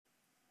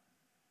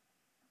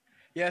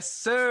Yes,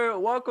 sir.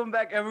 Welcome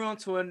back, everyone,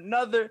 to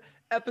another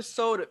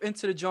episode of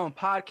Into the Zone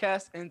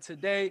podcast. And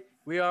today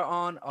we are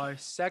on our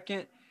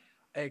second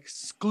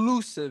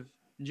exclusive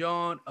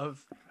John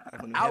of I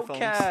have new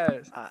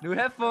headphones. Outcast. New I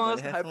got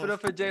headphones. new Hype it headphones.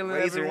 up for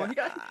Jalen, Razer. everyone. He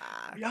got,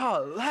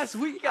 y'all, last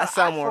week he I got an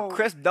sound more iPhone.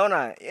 crisp, don't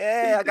I? He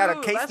Yeah, I got a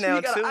do. case Last week now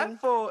he got an too.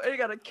 iPhone and he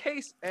got a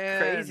case.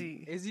 And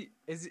Crazy.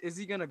 is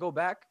he gonna go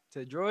back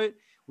to Droid?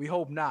 We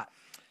hope not.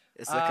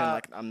 It's looking Uh,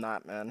 like I'm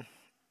not, man.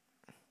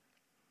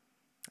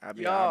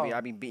 y'all,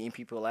 I be beating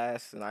people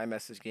ass in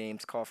iMessage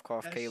games. Cough,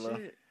 cough, that Kayla.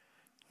 shit.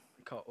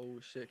 Oh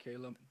shit,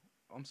 Caleb.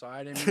 I'm sorry,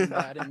 I didn't mean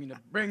that. I didn't mean to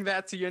bring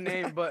that to your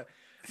name, but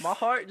my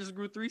heart just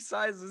grew 3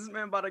 sizes. This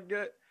man about to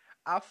get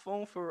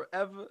iPhone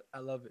forever. I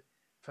love it.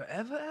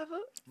 Forever, ever?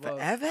 Well,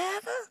 Forever,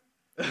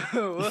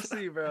 ever? we'll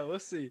see, bro. We'll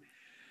see.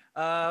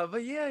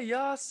 But yeah,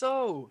 y'all.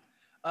 So,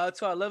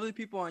 to our lovely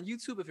people on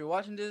YouTube, if you're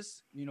watching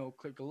this,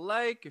 click a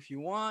like if you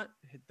want,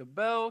 hit the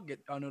bell, get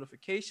our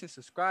notifications,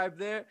 subscribe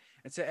there,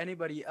 and to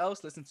anybody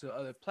else, listen to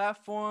other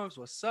platforms.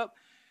 What's up?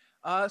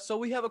 So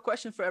we have a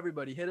question for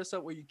everybody. Hit us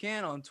up where you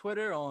can on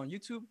Twitter, on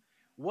YouTube.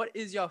 What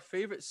is your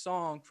favorite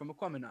song from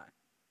Aquemini?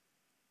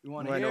 We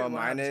want You to wanna know hear it. what We want to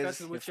have mine is? discussions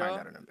You'll with find y'all.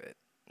 out in a bit.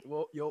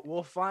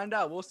 We'll find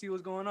out. We'll see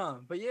what's going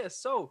on. But yeah,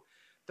 so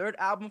third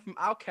album from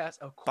Outkast,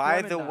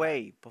 By the Aquemini.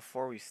 way,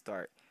 before we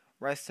start,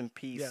 rest in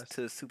peace Yes.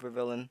 to the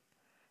supervillain,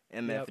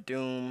 MF Yep.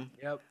 Doom.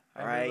 Yep.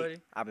 All right,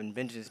 Everybody. I've been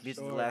binging his For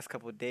music the sure. last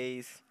couple of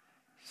days.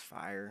 It's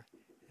fire,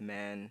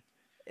 man.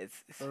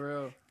 It's For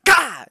real.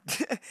 God,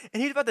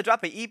 and he's about to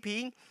drop an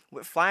EP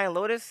with Flying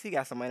Lotus. He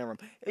got some minor room.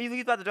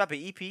 He's about to drop an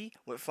EP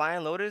with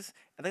Flying Lotus.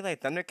 I think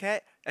like Thundercat.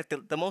 Like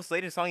the most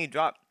latest song he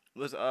dropped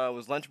was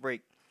Lunch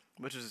Break,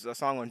 which is a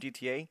song on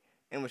GTA,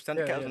 in which Yeah,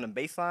 Thundercat was yeah. on the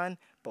bass line.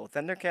 But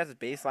Thundercat's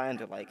bass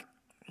lines are like,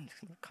 it's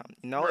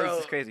Bro,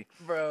 just crazy.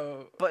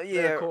 bro. But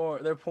They're yeah, core.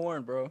 They're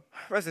pouring, bro.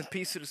 rest in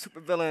peace to the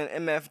supervillain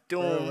MF For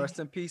real. Doom, Rest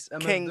in peace, MF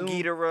King Doom.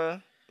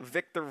 Ghidorah,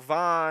 Victor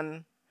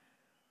Vaughn,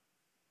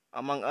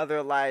 among other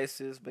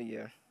aliases. But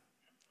yeah,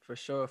 For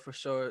sure, for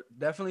sure.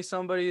 Definitely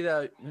somebody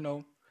that,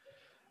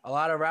 a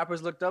lot of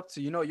rappers looked up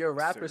to. Your yes,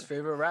 rapper's sir.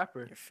 favorite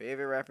rapper. Your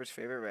favorite rapper's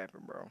favorite rapper,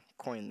 bro.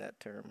 Coined that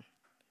term.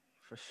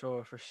 For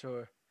sure, for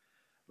sure.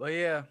 But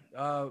yeah,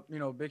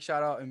 big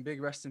shout out and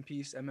big rest in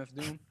peace, MF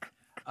Doom.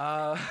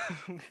 Uh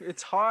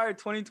it's hard.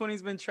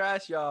 2020's been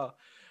trash, y'all.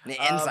 And it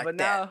ends But like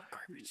that. now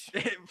Garbage.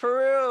 for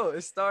real,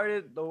 it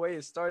started the way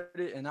it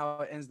started and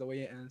now it ends the way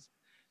it ends.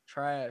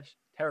 Trash.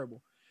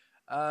 Terrible.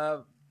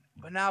 Uh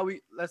but now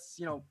let's,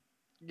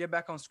 get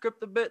back on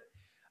script a bit.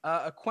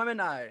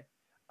 Aquemini,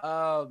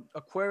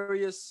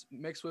 Aquarius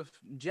mixed with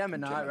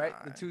Gemini, right?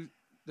 Gemini.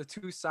 The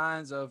two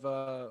signs of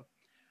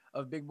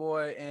Big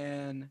Boy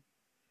and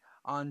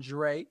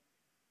Andre.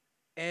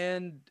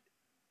 And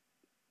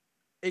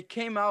it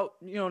came out,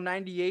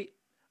 98,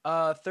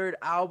 third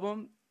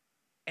album.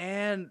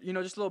 And,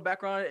 just a little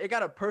background. It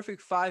got a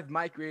perfect 5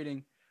 mic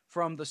rating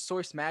from the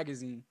Source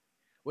magazine,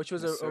 which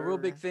was Yes, a real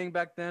big sir. thing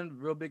back then,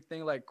 real big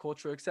thing like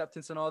cultural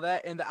acceptance and all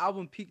that. And the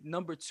album peaked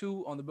number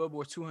 2 on the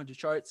Billboard 200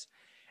 charts.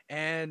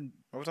 And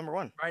What was number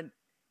one? right,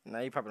 Nah,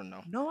 you probably don't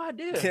know. no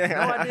idea.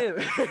 No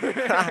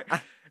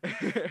idea.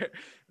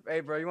 Hey,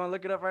 bro, you want to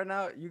look it up right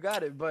now? You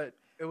got it. But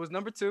it was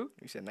number 2.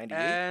 You said 98?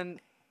 And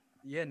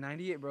yeah,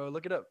 98, bro.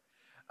 Look it up.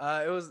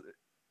 It was,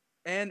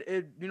 and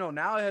it,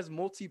 now it has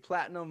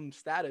multi-platinum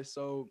status.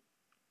 So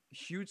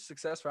huge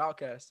success for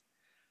Outkast.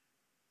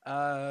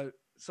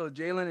 So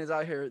Jalen is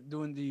out here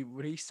doing the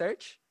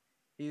research.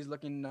 He's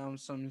looking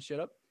some shit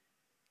up.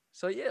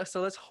 So yeah,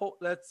 so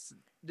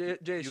Jay,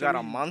 You should got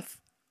a we? month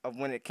of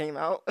when it came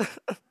out?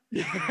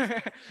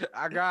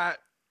 I got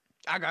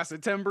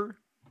September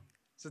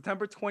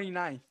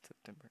 29th.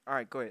 September. All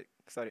right, go ahead.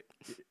 Start it.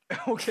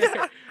 Okay,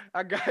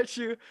 I got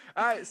you.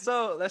 All right,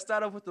 so let's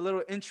start off with a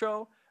little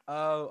intro.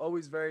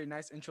 Always very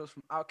nice intros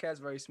from Outkast,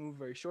 very smooth,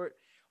 very short.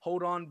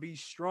 Hold on, be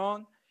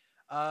strong.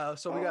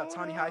 So we got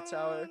Tony,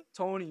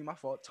 my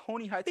fault.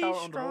 Tony Be Hightower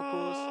on the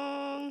vocals.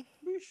 strong.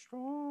 Be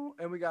strong.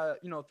 And we got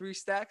 3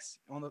 stacks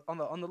on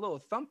the little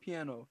thumb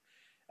piano.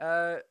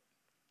 I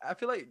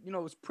feel like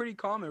it's pretty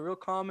common, real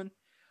common.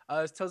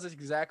 It tells us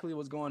exactly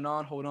what's going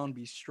on. Hold on,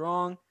 be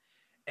strong.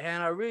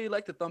 And I really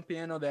like the thumb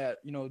piano that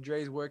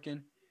Dre's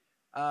working.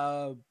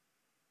 Uh,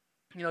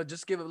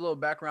 just give a little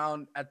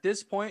background. At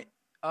this point,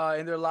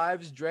 in their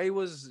lives, Dre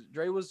was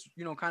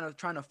kind of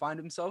trying to find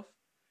himself.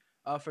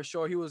 For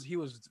sure, he was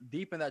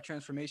deep in that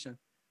transformation.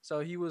 So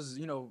he was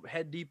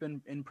head deep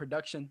in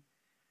production,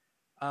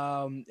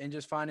 and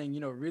just finding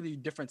really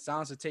different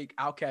sounds to take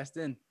Outkast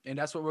in, and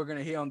that's what we're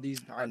gonna hear on these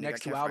All right, nigga, I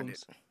next 2 can't find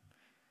albums.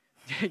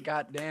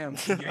 God damn,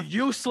 you're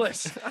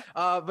useless.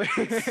 But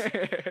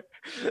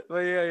but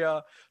yeah,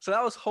 y'all. So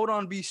that was Hold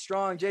On, Be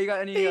Strong. Jay, you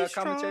got any Be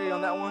commentary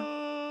on that one?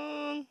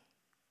 strong.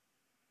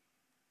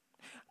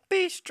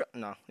 Be strong.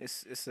 No,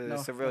 it's No, a no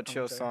real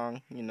chill commentary.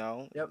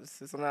 song. Yep.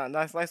 It's a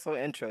nice little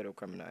intro to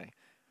Aquemini.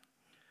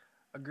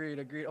 Agreed,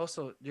 agreed.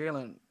 Also,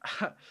 Jalen,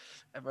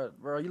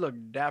 bro, you look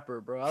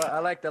dapper, bro. I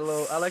like the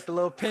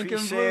little pink and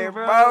Appreciate blue, it,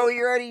 bro. bro.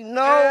 You already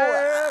know.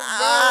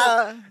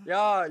 Yeah, bro.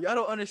 Ah. Y'all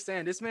don't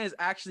understand. This man is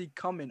actually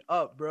coming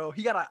up, bro.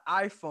 He got an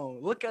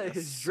iPhone. Look at Yes,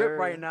 his drip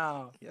right sir.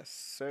 now. Yes,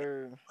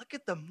 sir. Look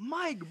at the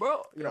mic,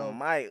 bro. Look at Yo,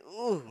 my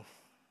ooh.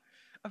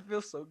 I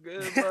feel so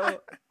good, bro.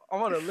 I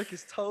want to lick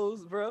his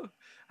toes, bro.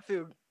 I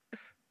feel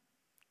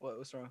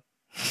what's wrong?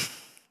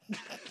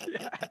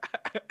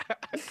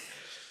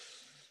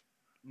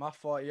 My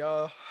fault,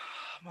 y'all.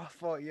 My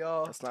fault,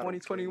 y'all. That's not okay.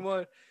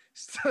 2021.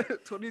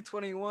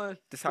 2021.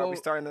 This how we Well,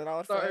 starting it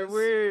out started fast.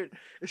 weird.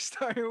 It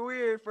started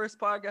weird. First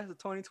podcast of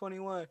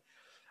 2021.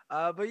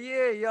 But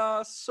yeah,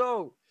 y'all.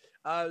 So,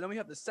 then we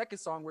have the second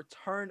song,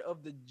 "Return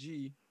of the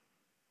G."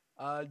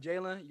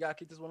 Jalen, you gotta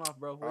kick this one off,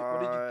 bro.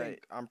 What did you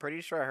think? I'm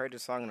pretty sure I heard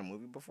this song in a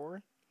movie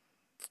before.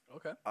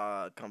 Okay.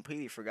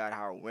 Completely forgot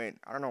how it went.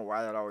 I don't know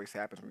why that always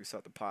happens when we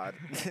start the pod.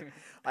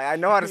 Like I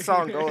know how the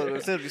song goes, but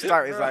as soon as we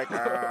start, it's like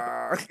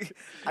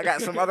I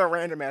got some other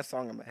random ass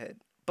song in my head.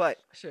 But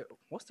Shit,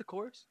 what's the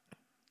chorus?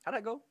 How'd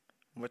that go?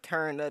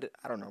 return of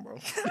I don't know, bro.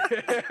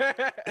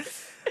 God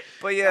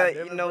But yeah, damn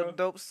you it, know, bro.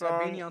 dope That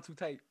song. beanie on too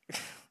tight.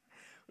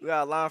 We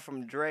got a line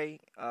from Dre,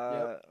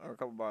 Yep. or a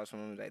couple bars from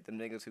him, like, them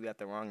niggas who got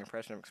the wrong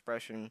impression of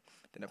expression.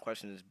 Then the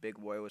question is, Big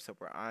Boy, what's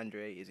up with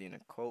Andre? Is he in a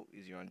cult?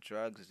 Is he on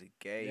drugs? Is he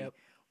gay? Yep.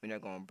 We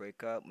not gonna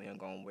break up. We not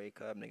gonna wake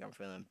up. Nigga, I'm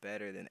feeling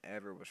better than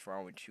ever. What's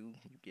wrong with you?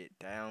 You get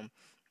down.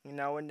 You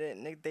know, and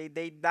then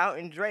they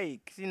doubting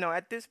Drake. 'Cause, you know,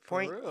 at this For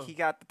point, real. he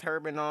got the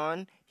turban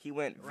on. He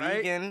went Right.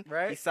 vegan. He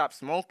Right. stopped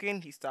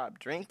smoking. He stopped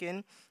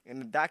drinking. In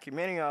the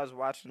documentary I was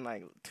watching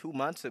like 2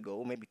 months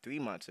ago, maybe 3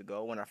 months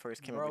ago, when I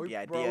first came up with the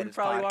idea We of this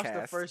probably watched the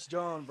podcast. first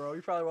John, bro.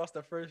 We probably watched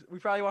the first. We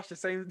probably watched the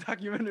same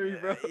documentary,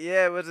 bro.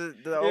 Yeah, was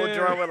it the old Yeah.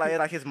 drawing where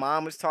like his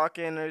mom was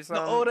talking or The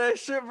something? old ass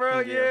shit, bro.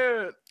 Yeah.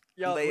 Yeah.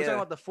 Yo, But we're talking yeah.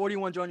 about the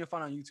 41 John you'll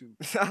find on YouTube.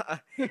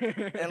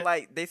 And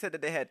like they said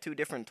that they had two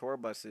different tour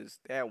buses.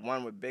 They had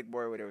one with Big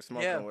Boy where they were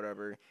smoking Yeah. or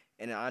whatever,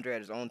 and then Andre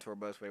had his own tour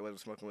bus where he wasn't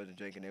smoking, wasn't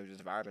drinking. They was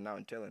just vibing out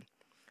and chilling.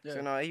 Yeah.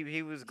 So no,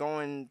 he was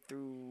going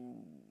through,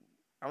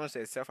 I want to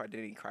say a self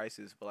identity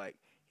crisis, but like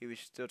he was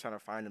still trying to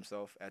find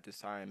himself at this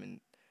time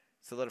and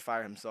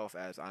solidify himself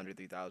as Andre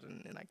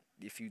 3000. And like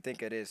if you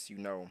think of this, you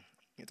know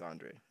it's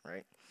Andre,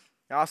 right?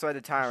 And also at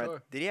the time,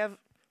 sure. did he have?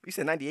 You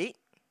said 98.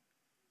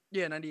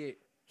 Yeah, 98.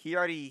 He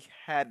already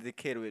had the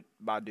kid with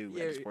Badu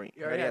Yeah, at this point.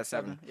 he already had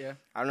 7. Yeah.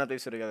 I don't know if they were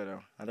still together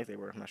though. I think they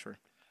were. I'm not sure.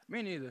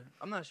 Me neither.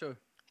 I'm not sure. I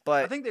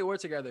But think they were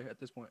together at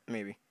this point.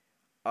 maybe.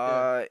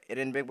 Yeah. And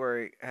then Big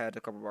Boy had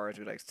a couple bars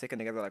with like sticking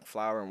together like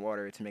flour and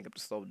water to make up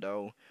the slow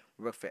dough.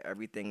 We work for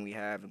everything we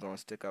have and gonna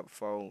stick up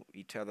for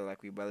each other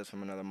like we brothers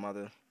from another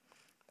mother.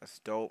 That's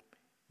dope.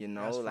 You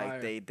know, That's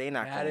like fire. they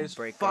not That gonna is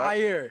break up.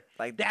 fire.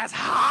 Like That's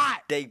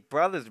hot. they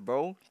brothers,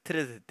 bro. To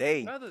this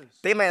day, Brothers.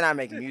 they might not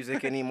make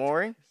music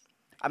anymore.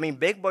 I mean,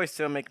 Big Boy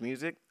still make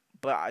music,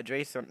 but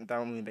Dre still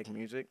don't really make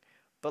music.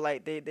 But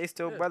like they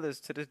still Yeah. brothers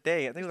to this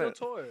day. I They think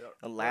still like toured.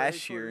 last They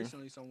toured year.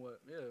 recently,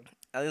 somewhat. Yeah. I think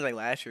it was like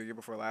last year, year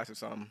before last or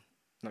something,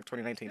 like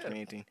 2019, Yeah.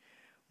 2018,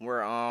 where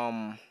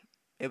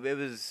it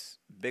was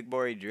Big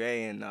Boy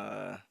Dre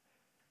and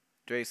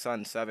Dre's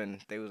son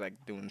Seven. They was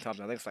like doing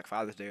something. I think it's like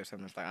Father's Day or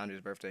something. It's like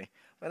Andre's birthday.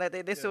 But like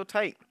they Yeah. still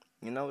tight.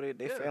 You know, they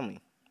Yeah. family.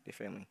 They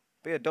family.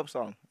 But yeah, dope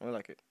song. I really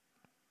like it.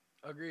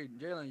 Agreed.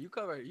 Jalen, you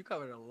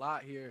covered a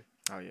lot here.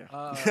 Oh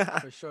yeah.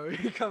 For sure.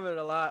 You covered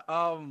a lot.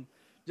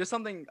 Just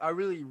something I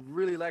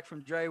really liked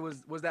from Dre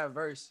was that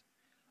verse.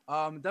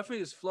 Definitely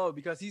his flow,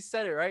 because he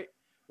said it right,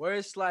 where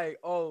it's like,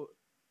 oh,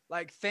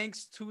 like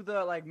thanks to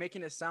the like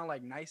making it sound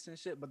like nice and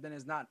shit, but then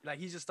it's not, like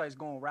he just starts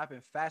going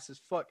rapping fast as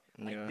fuck,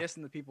 like Yeah.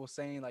 dissing the people,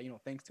 saying like,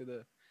 thanks to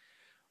the.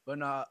 But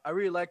nah, I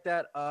really like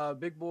that.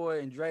 Big Boy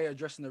and Dre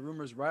addressing the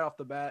rumors right off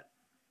the bat.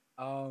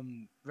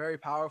 Very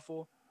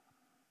powerful.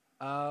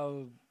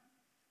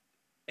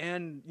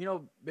 And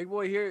Big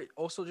Boy here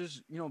also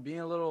just being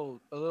a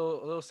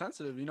little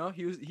sensitive.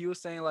 He was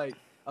saying like,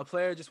 a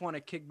player just want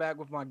to kick back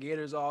with my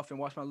gators off and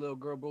watch my little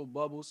girl blow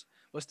bubbles,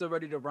 but still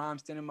ready to rhyme,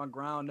 standing my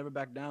ground, never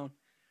back down.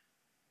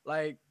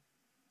 Like,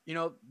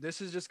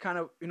 this is just kind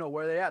of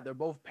where they at. They're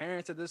both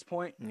parents at this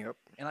point. Yep.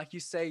 And like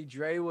you say,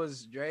 Dre.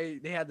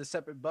 They had the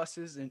separate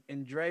buses,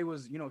 and Dre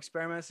was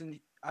experimenting.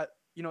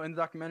 In the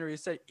documentary, it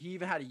said he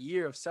even had a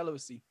year of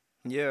celibacy.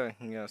 Yeah.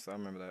 Yes, I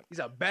remember that. He's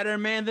a better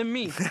man than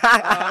me.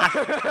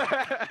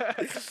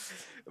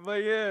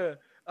 But yeah,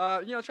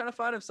 trying to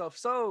find himself.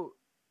 So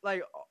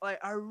like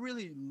I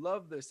really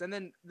love this. And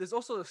then there's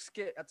also a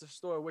skit at the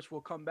store, which will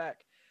come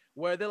back,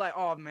 where they're like,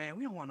 oh man,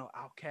 we don't want no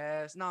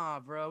Outcast. Nah,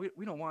 bro,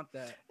 we don't want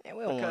that. Yeah,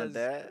 we don't want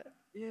that.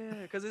 Yeah,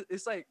 because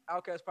it's like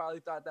Outkast probably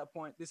thought at that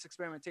point, this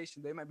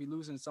experimentation, they might be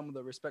losing some of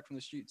the respect from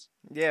the streets.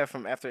 Yeah,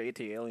 from after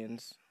AT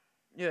Aliens.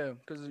 Yeah,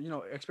 because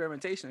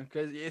experimentation.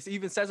 Because it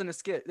even says in the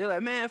skit, they're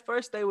like, man,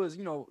 first they was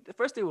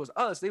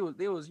us. They was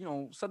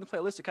something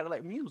playalistic, kind of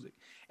like music,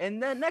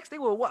 and then next they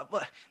were what?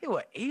 But they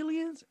were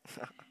aliens,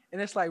 and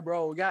it's like,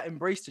 bro, we got to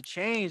embrace the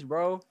change,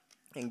 bro.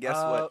 And guess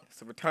what? It's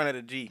the return of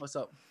the G. What's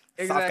up?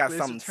 South got Exactly,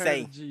 something it's to return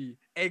of say. the G.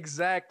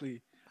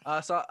 Exactly.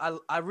 So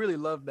I really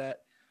love that.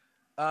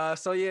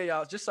 So yeah,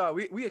 y'all. Just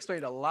we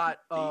explained a lot.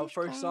 Be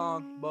First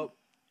song, strong. but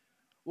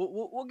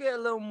we'll get a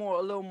little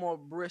more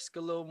brisk,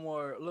 a little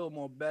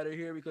more better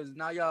here because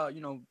now y'all,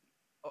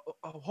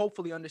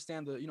 hopefully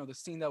understand the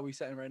scene that we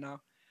setting right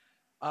now.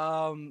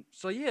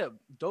 So yeah,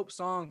 dope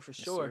song for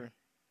Yes, sure.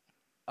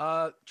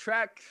 sir.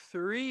 Track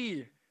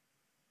 3,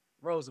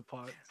 Rosa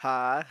Parks.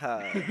 Ha ha,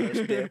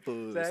 hush that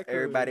buzz. Zach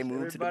Everybody Cruz.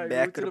 move to the Everybody move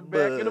back to of the the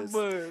back of the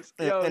bus.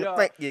 bus. Yo, And the yo.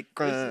 Frank get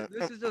crunk.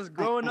 This is just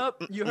growing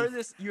up. You heard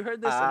this. You heard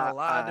this in a Ah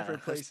lot of ah,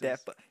 different hush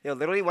that places. Yo,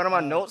 literally one of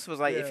my notes was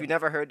like, if Yeah, you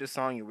never heard this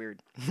song, you're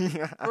weird.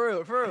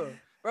 for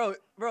real,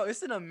 bro.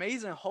 It's an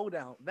amazing hold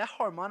down. That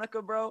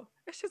harmonica, bro.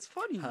 That shit's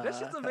funny. That Ha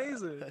shit's ha,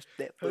 amazing. hush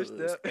that Hush buzz.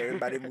 that.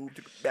 Everybody move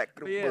to the back of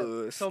the But yeah.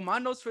 bus. So my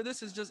notes for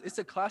this is just it's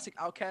a classic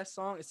Outcast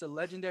song. It's a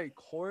legendary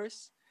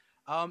chorus.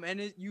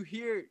 You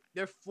hear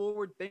they're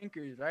forward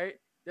thinkers, right?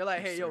 They're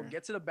like, Yes, hey, yo, sir.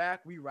 get to the back.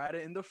 We ride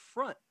it in the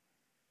front.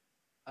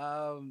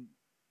 Um,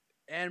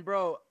 and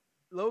bro,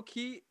 low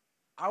key,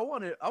 I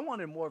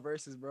wanted more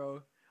verses,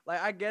 bro.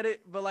 Like I get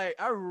it, but like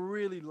I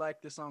really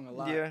like this song a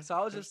lot. Yeah, So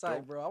I was it's just like,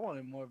 dope. bro, I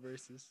wanted more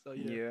verses. So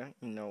yeah.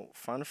 Yeah,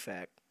 fun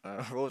fact.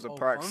 Rosa Oh,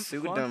 Parks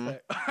sued fun them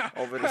fact.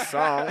 over the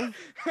song.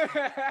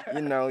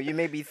 You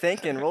may be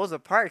thinking Rosa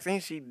Parks,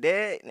 ain't she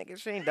dead? Nigga,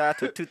 she ain't died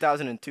till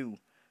 2002.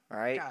 All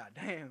right. God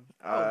damn,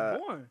 I was Uh,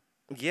 born,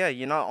 yeah.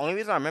 Only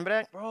reason I remember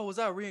that. bro. Was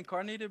I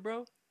reincarnated,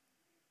 bro?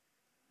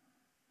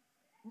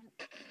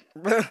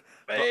 The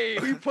Hey,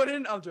 we put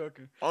in. I'm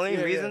joking. only Yeah,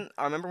 yeah. reason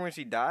I remember when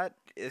she died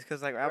is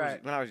because like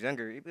Right. when I was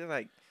younger, it'd be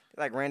like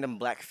random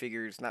black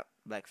figures, not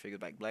black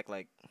figures, like black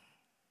like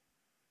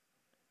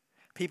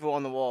people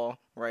on the wall,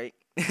 right?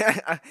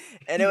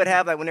 And it would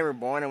have like when they were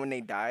born and when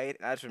they died.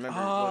 I just remember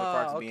Rosa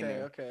Parks Ah, being okay,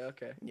 there.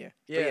 okay. Yeah,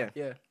 but Yeah, yeah,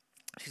 yeah.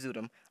 she sued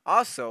him.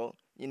 Also,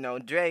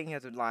 Dre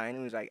has a line.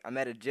 He was like, "I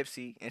met a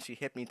gypsy and she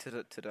hit me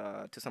to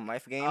some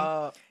life game."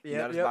 Yep,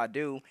 That's yep.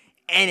 Badu.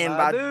 And in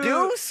Badu.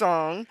 Badu's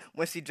song,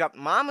 when she dropped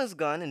Mama's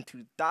Gun in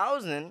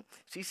 2000,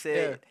 she Yeah.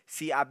 said,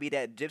 "See, I be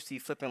that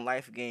gypsy flipping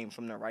life game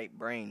from the right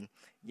brain."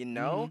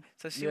 Mm-hmm.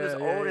 So she was Yeah,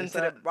 old yeah. into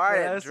the bar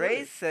So that that's Dre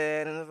it.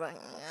 said, and it was like,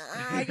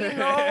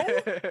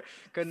 fire.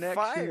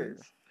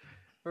 Connections.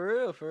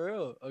 For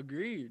real.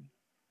 Agreed.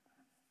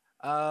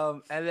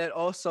 And then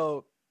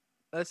also,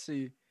 let's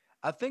see.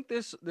 I think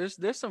there's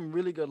some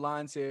really good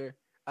lines here.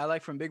 I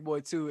like from Big Boy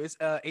too. It's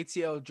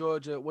ATL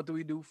Georgia. What do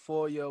we do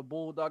for you?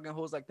 Bulldog and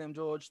hoes like them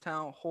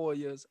Georgetown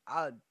Hoyas.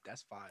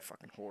 That's fire.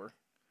 Fucking whore.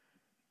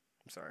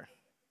 I'm sorry.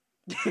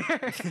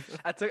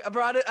 I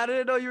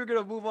didn't know you were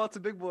gonna move on to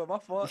Big Boy. My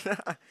fault.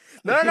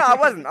 No,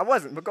 I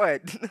wasn't. But go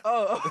ahead.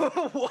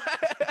 Oh,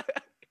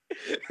 what?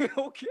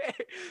 Okay,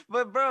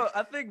 but bro,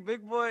 I think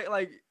Big Boy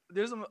like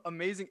there's some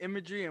amazing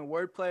imagery and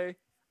wordplay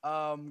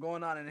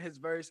going on in his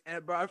verse,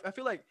 and bro, I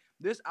feel like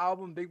this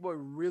album, Big Boy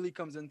really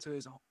comes into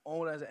his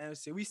own as an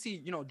MC. We see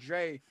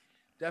Dre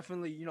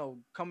definitely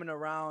coming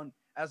around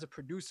as a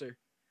producer,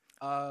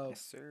 uh,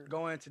 Yes, sir.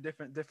 going to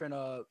different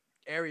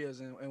areas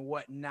and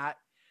whatnot.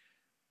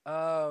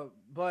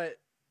 But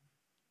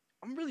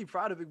I'm really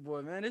proud of Big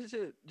Boy, man. This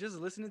shit, just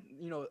listening,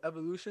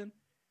 evolution.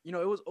 It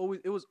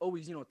was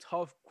always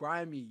tough,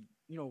 grimy,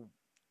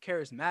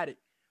 charismatic.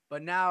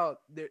 But now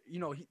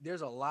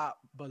there's a lot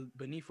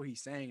beneath what he's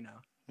saying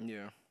now.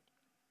 Yeah.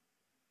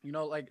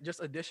 Like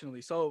just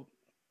additionally. So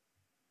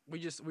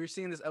we're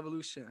seeing this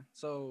evolution.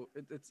 So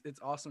it's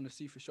awesome to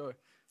see for sure.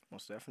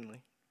 Most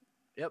definitely.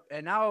 Yep.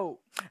 And now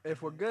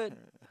if we're good,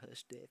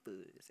 Hush that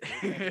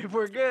buzz. if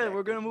we're good,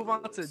 we're gonna move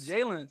on to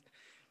Jalen.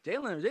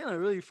 Jalen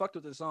really fucked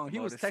with the song. He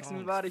Bro, was this texting me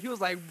song's about it. He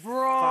was like,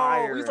 "Bro,"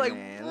 fire, he's like,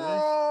 man.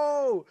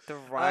 "Bro." The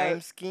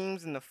rhyme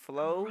schemes and the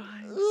flow.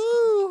 Rhyme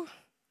Ooh.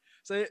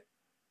 So,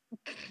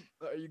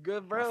 are you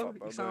good, My bro? fault,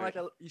 bro. You sound Go like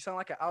ahead. you sound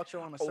like an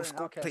outro on a Old certain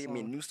school Outkast play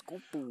me song. new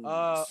school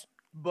fools.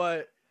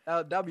 But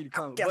that'll be the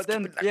comment. Yes, But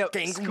then keep it like yeah,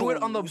 kangaroos. screw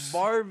it on the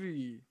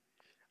Barbie.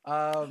 Hey,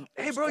 Old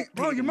bro, school you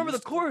play me remember new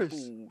the school chorus?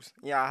 fools.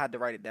 Yeah, I had to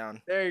write it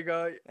down. There you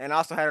go. And I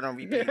also had it on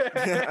repeat.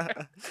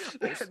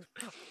 Old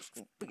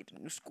school play the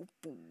new school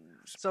fools.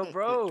 So,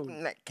 bro.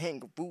 Like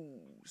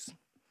kangaroos.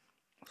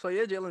 So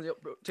yeah, Jalen,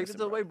 bro, take it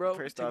Listen, away, bro.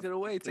 First Take off, it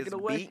away. Take it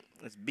away.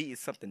 This beat is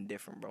something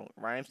different, bro.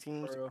 Rhyme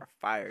schemes For real. are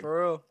fire.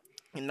 For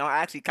real. I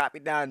actually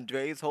copied down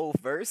Dre's whole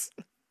verse.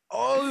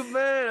 Oh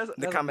man, The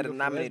that's common beautiful.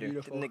 denominator,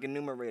 That's the beautiful. nigga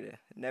numerator.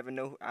 Never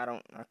know. I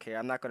don't. Okay,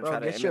 I'm not gonna Bro, try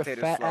to get your imitate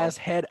his fat flow. ass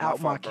head out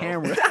my fault, bro.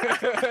 camera.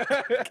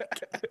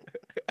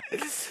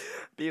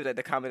 Be like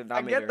the common I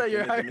denominator, get that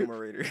you're the nigga hype.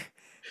 numerator.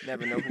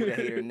 Never know who the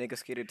hater. Nigga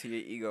skated to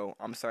your ego.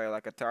 I'm sorry,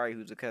 like Atari,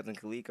 who's a cousin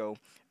Kaliko.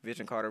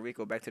 Vision Carter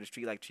Rico, back to the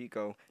street like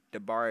Chico.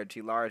 DeBarge,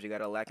 he large, you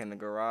got a lack in the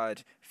garage.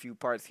 Few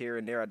parts here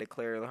and there, I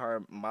declare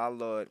her, my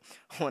lord.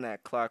 On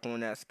that clock, on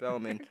that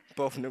Spellman.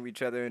 Both knew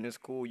each other and it's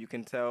cool. You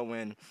can tell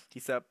when he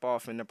stepped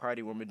off in the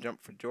party when we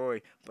jumped for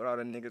joy. But all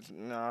the niggas,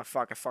 nah,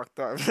 fuck, I fucked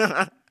up.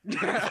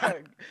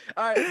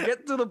 All right,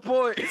 get to the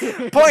point.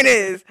 Point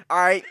is, all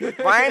right,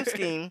 rhyme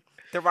scheme.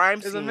 The rhyme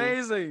It's scheme.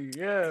 amazing.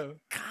 Yeah.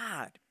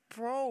 God,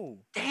 bro.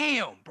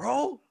 Damn,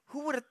 bro.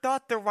 Who would have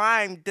thought the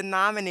rhyme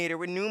denominator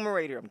with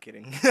numerator? I'm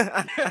kidding.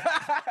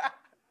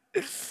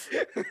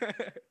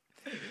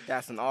 That's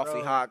That's an awfully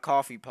Bro. hot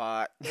coffee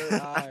pot.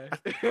 Aye.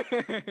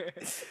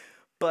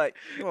 But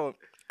bro, Yeah.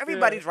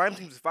 everybody's rhyme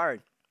teams is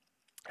fired.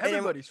 And then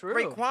Everybody's for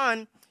real.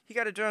 Raekwon, he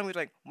got a drum. He's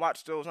like,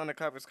 watch those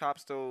undercovers,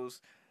 cops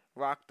those,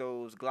 rock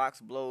those, Glocks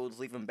blows,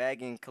 leave 'em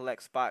bagging,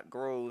 collect spot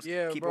grows,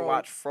 Yeah, keep a bro.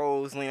 watch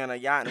froze, lean on a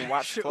yacht and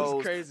watch Shit was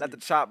close, crazy. let the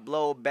chop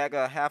blow, bag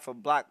a half a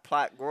block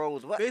plot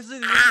grows. What?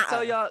 Basically, just to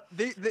tell y'all,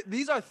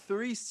 these are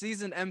 3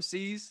 seasoned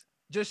MCs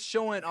just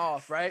showing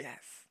off, right? Yes.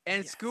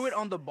 And Screw It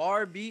on the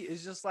bar beat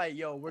is just like,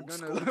 yo, we're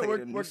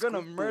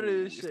gonna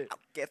murder this shit,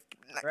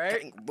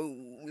 right?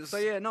 So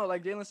yeah, no,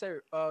 like Jalen said,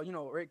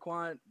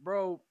 Raekwon,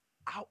 bro.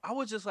 I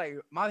was just like,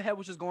 my head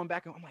was just going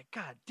back, and I'm like,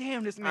 God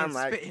damn, this man's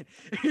like, spitting.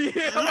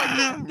 Yeah, I'm like,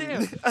 God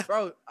damn,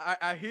 bro.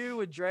 I hear you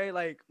with Dre.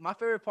 Like, my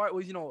favorite part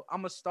was,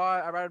 I'm a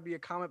star. I'd rather be a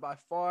comet by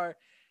far.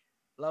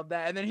 Love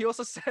that. And then he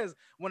also says,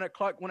 when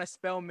a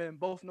Spellman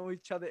both know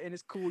each other and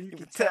it's cool. You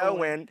can tell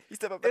when. you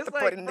step up It's the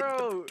like,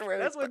 bro,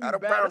 that's what you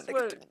bad. That's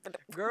what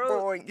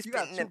girls. You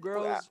got 2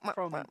 girls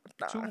from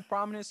 2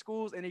 prominent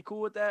schools, and they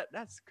cool with that.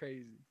 That's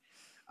crazy.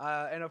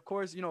 And of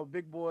course,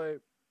 Big Boy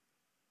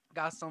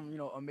got some,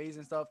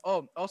 amazing stuff.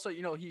 Oh, also,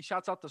 he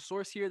shouts out the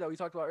Source here that we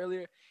talked about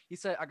earlier. He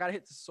said, I gotta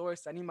hit the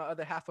Source. I need my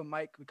other half a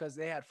mic because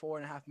they had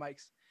 4.5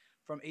 mics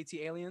from AT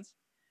Aliens.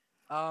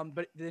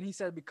 But then he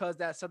said because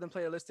that Southern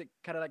Playalistic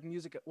Cadillac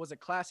music was a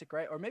classic,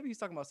 right? Or maybe he's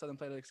talking about Southern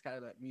Playalistic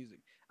Cadillac music.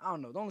 I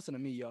don't know. Don't listen to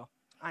me, y'all.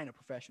 I ain't a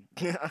professional.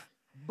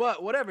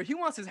 But whatever. He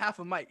wants his half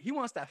a mic. He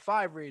wants that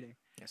 5 rating.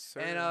 Yes, sir.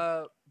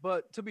 And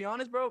but to be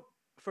honest, bro,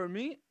 for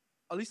me,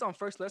 at least on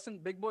first listen,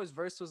 Big Boy's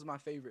verse was my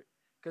favorite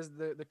because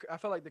I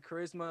felt like the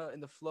charisma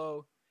and the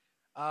flow.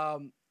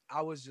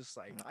 I was just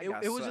like,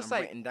 it was just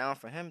like written down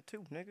for him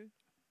too, nigga.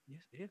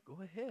 Yes, yeah, go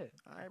ahead.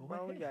 All right,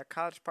 bro. We got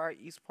College Park,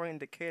 East Point, and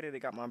Decatur. They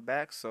got my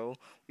back, so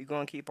we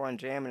gonna keep on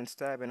jamming and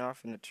stabbing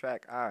off in the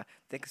track. I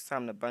think it's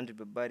time to bunch it,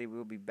 but buddy,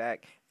 we'll be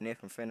back. And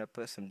if I'm finna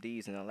put some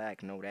D's in the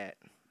lack, know that.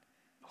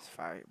 It's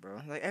fire,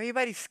 bro. Like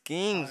everybody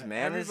schemes,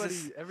 man.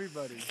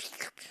 Everybody.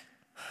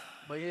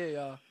 But yeah,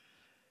 y'all.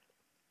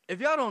 If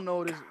y'all don't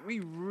know this,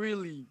 we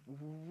really,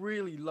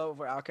 really love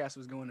where Outkast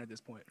was going at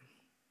this point.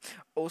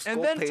 Old school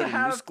and then to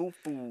have school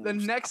fools. The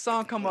next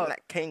song come up,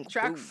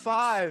 track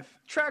 5,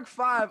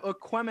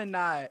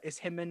 Aquemini, it's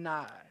him and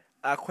I.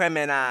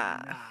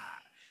 Aquemini.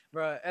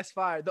 Bro, that's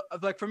fire.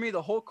 Like for me,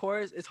 the whole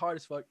chorus is hard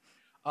as fuck.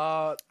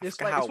 It's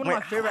one of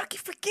my favorite. I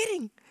keep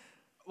forgetting.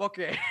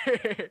 Okay,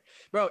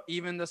 bro.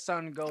 Even the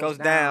sun goes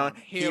down.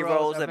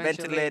 Heroes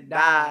eventually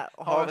die.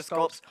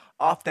 Horoscopes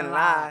often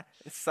lie.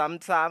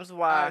 Sometimes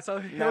why. So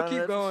he'll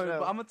keep going,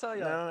 but I'm gonna tell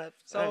y'all.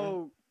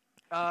 So.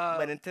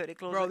 But until they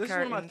close bro, the this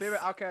curtains, is one of my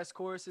favorite Outkast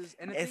choruses,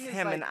 and the it's thing is,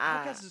 him like, and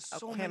I. Outkast has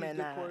so many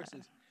good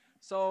choruses.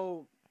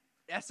 So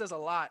that says a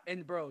lot.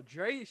 And bro,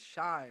 Dre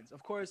shines.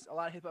 Of course, a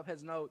lot of hip hop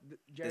heads know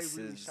Dre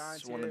really shines.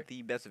 This is one of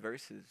the best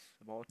verses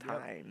of all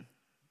time.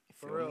 Yep.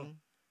 For real.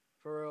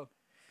 For real.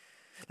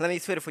 Let me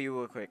spit it for you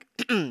real quick.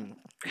 Oh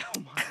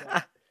my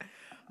God.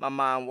 My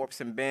mind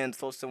warps and bends,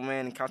 close to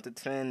win, count to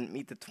 10,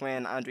 meet the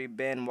twin, Andre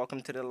Ben, welcome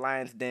to the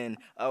lion's den,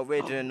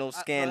 original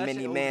skin,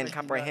 many man,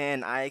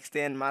 comprehend, I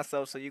extend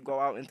myself so you go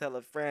out and tell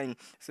a friend,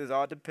 this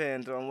all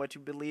depends on what you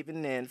believe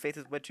in, faith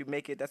is what you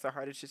make it, that's the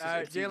hardest shit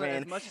Alright,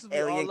 Jalen, as much as we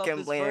alien all can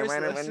love blame, this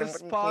verse, let's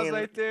just pause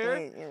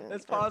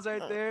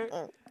right there,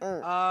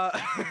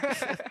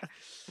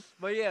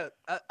 but yeah,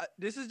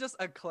 this is just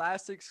a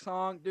classic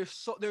song. There's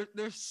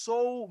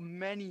so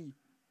many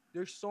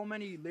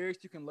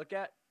lyrics you can look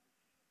at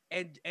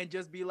and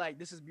just be like,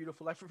 this is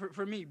beautiful. Like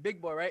for me, Big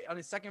Boy, right? On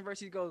his second verse,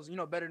 he goes,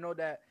 better know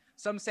that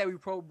some say we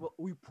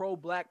pro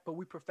black, but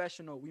we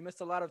professional. We missed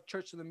a lot of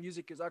church, so the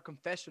music is our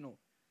confessional.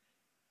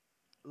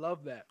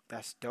 Love that.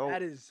 That's dope.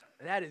 That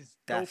is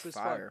dope as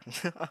fire.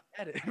 Fuck.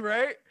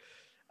 Right?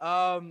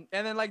 And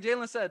then like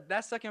Jalen said,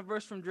 that second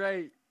verse from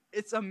Dre,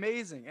 it's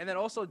amazing. And then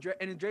also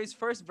in Dre's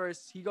first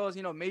verse, he goes,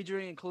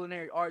 majoring in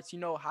culinary arts,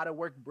 how to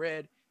work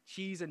bread,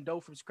 cheese, and dough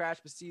from scratch,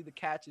 but see the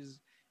catch is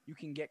you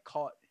can get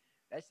caught.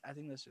 I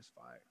think that's just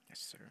fire. Yes,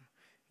 sir.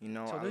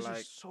 So there's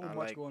just so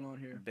much going on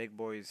here. Big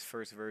Boy's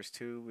first verse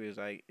too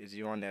is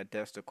you on that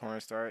desk of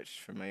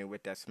cornstarch? Familiar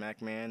with that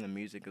Smack Man? The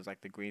music is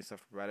like the green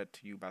stuff brought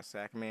to you by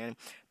Sack Man.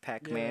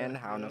 Pac-Man,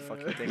 how in the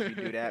fuck you think you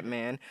do that,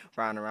 man?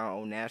 Riding around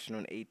Old National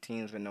in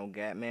 18s with no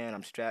gap, man.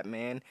 I'm strapped,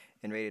 man,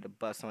 and ready to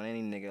bust on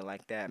any nigga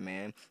like that,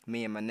 man.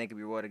 Me and my nigga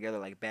be roll together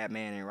like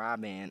Batman and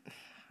Robin.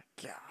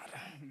 God.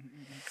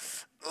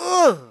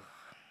 Ugh.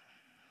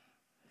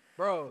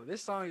 Bro,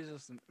 this song is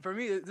just, for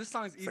me, this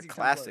song is easy. It's a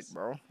classic,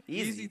 bro.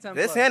 Easy 10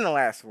 this plus. And the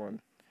last one.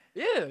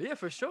 Yeah,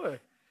 for sure.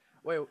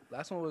 Wait,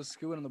 last one was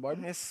School and the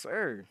Barbie? Yes,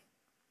 sir.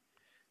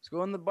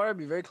 School and the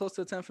Barbie, very close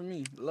to a 10 for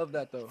me. Love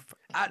that, though.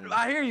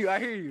 I hear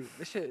you.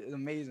 This shit is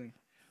amazing.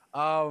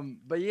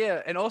 But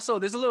yeah, and also,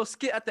 there's a little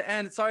skit at the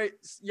end. Sorry,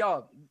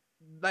 y'all.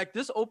 Like,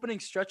 this opening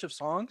stretch of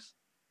songs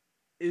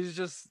is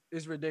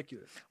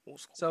ridiculous.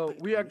 So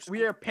we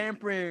are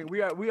pampering.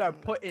 We are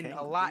putting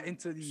a lot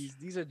into these.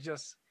 These are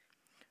just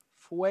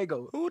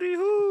fuego. Hootie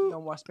hoo.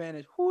 Don't watch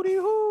Spanish. Hootie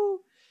hoo.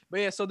 But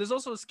yeah, so there's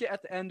also a skit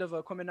at the end of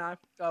Aquemini,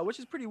 which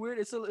is pretty weird.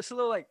 It's a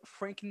little like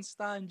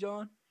Frankenstein,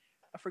 John.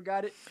 I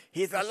forgot it.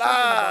 He's But something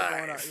about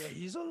going out. alive. Yeah,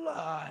 he's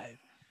alive.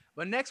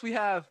 But next we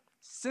have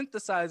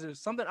synthesizers.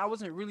 Something I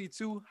wasn't really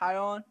too high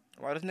on.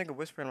 Why this nigga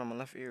whispering on my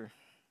left ear?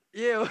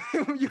 Yeah,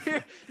 you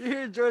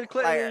hear George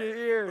Clinton Like in your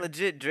ear.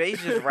 legit,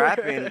 Dre's just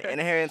rapping and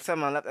hearing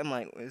something on my left. I'm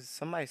like, is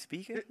somebody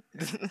speaking?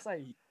 It's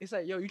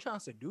like, yo, you trying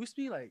to seduce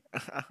me? Like,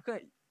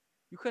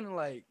 you couldn't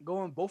like go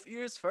on both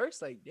ears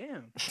first? Like,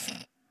 damn,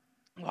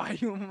 why are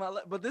you on my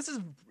left? But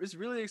it's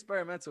really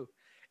experimental.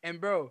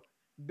 And bro,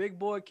 Big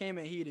Boy came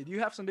in heated. Do you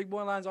have some Big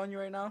Boy lines on you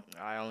right now?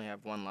 I only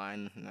have one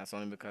line, and that's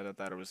only because I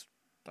thought it was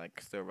like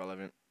still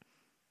relevant.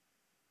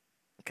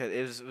 Cause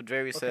it was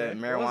Dre said Okay,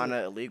 what was it?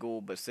 marijuana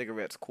illegal, but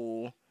cigarettes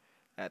cool.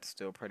 That's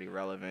still pretty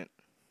relevant.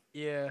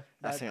 Yeah,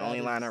 That's that the that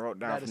only line I is wrote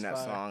down that from is that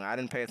fire. song. I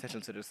didn't pay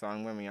attention to the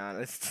song. Let me be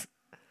honest.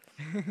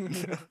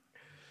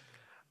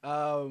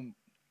 um.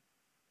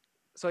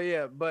 So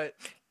yeah, but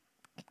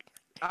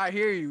I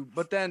hear you.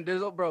 But then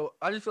there's bro.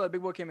 I just feel like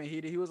Big Boy came in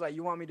heated. He was like,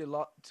 "You want me to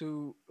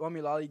want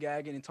me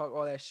lollygagging and talk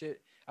all that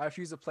shit? I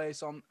refuse to play.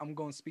 So I'm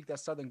going to speak that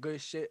southern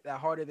good shit, that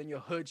harder than your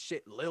hood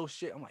shit, lil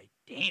shit." I'm like,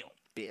 damn.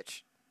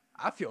 Bitch.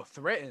 I feel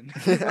threatened.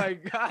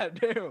 Like, god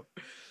damn.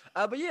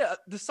 But yeah,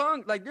 the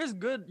song, like, there's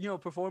good,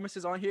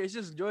 performances on here. It's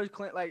just George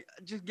Clinton, like,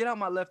 just get out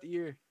my left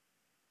ear.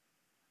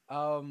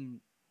 Um,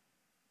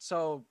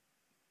 so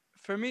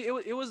for me,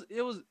 it was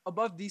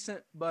above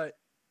decent, but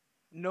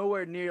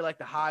nowhere near like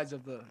the highs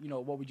of the,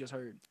 what we just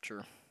heard.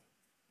 True.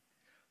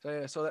 So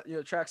yeah, so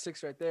that track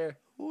 6 right there.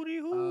 Hootie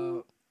Uh,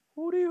 hoo.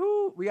 hootie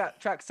hoo. We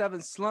got track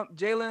 7, Slump.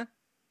 Jalen,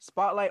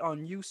 spotlight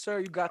on you, sir.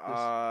 You got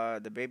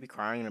this. The baby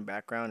crying in the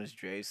background is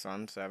Dre's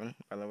son, 7,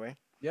 by the way.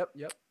 Yep,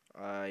 yep.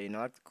 Like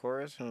the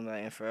chorus from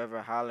like and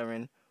forever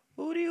hollering,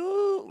 hootie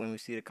hoo, when we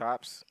see the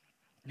cops.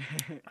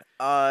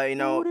 You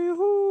know, Hootie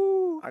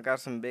hoo. I got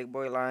some big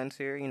boy lines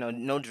here.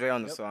 No Dre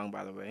on the Yep, song,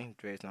 by the way.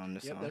 Dre's not on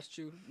this yep. song. That's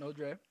true. No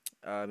Dre.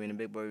 The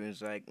big boy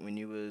was like, when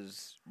you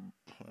was,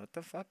 what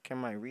the fuck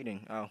am I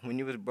reading? Oh, when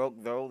you was broke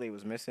though, they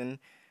was missing.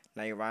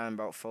 Now you're riding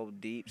about 4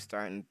 deep,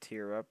 starting to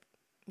tear up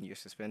your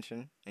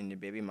suspension, and your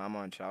baby mama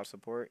on child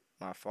support.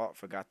 My fault,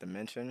 forgot to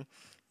mention.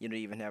 You don't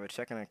even have a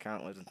checking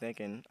account, wasn't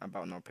thinking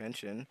about no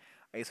pension.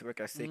 I used to work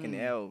at Steak and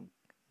Mm. L,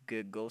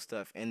 good gold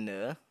stuff in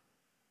the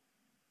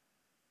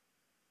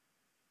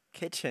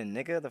kitchen,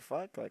 nigga. The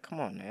fuck? Like, come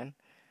on, man.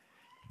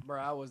 Bro,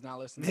 I was not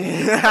listening to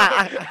Oh,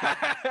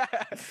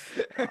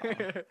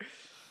 that.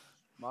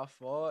 My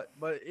fault.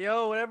 But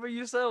yo, whatever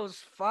you said was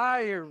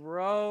fire,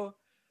 bro.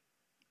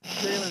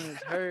 Jalen is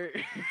hurt.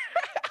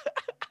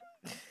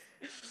 I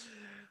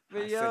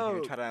But sit here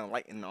yo. try to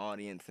enlighten the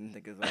audience and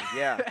niggas like,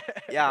 yeah,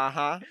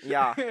 yeah,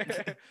 yeah.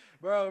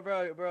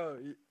 bro.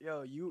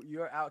 Yo,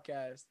 you're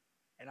outcast,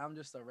 and I'm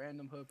just a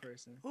random hood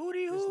person.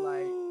 Hootie Just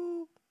like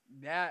hoo.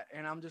 that,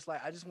 and I'm just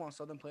like, I just want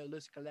Southern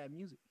playlist collab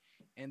music,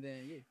 and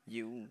then yeah.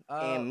 You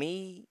Uh, and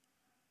me.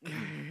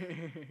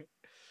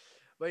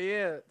 but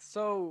yeah,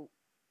 so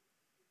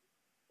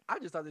I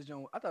just thought this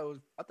joint. I thought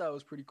it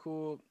was pretty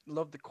cool.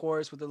 Love the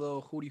chorus with the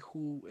little hootie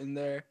hoo in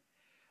there.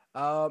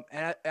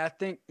 And I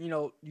think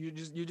you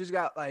just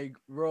got like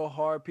real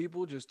hard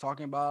people just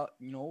talking about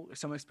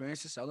some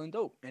experiences selling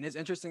dope, and it's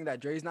interesting that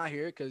Dre's not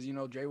here because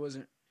Dre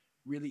wasn't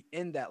really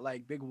in that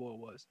like Big War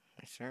was.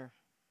 Sure.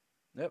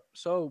 Yep.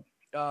 So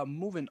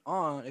moving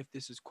on, if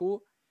this is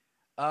cool.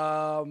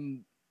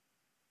 Um,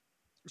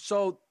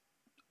 so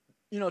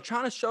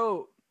trying to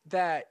show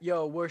that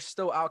we're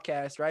still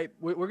outcast, right?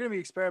 We're gonna be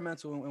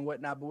experimental and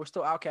whatnot, but we're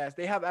still outcast.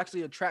 They have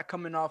actually a track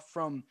coming off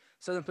from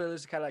Southern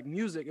Playlist kind of like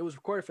music. It was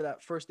recorded for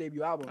that first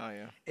debut album. Oh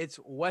yeah. It's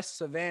West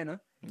Savannah.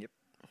 Yep.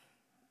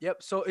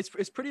 Yep. So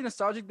it's pretty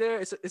nostalgic there.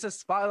 It's a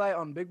spotlight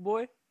on Big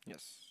Boy.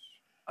 Yes.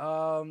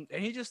 And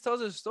he just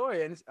tells his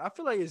story, and I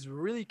feel like it's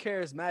really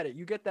charismatic.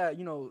 You get that,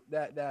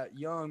 that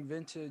young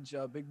vintage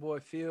Big Boy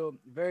feel,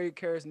 very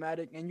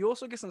charismatic, and you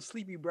also get some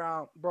Sleepy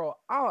Brown, bro.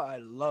 Oh, I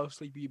love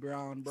Sleepy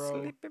Brown, bro.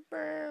 Sleepy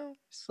Brown.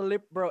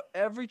 Bro.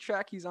 Every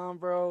track he's on,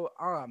 bro,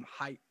 I'm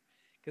hyped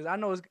because I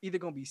know it's either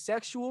gonna be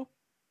sexual,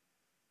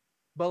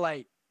 but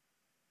like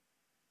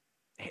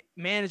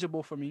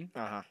manageable for me,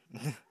 Uh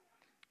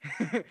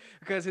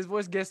because his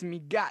voice gets me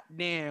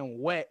goddamn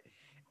wet,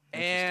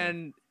 Interesting.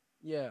 and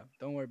yeah,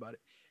 don't worry about it,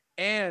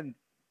 and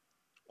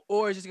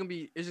or it's just gonna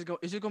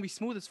be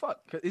smooth as fuck.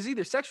 'Cause it's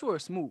either sexual or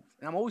smooth,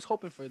 and I'm always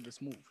hoping for the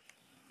smooth.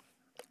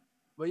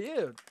 But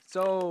yeah,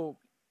 so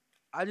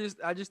I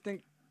just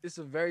think it's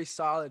a very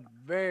solid,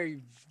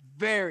 very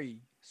very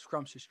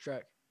scrumptious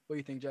track. What do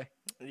you think, Jay?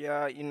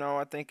 Yeah,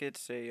 I think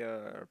it's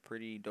a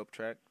pretty dope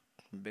track.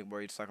 Big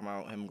Boy is talking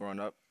about him growing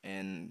up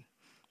in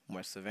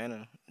West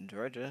Savannah,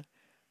 Georgia.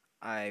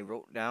 I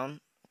wrote down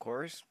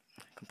chorus.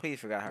 Completely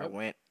forgot how it Yep.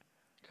 went.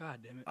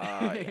 God damn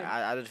Yeah, it.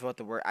 I just wrote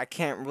the word. I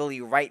can't really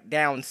write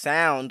down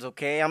sounds.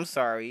 Okay, I'm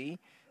sorry.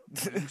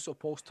 You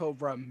supposed to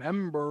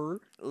remember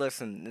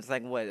Listen, it's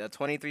like what, a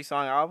 23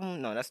 song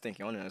album? No, that's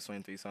Stinky only has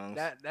 23 songs.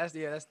 that. That's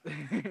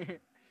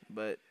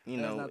But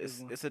that's not this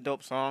it's one. it's a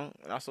dope song.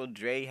 And also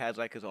Dre has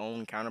like his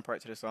own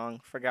counterpart to the song.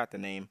 Forgot the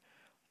name,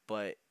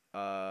 but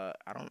I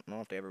don't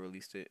know if they ever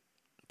released it.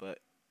 But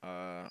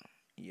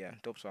yeah,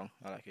 dope song.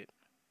 I like it.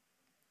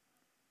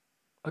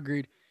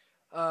 Agreed.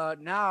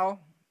 Now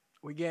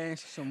we get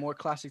into some more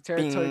classic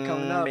territory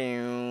coming Bing, up.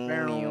 bing,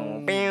 bing,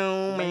 Boom, bing,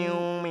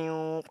 boom.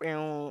 bing,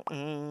 bing,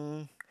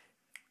 bing,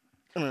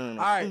 All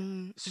right.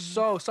 mm.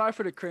 So sorry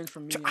for the cringe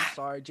from me. I'm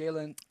sorry,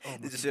 Jalen. Oh my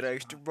This is shit goodness. I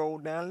used to roll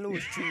down low,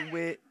 it's true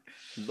wit.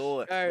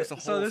 Lord, All right. with some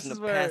So holes this from the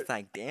is where past,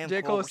 like damn,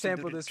 J. Cole, Cole what you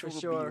do sampled to this for true to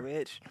be sure.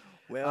 rich?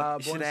 Well,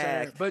 you should Bonus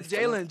ask. center. But It's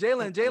feeling,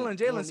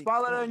 Jalen, only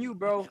spotlight cool. on you,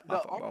 bro. My The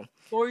fault, bro.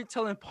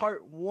 storytelling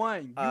part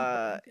one. You, bro.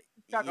 Uh, You take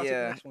the track. I'll take the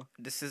yeah, next one.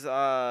 this is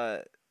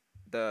the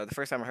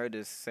first time I heard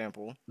this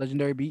sample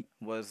Legendary beat.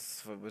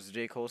 was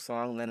J Cole's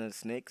song "Leonard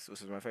Snakes,"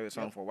 which was my favorite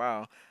song Yep. for a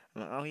while.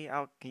 I'm like,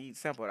 oh, he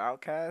sampled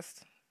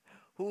Outkast.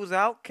 Who's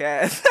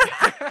Outkast?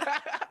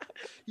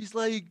 He's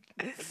like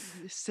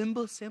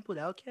Simba sampled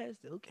Outcast.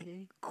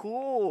 Okay.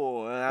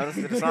 Cool. And I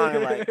listened to the song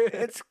and like,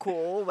 it's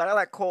cool, but I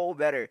like Cole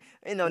better.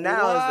 You know,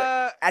 now it's like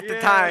What? at the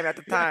Yeah.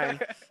 time,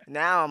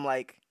 now I'm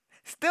like,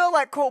 still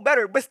like Cole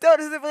better, but still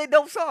this is a really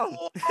dope song.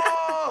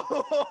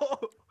 Whoa!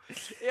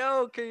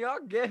 Yo, can y'all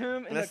get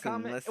him in the Listen,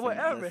 comment? listen,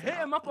 Whatever. listen, Hit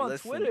him up on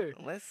listen, Twitter.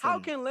 How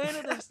listen. can Land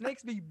of the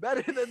Snakes be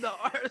better than the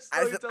art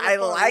I said storytelling I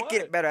part like one?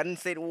 it better. I didn't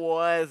say it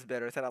was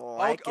better. I said I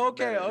like Okay, it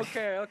okay, better.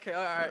 okay, okay. All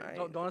All right.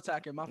 right. Don't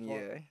attack him. My fault.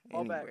 Yeah.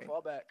 Fall back. Anyway,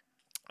 Fall back.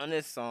 on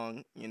this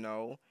song,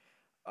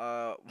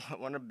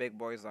 one of Big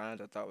Boy's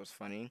lines I thought was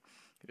funny.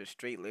 It was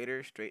straight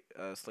later,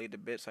 slayed the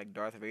bitch like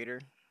Darth Vader.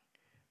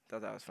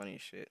 Thought that was funny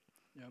as shit.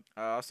 Yep.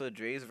 Also,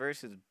 Dre's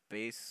verse is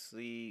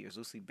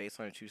loosely based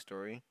on a true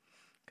story.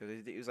 Cause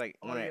it was like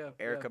Oh one of yeah, yeah.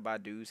 Erica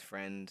Badu's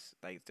friends,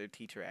 like their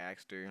teacher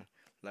asked her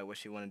like what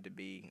she wanted to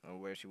be or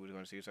where she was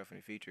going to see herself in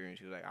the future, and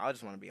she was like, "I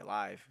just want to be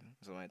alive,"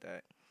 something like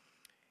that.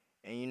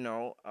 And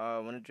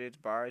one of Dre's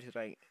bars, he's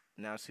like,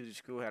 "Now Susie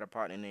Screw had a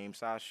partner named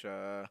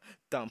Sasha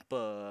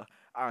Thumper.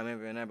 I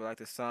remember a number like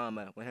the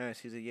summer when her and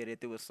Susie they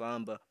threw a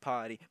slumber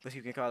party, but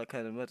you can call it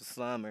 'cause it was a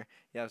slumber."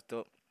 Yeah, it's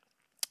dope.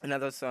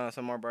 Another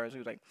some more bars. He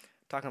was like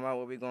talking about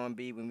what we gonna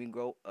be when we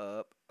grow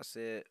up. I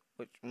said,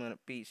 "What you wanna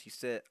be?" She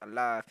said,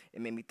 "Alive."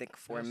 It made me think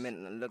for a That's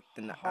minute and looked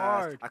in the eyes.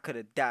 hard. I could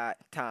have died.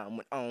 Time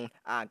went on.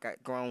 I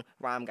got grown.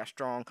 Rhyme got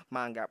strong.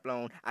 Mind got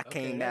blown. I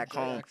Okay, came that back J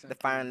home. The accent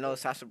pretty fine low good.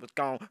 Sasha was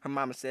gone. Her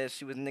mama said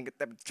she was a nigga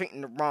that was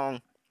treating her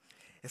wrong.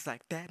 It's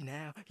like that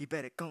now. You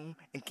better go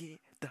and get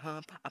the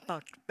hump. I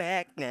bought you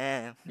back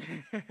now.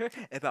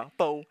 About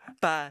 4,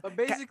 5 But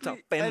cats up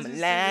basically, in as my you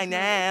see, this line man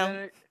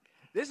now.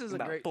 this is a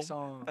About great 4,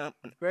 song. up,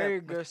 Very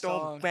let's good go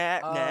song.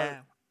 back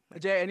now.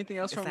 Jay, anything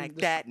else It's from like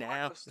that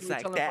now. the It's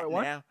like storytelling part that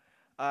one?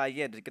 now.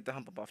 Yeah, just get the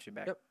hump up off your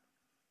back. Yep.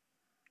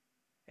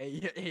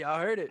 Hey, y'all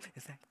heard it.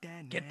 It's like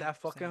that Get now. that It's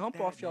fucking like hump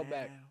that off your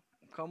back. now.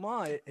 Come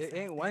on, It's it like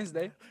ain't that now.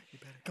 Wednesday. You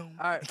better go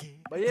All right, and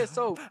get but the yeah. hump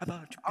So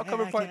about I'll your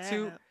cover back part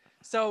two. now.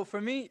 So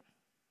for me,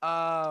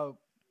 uh,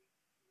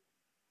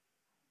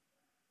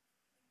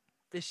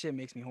 this shit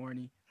makes me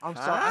horny. I'm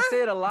sorry, I Huh?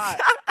 say it a lot,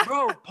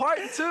 bro. Part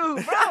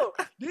two, bro.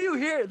 Do you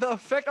hear the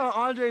effect on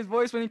Andre's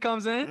voice when he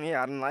comes in?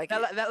 Yeah, I didn't like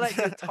That it. that like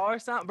guitar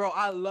sound, bro.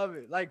 I love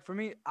it. Like for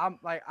me,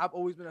 I've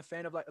always been a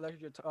fan of like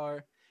electric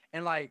guitar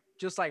and like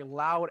just like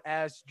loud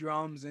ass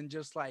drums and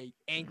just like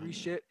angry Mm,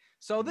 shit.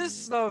 So this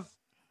mm. stuff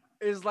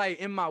is like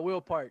in my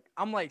wheel park.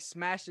 I'm like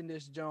smashing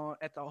this joint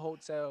at the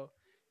hotel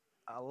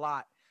a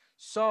lot.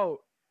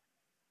 So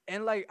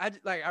and like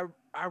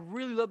I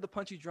really love the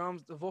punchy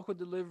drums, the vocal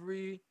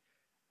delivery,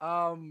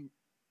 um,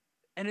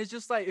 and it's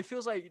just like it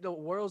feels like the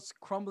world's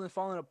crumbling,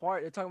 falling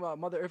apart. They're talking about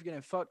Mother Earth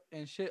getting fucked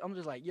and shit. I'm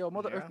just like, yo,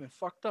 Mother Earth Yeah. been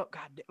fucked up.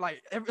 God,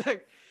 like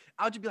like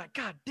I'll just be like,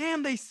 God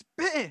damn, they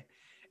spitting.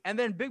 And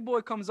then Big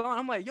Boy comes on.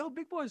 I'm like, yo,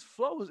 Big Boy's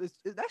flows,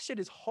 that shit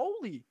is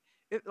holy.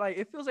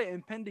 It feels like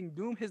impending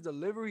doom. His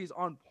delivery is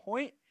on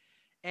point,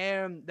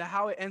 and the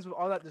how it ends with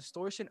all that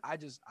distortion, I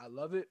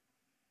love it.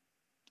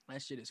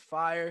 That shit is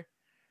fire.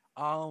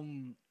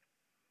 Um,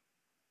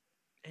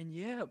 and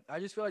yeah, I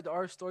just feel like the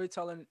art of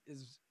storytelling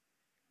is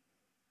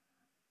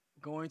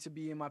going to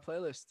be in my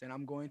playlist, and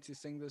I'm going to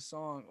sing this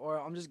song, or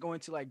I'm just going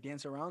to like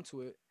dance around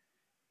to it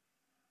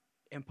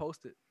and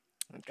post it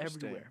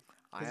Interesting. everywhere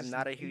I because am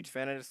not a huge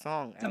fan of the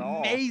song it's at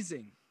all.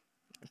 amazing.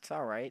 It's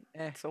all right.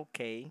 Eh, It's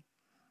okay.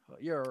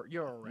 you're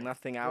all right.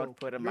 Nothing I You're would okay.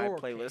 put in my You're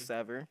okay. playlist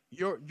ever.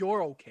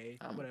 You're okay.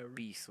 I'm a Whatever.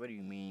 beast. What do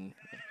you mean?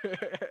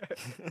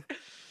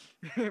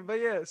 But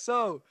yeah,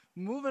 so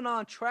moving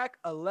on, track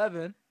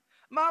 11,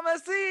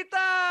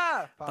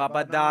 Mamacita,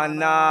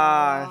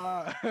 Papadana.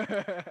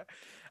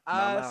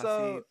 Papadana.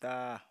 So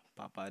Mamacita.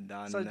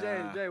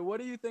 Papadana. Jay,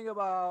 what do you think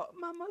about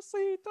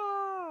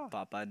Mamacita?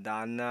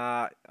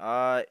 Papadana.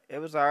 It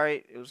was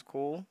alright. It was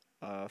cool.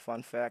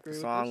 Fun fact: the Agree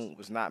with this? song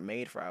was not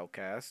made for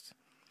Outkast.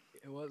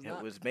 It was It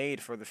not. was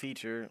made for the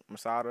feature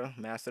Masada,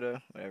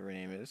 whatever her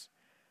name is.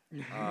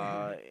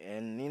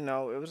 And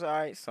it was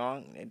alright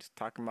song. They just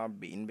talking about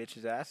beating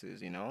bitches'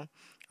 asses. I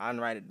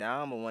didn't write it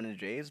down, but one of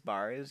Jay's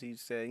bars, he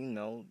said,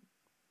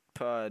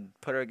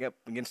 put her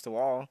against the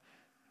wall.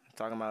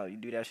 Talking about you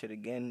do that shit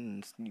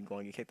again, and you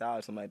gonna get kicked out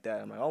or something like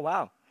that. I'm like, oh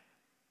wow,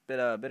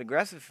 bit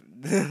aggressive.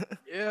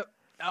 Yep.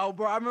 Oh,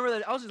 bro, I remember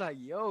that. I was just like,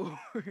 yo.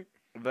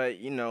 But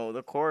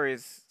the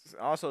chorus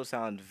also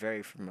sounds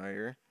very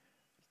familiar.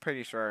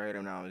 pretty sure I heard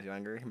him when I was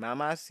younger.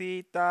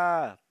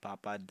 Mamacita,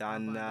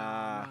 Papadana.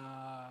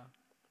 Papadana,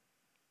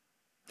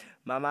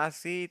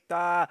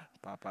 Mamacita,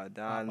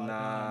 Papadana.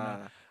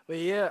 Papadana. But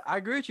yeah, I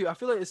agree with you. I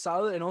feel like it's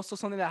solid, and also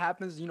something that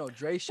happens.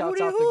 Dre shouts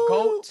Hootie out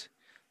hoo.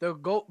 the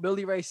goat,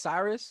 Billy Ray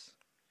Cyrus.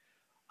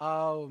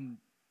 Um,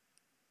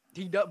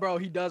 he does, bro.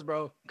 He does,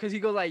 bro. Cause he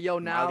goes like, "Yo,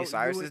 now Miley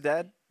Cyrus is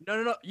dead?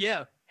 no,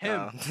 yeah,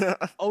 him. Oh.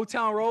 Old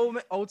Town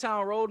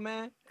Road,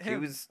 man. He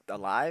Him. was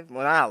alive?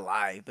 Well, not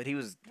alive, but he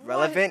was What?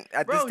 relevant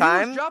at Bro, this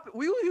time. He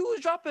was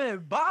dropping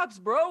bops,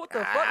 bro. What the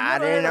fuck? I You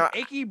never didn't heard know. of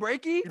Achy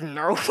Breaky?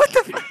 No, what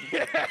the fuck?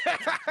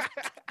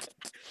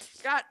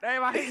 God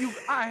damn, I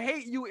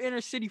hate you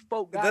inner city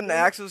folk. Is that an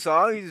actual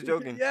song? He's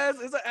joking. Yes,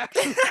 it's an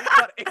actual song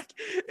called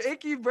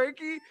Achy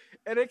Breaky,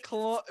 and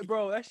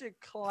bro, that shit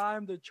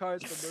climbed the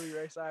charts for Billy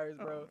Ray Cyrus,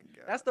 bro. Oh my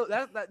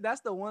God. That's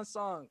the one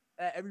song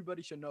that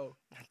everybody should know.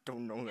 I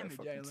don't know that Damn it,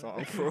 fucking Jalen.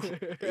 song, bro.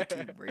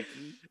 Achy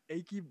breaky.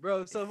 Achy,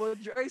 bro. So what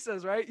Dre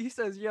says, right? He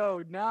says,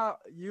 "Yo, now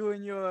you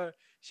and your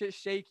shit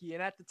shaky,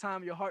 and at the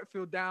time your heart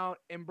feel down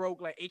and broke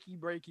like achy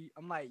breaky."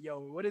 I'm like, "Yo,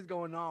 what is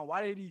going on?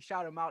 Why did he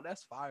shout him out?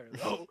 That's fire,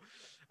 though."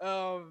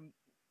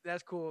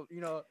 That's cool.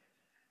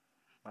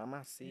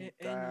 Mamacita,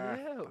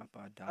 Yeah, I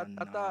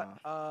Papadana.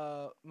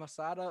 thought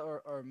Masada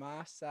or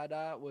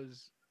Masada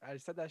was, I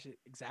said that shit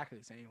exactly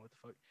the same. What the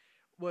fuck?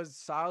 Was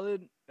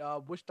solid.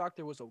 Witch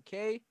Doctor was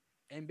okay,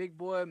 and Big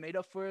Boy made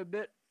up for it a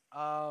bit.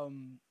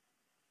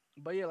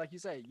 But yeah, like you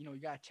said, you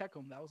gotta check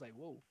him. That was like,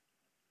 whoa.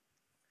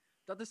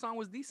 Thought this song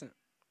was decent,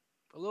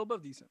 a little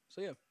above decent. So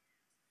yeah,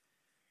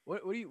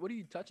 what are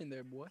you touching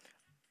there, boy?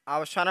 I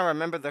was trying to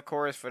remember the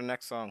chorus for the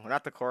next song. Well,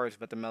 not the chorus,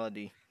 but the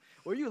melody.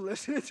 Were you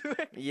listening to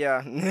it?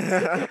 Yeah.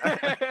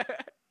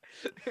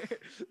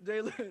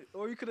 Jalen,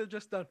 or you could have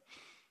just done.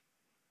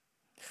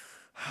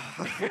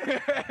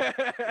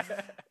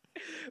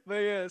 But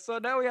yeah, so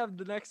now we have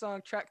the next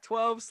song, track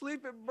 12,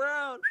 Sleeping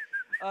Brown.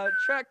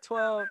 Track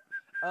 12,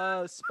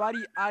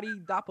 Spotty Adi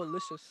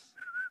Dopalicious.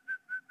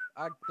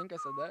 I think I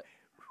said that.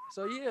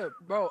 So yeah,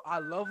 bro, I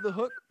love the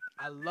hook.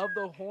 I love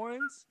the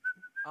horns.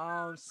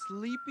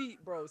 Sleepy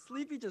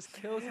just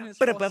kills in his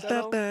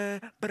falsetto.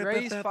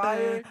 Gray's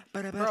fire.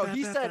 Bro,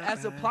 he said,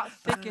 as the plot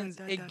thickens,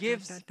 it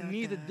gives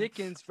me the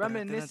Dickens,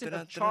 reminiscent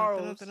of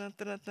Charles.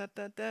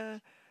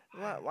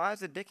 Why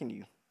is it dicking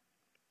you?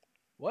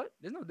 What?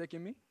 There's no dick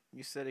in me.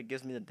 You said it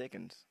gives me the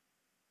Dickens.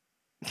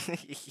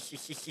 There's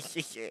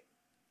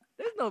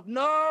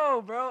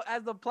no, bro.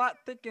 As the plot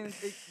thickens,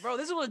 bro,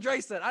 this is what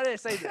Dre said. I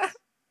didn't say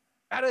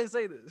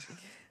this.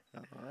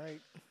 All right.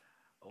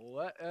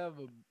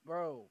 Whatever,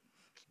 bro.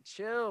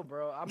 Chill,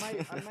 bro. I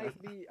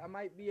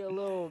might be a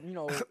little,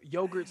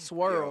 yogurt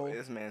swirl, Yo,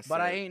 this man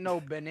but I said- ain't no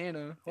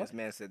banana. This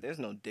man said, "There's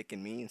no dick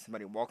in me," and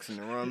somebody walks in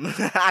the room.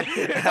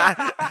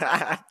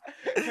 That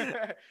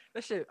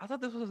shit. I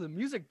thought this was a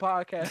music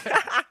podcast.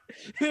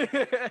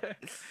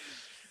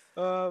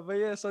 But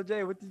yeah. So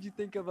Jay, what did you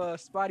think of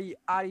Spotty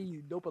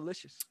Adi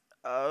Dopalicious?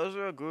 It was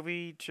a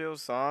groovy, chill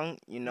song.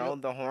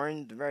 Yep. The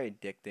horn, very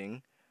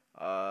addicting.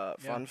 Yeah.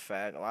 Fun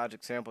fact: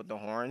 Logic sampled the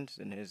horns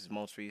in his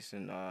most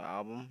recent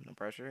album, No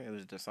Pressure. It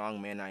was the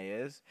song "Man I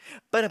Is."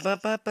 Alright,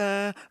 but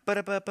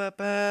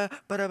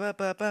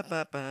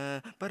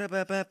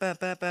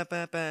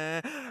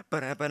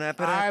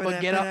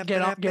get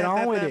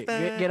on with it.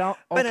 Get on.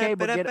 Okay,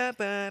 but get.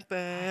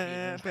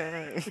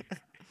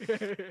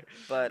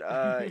 But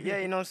yeah,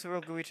 it's a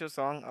real groovy, chill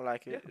song. I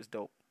like it. Yeah. It's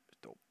dope. It's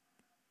dope.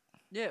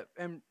 Yeah,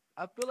 and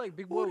I feel like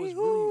Big Boy was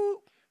really.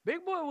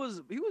 Big Boy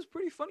was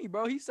pretty funny,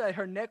 bro. He said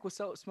her neck was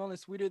smelling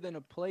sweeter than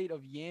a plate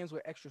of yams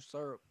with extra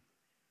syrup.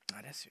 Oh,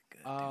 that's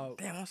good.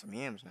 Damn, I want some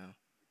yams now.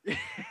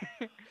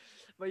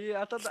 But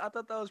yeah, I thought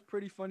that was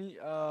pretty funny.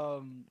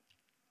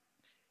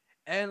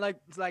 And like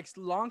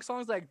long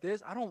songs like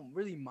this, I don't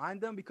really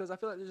mind them because I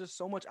feel like there's just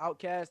so much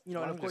Outkast, and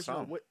of course,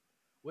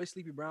 with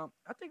Sleepy Brown.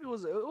 I think it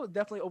was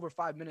definitely over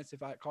 5 minutes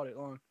if I called it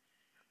long.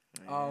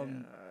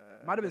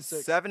 Might have been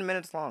 6. 7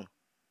 minutes long.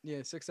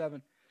 Yeah, 6,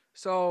 7.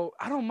 So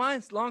I don't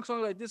mind long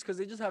songs like this because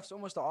they just have so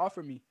much to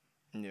offer me.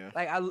 Yeah.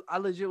 Like I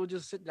legit would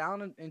just sit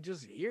down and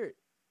just hear it.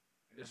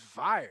 It's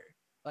fire.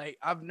 Like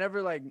I've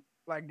never like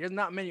there's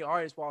not many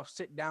artists where I'll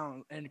sit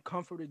down and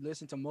comfortably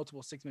listen to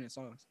multiple 6-minute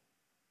songs.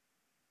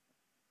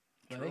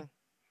 True.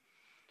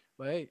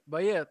 But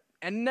yeah.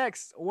 And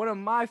next, one of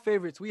my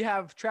favorites, we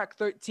have track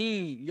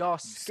 13. Y'all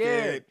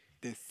scared?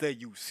 Then say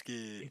you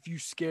scared. If you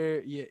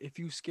scared, yeah. If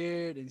you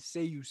scared, then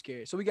say you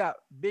scared. So we got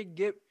Big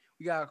Gip,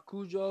 we got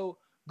Cujo,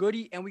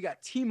 Goody, and we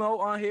got Timo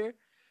on here.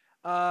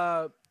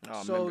 So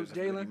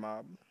Jalen,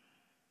 Mob.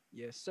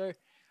 yes sir.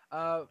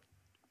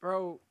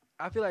 Bro,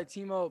 I feel like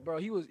Timo, bro,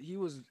 he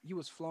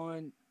was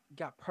flowing,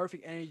 got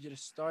perfect energy to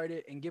start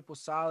it, and Gip was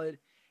solid.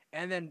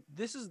 And then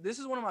this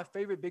is one of my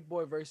favorite Big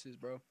Boy verses,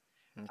 bro.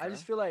 Okay. I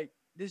just feel like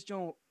this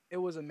joint, it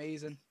was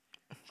amazing.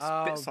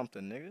 Spit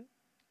something, nigga.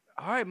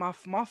 All right, my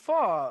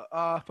fall.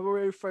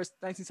 February 1st,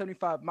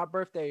 1975, my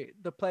birthday.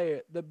 The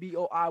player, the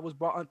BOI, was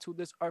brought onto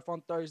this earth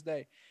on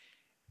Thursday.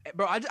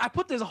 Bro, I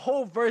put this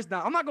whole verse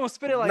down. I'm not gonna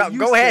spit it like no, you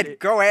go spit ahead. it.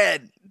 Go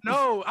ahead.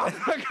 No, I'm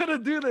not gonna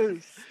do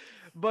this.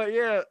 But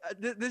yeah,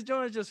 this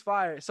joint is just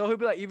fire. So he'll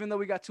be like, even though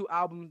we got two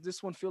albums,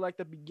 this one feel like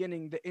the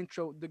beginning, the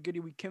intro, the goody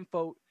we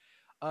kinfolk.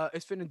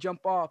 It's finna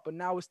jump off, but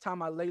now it's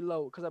time I lay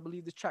low because I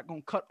believe this track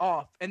gonna cut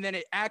off. And then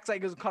it acts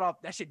like it's gonna cut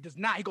off. That shit does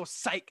not. He goes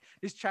psych.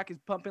 This track is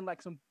pumping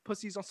like some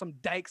pussies on some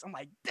dikes. I'm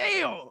like,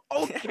 damn.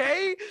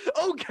 Okay,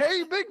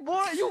 okay, big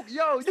boy. You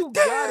got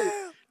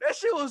it. That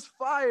shit was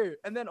fire.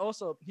 And then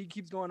also he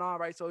keeps going on,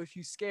 right? So if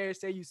you scared,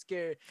 say you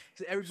scared.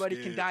 Cause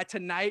everybody can die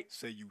tonight.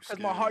 Say you Cause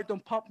my heart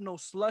don't pump no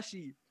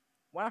slushy.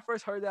 When I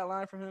first heard that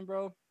line from him,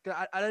 bro, cause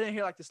I didn't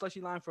hear like the slushy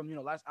line from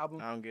last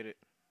album. I don't get it.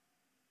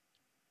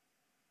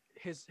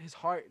 His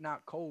heart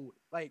not cold.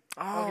 Like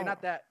Oh, okay,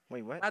 not that.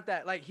 wait, what? Not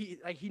that. Like he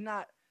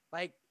not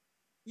like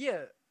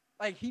yeah.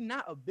 Like he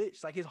not a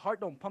bitch. Like his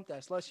heart don't pump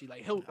that slushy.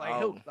 Like he'll fuck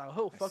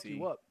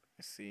you up.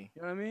 I see.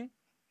 You know what I mean?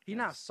 He Yes.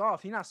 not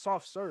soft. He not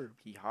soft served.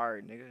 He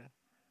hard, nigga.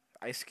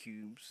 Ice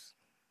cubes.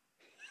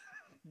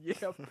 Yeah,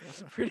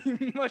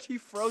 pretty much he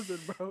frozen,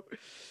 bro.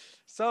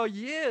 So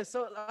yeah,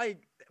 so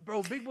like,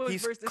 bro, Big Boy's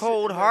He's verse. This shit,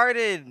 cold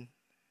hearted.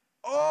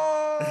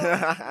 Oh,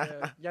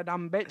 yeah,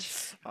 dumb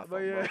bitch. My But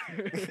fault, yeah,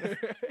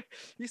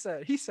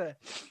 he said,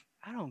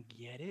 I don't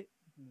get it.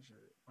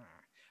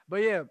 But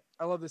yeah,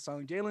 I love this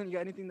song. Jalen, you got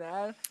anything to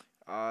add?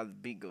 The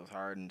beat goes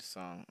hard in the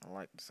song. I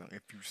like the song.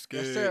 If you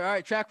scared, Yes, sir. All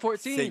right, track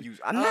 14. say you.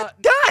 I'm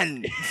not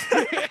done.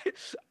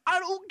 I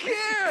don't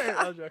care.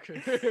 I'm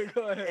joking.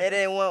 Go ahead. It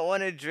ain't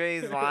one of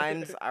Dre's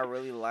lines I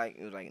really like.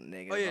 It was like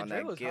niggas Oh, yeah, on Dre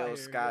that was Gil fire,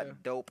 Scott yeah.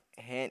 dope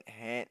hint.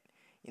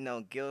 You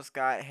know, Gil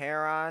Scott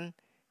heroin.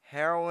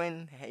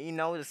 You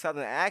know, the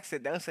southern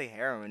accent. Don't say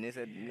heroin. They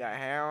said you got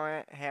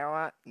heroin.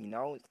 You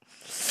know,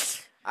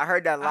 I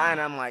heard that line.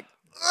 I'm like,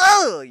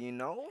 oh, you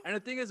know. And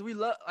the thing is, we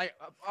love, like,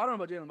 I don't know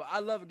about Jalen, but I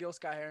love Gil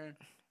Scott Heron.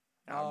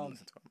 I don't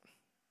listen to him.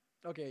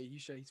 Okay, you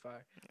should. He's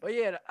fire. But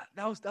yeah,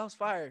 that was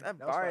fire. That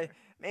was bar fire.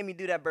 made me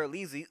do that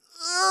Berleezy.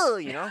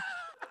 You know.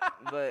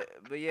 but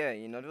yeah,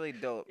 you know, really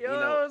dope. Yo, you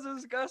know, that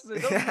was disgusting.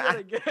 Don't do that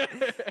again.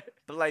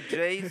 but like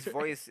Dre's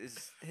voice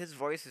is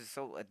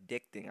so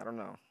addicting. I don't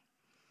know.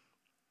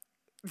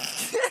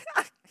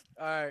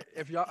 All right,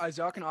 as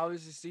y'all can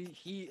obviously see,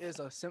 he is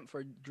a simp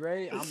for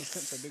Dre. I'm a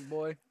simp for Big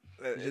Boy.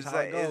 It's It's just how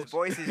like it his goes.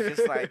 voice is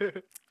just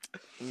like,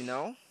 you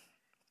know.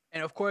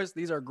 And of course,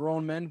 these are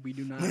grown men. We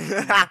do not.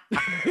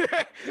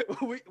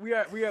 we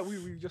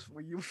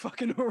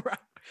fucking around.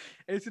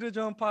 It's the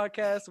John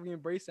podcast. We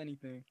embrace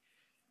anything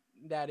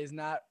that is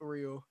not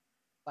real,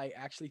 like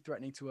actually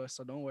threatening to us.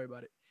 So don't worry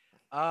about it.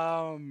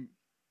 All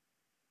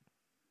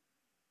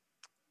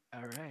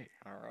right.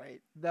 All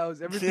right. That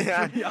was everything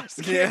from y'all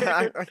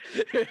scared.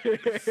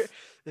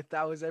 If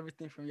that was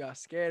everything from y'all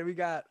scared, we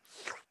got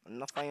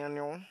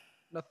Nathaniel,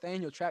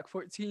 track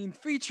 14,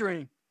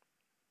 featuring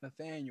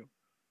Nathaniel.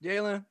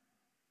 Jalen,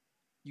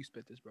 you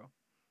spit this, bro.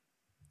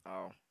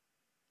 Oh.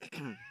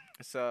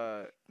 It's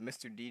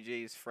Mr.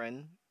 DJ's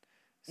friend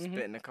Mhm.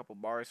 spitting a couple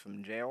bars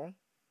from jail.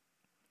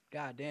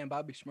 God damn,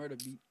 Bobby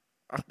Shmurda beat.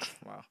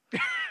 Wow.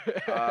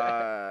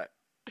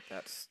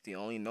 That's the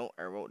only note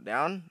I wrote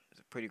down.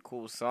 It's a pretty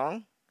cool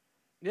song.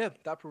 Yeah,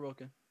 thought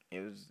provoking. It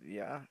was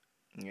yeah.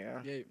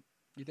 Yeah,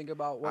 you think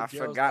about what I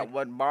jail's forgot like.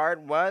 what bar it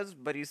was,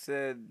 but he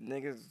said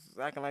niggas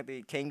acting like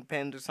they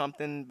kingpins or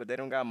something, but they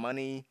don't got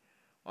money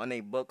on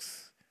their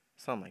books,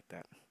 something like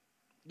that.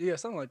 Yeah,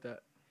 something like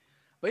that.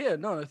 But yeah,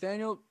 no,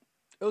 Nathaniel,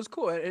 it was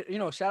cool.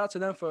 Shout out to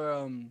them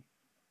for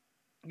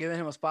giving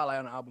him a spotlight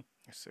on the album.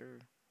 Yes, sir.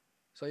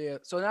 So yeah,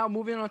 so now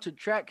moving on to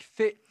track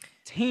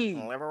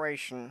 15,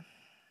 Liberation.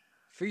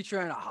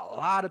 featuring a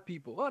lot of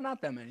people. Well,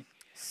 not that many.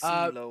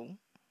 CeeLo.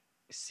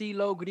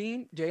 CeeLo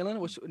Green, Jalen.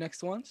 What's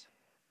next ones?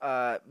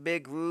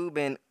 Big Rube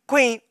and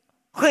Queen.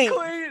 Queen.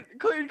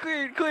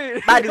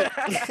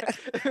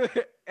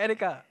 Badu.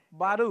 Erika,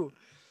 Badu.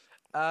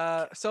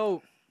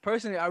 So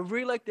personally, I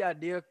really like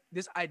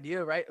this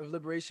idea, right, of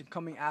liberation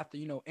coming after,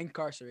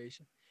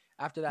 incarceration.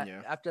 After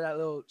that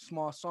little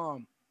small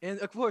song. And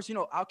of course,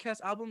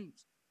 Outkast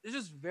albums is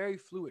just very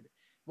fluid.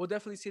 We'll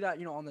definitely see that,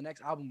 on the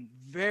next album.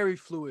 Very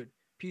fluid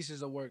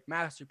pieces of work,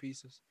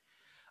 masterpieces.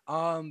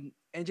 And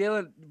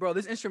Jalen, bro,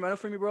 this instrumental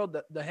for me, bro,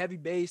 the heavy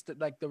bass,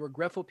 the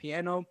regretful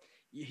piano.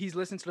 He's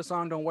listening to the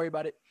song. Don't worry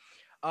about it.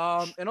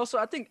 And also,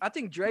 I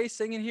think Dre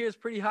singing here is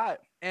pretty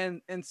hot.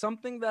 And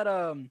something that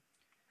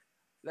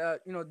did a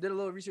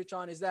little research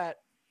on is that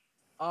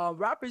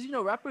rappers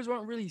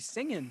weren't really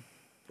singing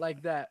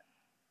like that.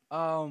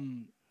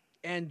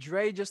 And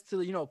Dre just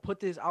to put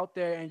this out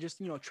there and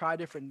just try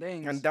different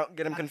things. And don't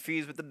get him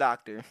confused with the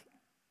doctor.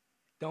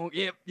 Don't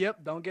get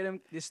him.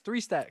 It's 3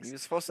 stacks. You're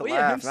supposed to But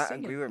yeah, him laugh, not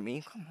singing. agree with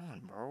me. Come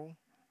on, bro.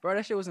 Bro,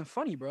 that shit wasn't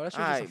funny, bro. That shit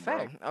was just a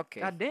Alright, bro. fact. Okay.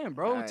 God damn,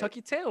 bro. Alright. Tuck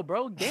your tail,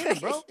 bro. Damn,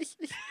 bro.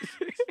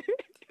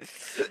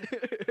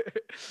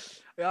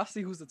 Y'all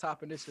see who's the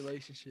top in this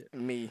relationship.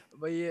 Me.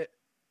 But yeah,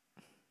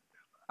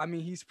 I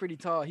mean, he's pretty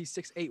tall. He's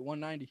 6'8",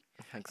 190.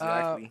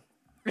 Exactly.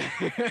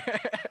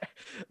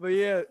 But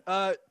yeah,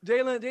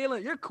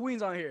 Jalen, your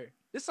queen's on here.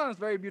 This song's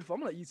very beautiful.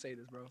 I'm gonna let you say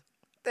this, bro.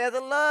 There's a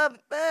love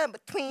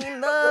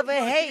between love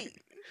and hate.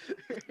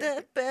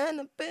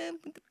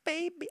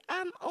 Baby,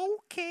 I'm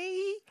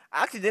okay.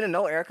 I actually didn't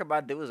know Erica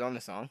Badu was on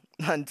the song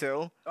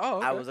until Oh,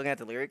 I okay. was looking at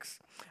the lyrics.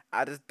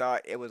 I just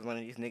thought it was one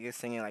of these niggas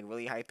singing like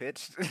really high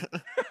pitched.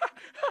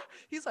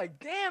 He's like,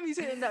 damn, he's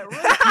hitting that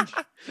range.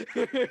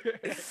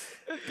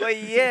 But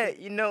yeah,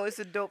 it's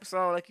a dope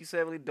song, like you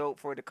said, really dope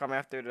for it to come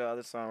after the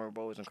other song where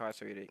Bo was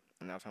incarcerated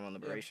and now talking about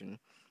Yeah, liberation.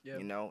 yeah.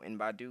 And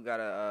Badu got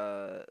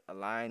a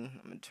line.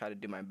 I'm gonna try to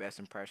do my best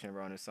impression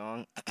around the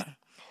song.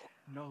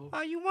 No,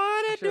 All you I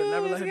wanna should have do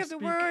never is let him give the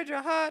speak. world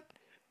your heart.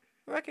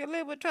 Record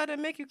label try to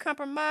make you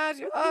compromise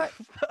your art.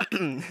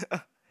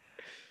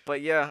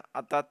 But yeah,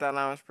 I thought that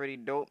line was pretty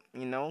dope,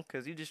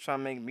 because you just trying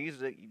to make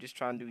music, you just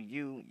trying to do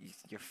you.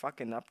 You're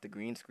fucking up the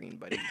green screen,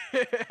 buddy.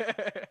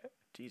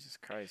 Jesus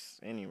Christ.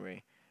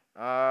 Anyway,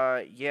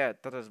 yeah, I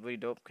thought that was really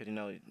dope because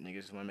niggas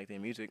just want to make their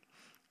music,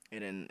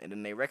 and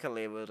then they record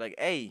label was like,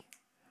 hey,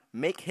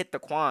 make hit the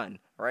Quan,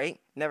 right?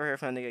 Never heard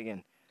from that nigga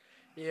again.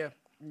 Yeah,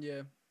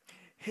 yeah.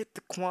 Hit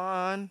the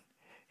Quan,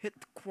 hit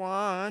the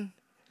Quan,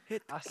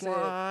 hit the I said,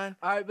 Quan.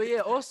 all right, but yeah.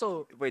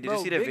 Also, Wait, did you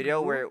bro, see the Big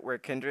video Rube, where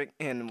Kendrick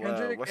and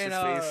Kendrick, what's and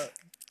his face?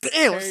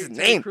 Damn, what's his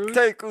name?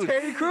 Terry Crews.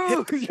 Terry Hit Crews. the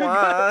You're good.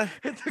 Quan.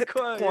 Hit the Hit the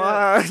Quan.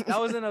 Yeah, Quan. that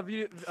was in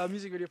a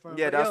music video for him.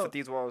 Yeah, But that's for yo,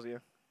 these walls. Yeah.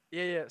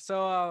 yeah, yeah.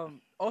 So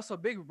also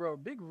Big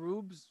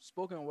Rube's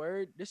spoken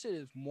word. This shit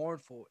is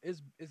mournful.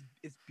 It's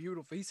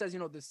beautiful. He says,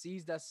 the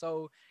seeds that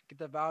sow get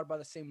devoured by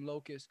the same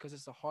locust, because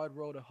it's a hard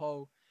road to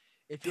hoe.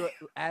 If Damn.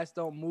 your ass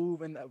don't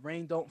move and the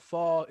rain don't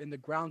fall and the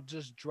ground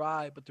just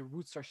dry, but the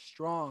roots are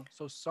strong,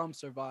 so some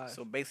survive.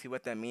 So basically,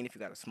 what that mean? If you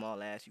got a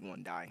small ass, you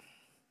gonna die.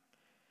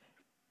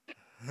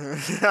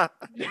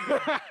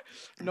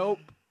 Nope.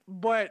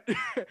 But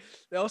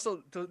they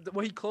also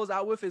what he closed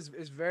out with is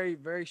very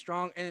very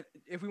strong. And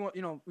if we want,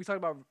 we talked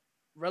about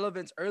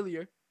relevance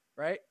earlier,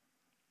 right?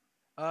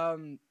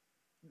 Um,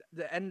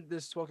 the end of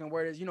this spoken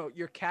word is,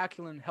 you're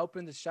calculating,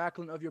 helping the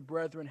shackling of your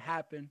brethren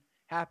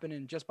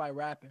happening just by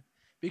rapping,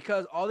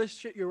 because all this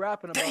shit you're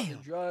rapping about, the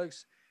Damn.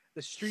 drugs,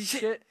 the street Shit.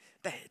 shit,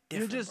 That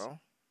you're different, just bro.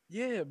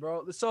 yeah,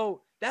 bro.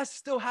 So that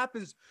still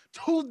happens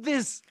to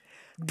this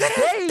To this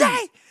day.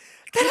 day.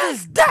 To To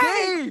this this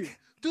day. day.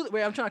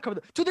 Wait, I'm trying to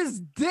cover to this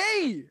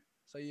day.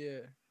 So yeah.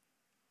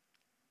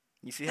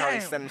 You see how they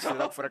Damn, setting shit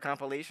bro. up for the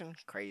compilation?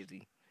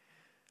 Crazy.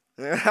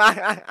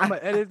 I'm gonna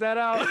edit that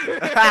out.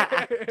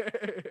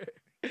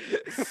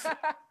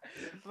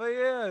 But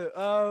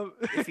yeah,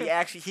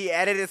 If he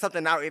edited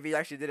something out if he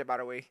actually did it, by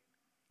the way.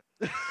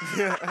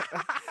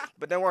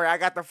 But don't worry, I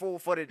got the full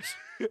footage.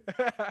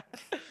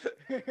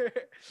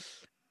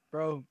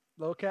 Bro,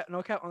 no cap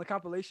on the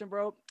compilation,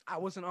 bro. I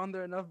wasn't on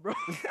there enough, bro.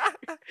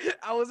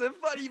 I wasn't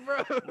funny,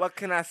 bro. What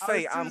can I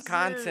say? was too I'm serious.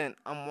 content.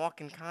 I'm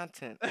walking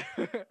content.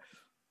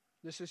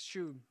 This is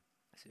true.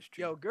 This is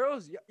true. Yo,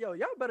 girls, y'all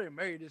better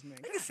marry this man.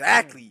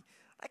 Exactly.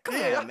 Like, come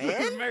Yeah, on, y'all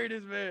better man. marry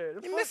this man.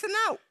 You're missing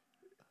out.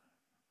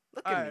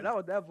 Look All at right, me. that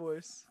was that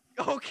voice.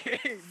 Okay,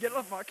 get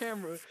off my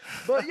camera.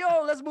 But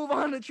yo, let's move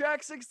on to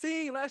track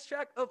 16. Last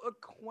track of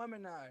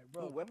Aquemini,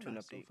 bro. Ooh, Webtoon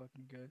Aquemini's so update.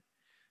 fucking good.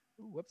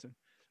 Ooh,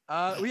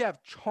 Webtoon. We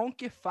have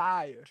Chunky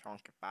Fire.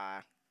 Chonky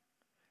bye.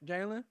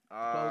 Jalen,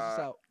 close this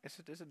out.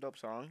 It's a dope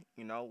song.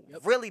 Yep,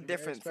 Really very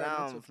different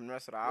experimental. sound from the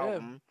rest of the Yeah.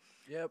 album.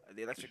 Yep.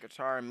 The electric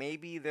guitar,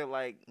 maybe they're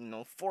like,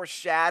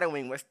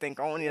 foreshadowing what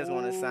Stankonia is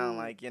going to sound Ooh.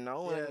 like, and Yeah,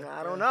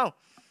 I don't yeah. know.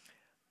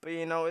 But,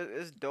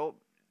 it's dope.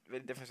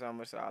 Really different sound from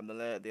the rest of the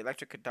album. The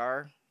electric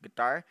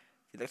the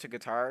electric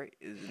guitar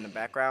is in the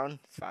background.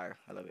 It's fire.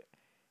 I love it.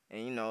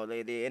 And,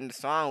 they end the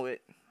song with,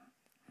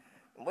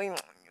 wait,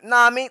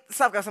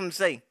 South got something to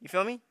say. You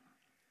feel me?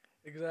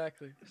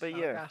 Exactly. But I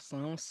yeah. got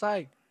something to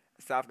say.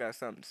 South got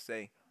something to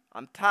say.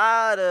 I'm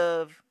tired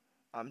of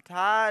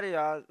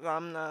y'all.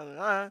 I'm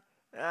not.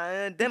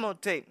 Demo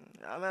tape.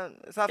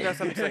 South got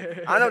something to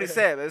say. I know what he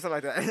said, but it's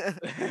something like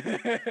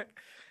that.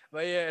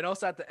 But yeah, and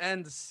also at the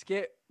end, the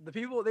skit, the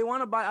people, they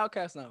want to buy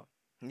Outcast now.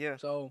 Yeah.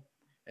 So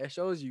it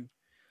shows you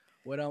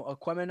what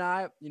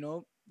Aquemini,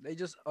 they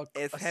just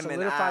It's him and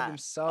solidified I.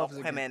 themselves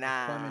again. Aquemini.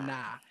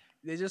 Aquemini.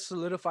 They just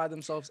solidified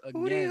themselves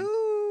Hootie again.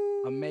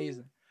 hoo.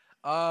 Amazing.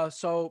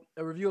 So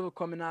a review of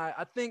Aquemini,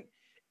 I think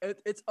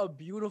it's a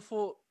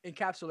beautiful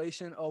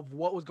encapsulation of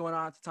what was going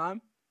on at the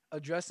time,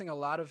 addressing a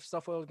lot of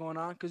stuff that was going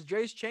on, because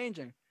Dre's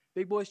changing,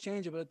 Big Boy's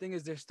changing, but the thing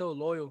is they're still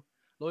loyal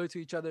to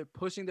each other,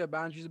 pushing their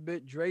boundaries a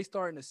bit. Dre's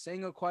starting to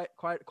sing quite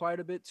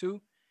a bit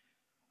too,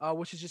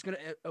 which is just gonna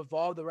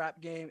evolve the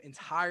rap game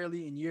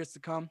entirely in years to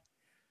come.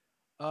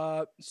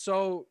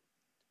 So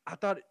I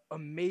thought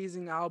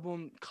amazing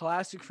album,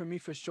 classic for me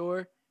for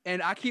sure.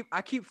 And I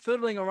keep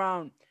fiddling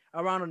around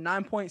a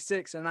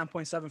 9.6 and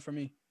 9.7 for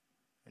me.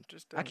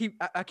 Interesting.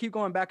 I keep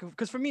going back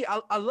because for me,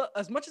 I love,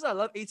 as much as I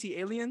love AT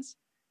Aliens,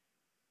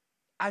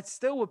 I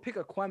still would pick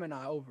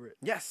Aquemini over it.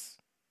 Yes.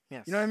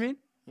 Yes. You know what I mean?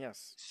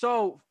 Yes.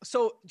 So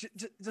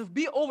to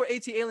be over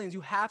AT Aliens,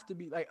 you have to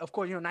be like, of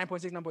course,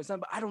 9.6, 9.7,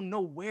 but I don't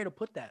know where to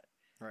put that.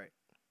 Right.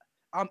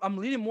 I'm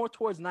leaning more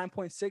towards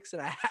 9.6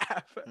 and a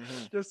half,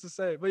 just to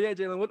say. But yeah,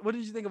 Jalen, what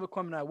did you think of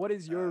Aquemini? What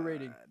is your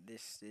rating?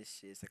 This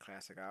is a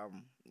classic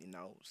album.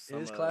 It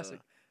is classic.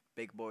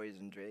 Big Boy's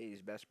and Dre's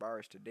best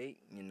bars to date,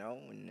 you know,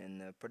 and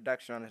the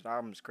production on this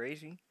album is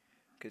crazy,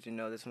 cause you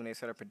know this is when they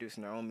started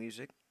producing their own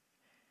music,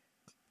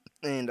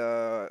 and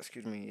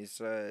excuse me, it's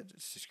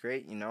just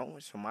great, you know.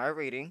 So my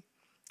rating,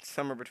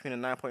 somewhere between a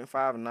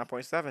 9.5 and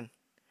 9.7.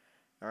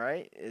 All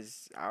right,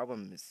 his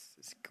album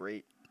is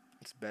great.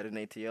 It's better than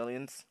AT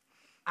Aliens,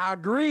 I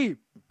agree.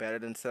 better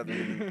than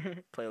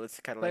Southern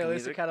Playlist Cadillac Playlist of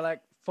music.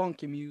 Cadillac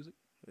funky music.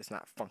 It's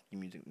not funky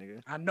music,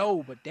 nigga. I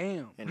know, but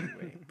damn.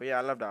 Anyway, but yeah,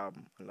 I love the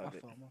album. I My love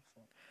it. fault, my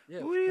fault. Yeah,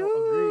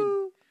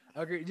 Woo!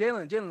 agreed.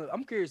 Jalen,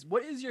 I'm curious.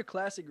 What is your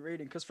classic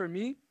rating? Because for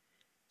me,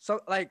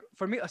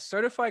 a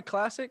certified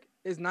classic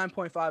is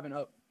 9.5 and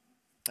up.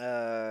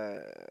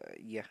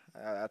 Yeah,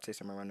 I'd say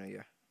somewhere around there.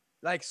 Yeah.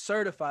 Like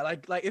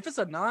certified. Like if it's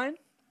a 9,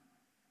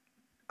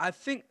 I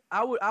think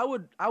I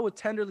would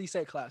tenderly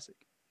say classic.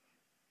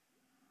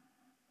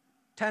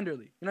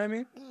 Tenderly, you know what I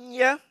mean?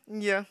 Yeah,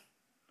 yeah.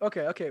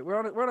 Okay. We're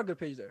on a good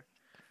page there.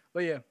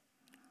 But yeah.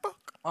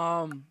 Fuck.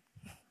 Oh,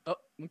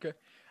 okay.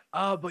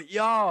 But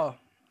y'all,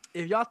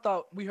 if y'all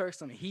thought we heard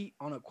some heat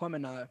on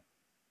Aquemini,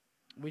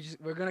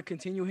 we're gonna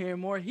continue hearing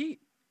more heat.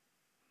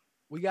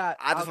 We got.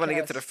 I just want to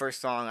get to Outkast- the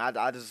first song.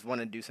 I just want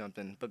to do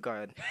something. But go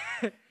ahead.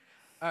 All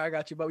right, I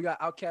got you. But we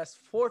got Outkast's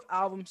 4th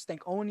album,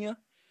 Stankonia.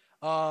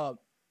 4th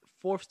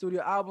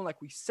studio album,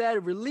 like we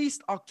said,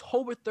 released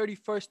October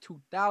 31st,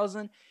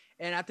 2000.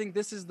 And I think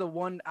this is the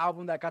one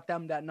album that got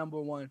them that number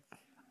 1.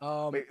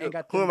 Wait, and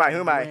got who them am I? that Who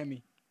am I?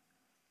 Grammy.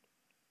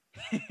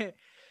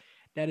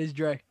 That is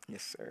Dre.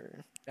 Yes,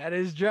 sir. That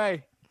is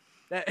Dre.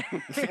 That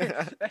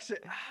that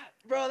shit,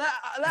 bro.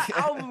 That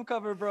album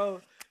cover, bro.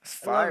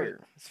 It's I love it. fire.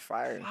 It's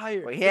fire.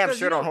 Fire. Wait, he has Because,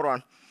 shirt you on. know- Hold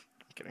on.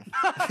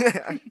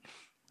 I'm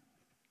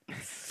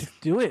kidding.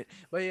 Do it.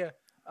 But yeah.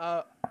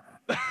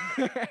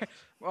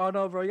 Oh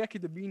no, bro. You gotta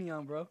keep the beanie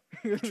on, bro.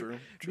 True.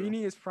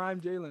 Beanie is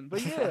prime Jalen.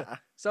 But yeah.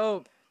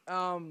 So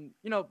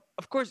you know,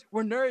 of course,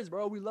 we're nerds,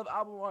 bro. We love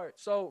album art.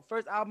 So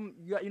first album,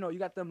 you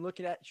got them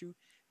looking at you.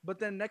 But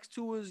then next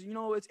 2 is,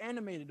 it's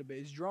animated a bit.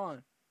 It's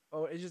drawn.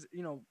 Or it's just,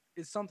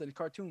 it's something. It's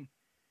cartoon.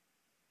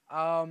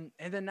 And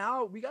then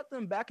now we got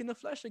them back in the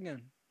flesh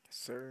again. Yes,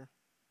 sir.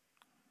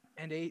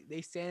 And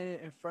they stand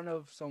in front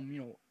of some,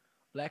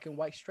 black and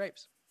white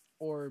stripes.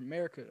 Or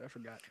America, I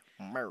forgot.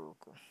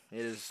 America. It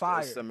is Fire.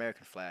 It's the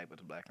American flag with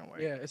the black and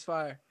white. Yeah, it's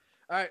fire.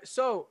 All right,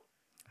 so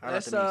How about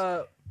let's the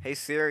music? Hey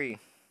Siri.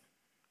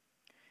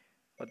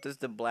 What does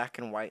the black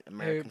and white hey,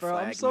 American bro,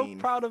 flag I'm so mean?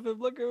 proud of him.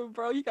 Look at him,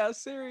 bro. He got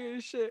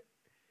serious shit.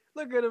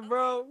 Look at him,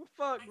 bro.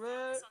 Fuck, I found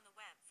man. this on the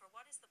web for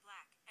what does the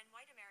black and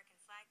white American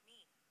flag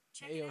mean.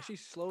 Check Hey, it yo, out.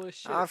 she's slow as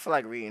shit. I don't feel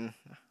like reading.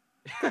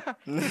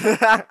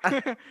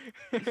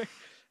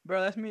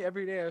 Bro, that's me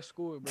every day at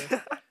school,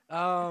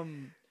 bro.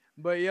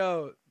 But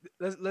yo,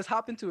 let's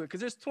hop into it because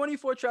there's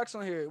 24 tracks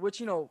on here,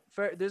 which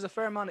there's a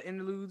fair amount of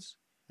interludes,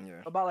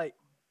 Yeah. about like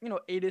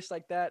 8ish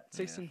like that,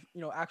 16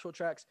 actual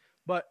tracks.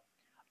 But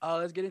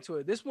let's get into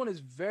it. This one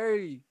is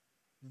very,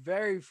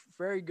 very,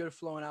 very good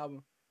flowing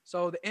album.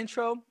 So the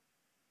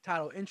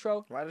title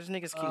intro. Why does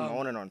niggas keep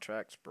moaning on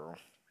tracks, bro?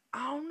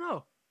 I don't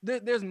know.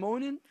 There's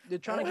moaning. They're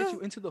trying to get you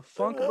into the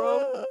funk,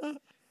 bro.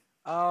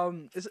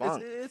 It's Funk. it's a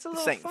This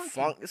little ain't funky.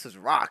 funk. This is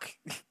rock.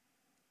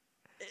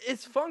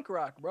 It's funk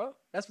rock, bro.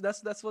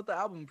 That's what the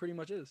album pretty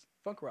much is.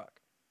 Funk rock.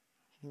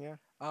 Yeah.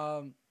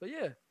 But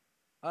yeah.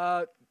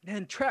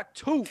 Then track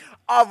 2.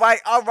 All right.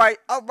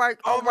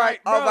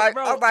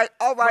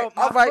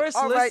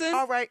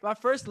 My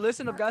first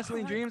listen of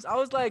Gasoline Dreams, I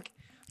was like,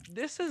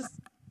 this is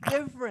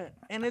different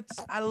and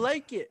I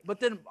like it. But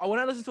then when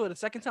I listened to it the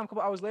second time a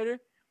couple hours later,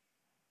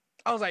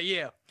 I was like,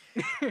 yeah.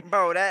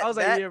 Bro, I was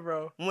like, yeah,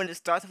 bro. when it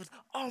starts, it was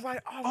all right.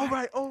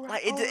 Like all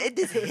it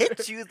just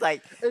hits you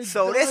like. It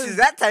So this does. is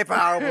that type of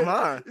album,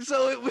 huh?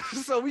 So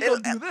we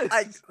gonna do this.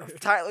 Like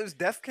Tyler's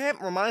Death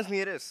Camp reminds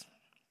me of this.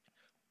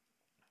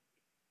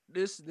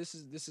 This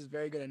is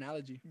very good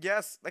analogy.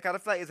 Yes, like I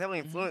feel like it's heavily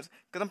influenced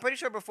because I'm pretty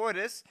sure before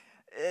this,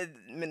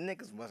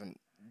 niggas wasn't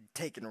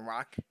taking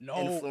rock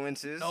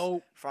influences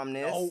from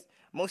this. no,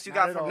 Most you not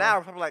got at from all. now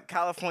are probably like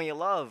California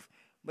Love,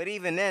 but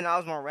even then I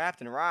was more rap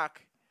than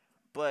rock.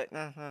 But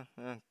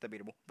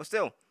debatable. But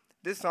still,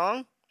 this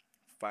song,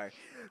 fire.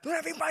 Don't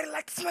everybody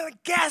like the smell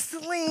of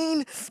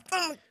gasoline?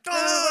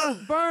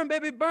 Burn,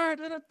 baby, burn.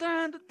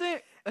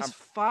 That's I'm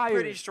fire.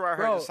 Pretty sure I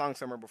heard bro. this song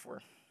somewhere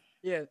before.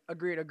 Yeah,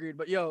 agreed.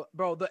 But yo,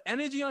 bro, the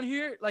energy on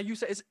here, like you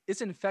said,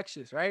 it's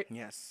infectious, right?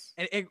 Yes.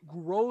 And it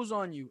grows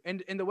on you.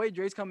 And the way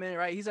Dre's come in,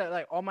 right? He said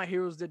like all my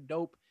heroes did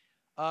dope.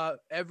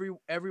 Everyone,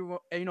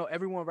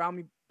 everyone around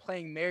me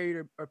playing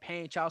married or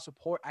paying child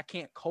support. I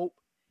can't cope.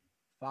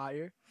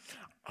 Fire.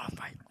 All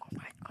right.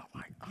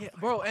 Yeah,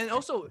 bro. And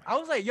also, I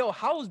was like, yo,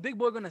 how is Big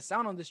Boy gonna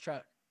sound on this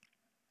track?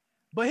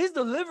 But his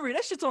delivery,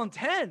 that shit's on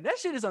 10. That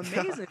shit is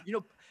amazing.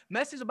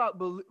 Message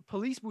about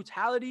police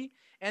brutality,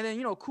 and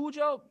then Cool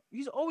Joe,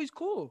 he's always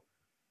cool.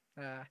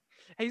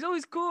 He's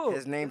always cool.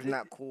 His name's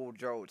not Cool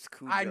Joe. It's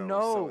Cool Joe. I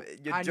know. So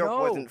your I joke know.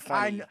 wasn't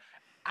funny.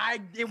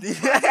 It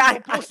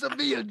wasn't supposed to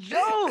be a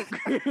joke.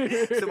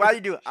 So why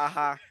you do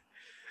aha?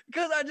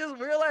 Because I just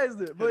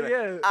realized it. But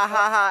yeah.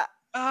 Aha.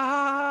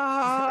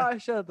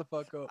 Shut the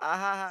fuck up.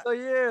 Ah. So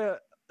yeah,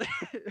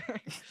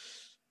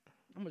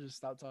 I'm gonna just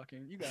stop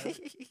talking. You got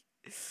it.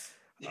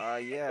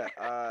 Yeah.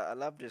 I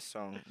love this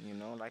song. You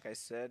know, like I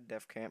said,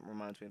 Def Camp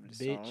reminds me of this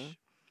song. Bitch.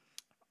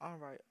 All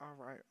right, all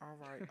right, all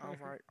right, all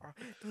right, all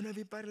right. Don't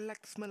everybody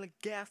like the smell of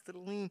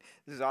gasoline?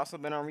 This has also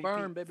been on repeat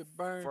Burn, baby,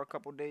 burn. for a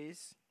couple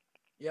days.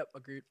 Yep,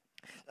 agreed.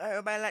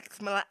 Everybody like the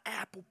smell of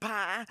apple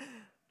pie.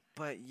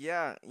 But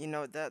yeah, you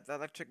know that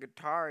electric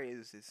guitar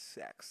is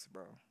sex,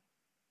 bro.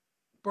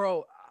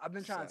 Bro, I've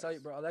been trying to tell you,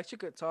 Sex. bro.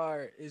 Electric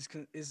guitar is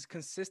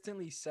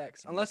consistently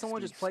sex, It unless makes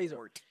someone me just plays it.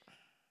 squirt.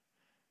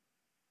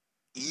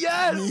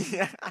 Yes,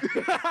 Yeah.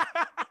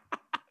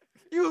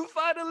 you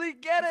finally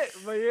get it.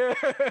 But yeah,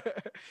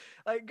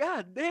 like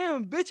god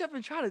damn, bitch, I've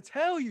been trying to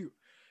tell you.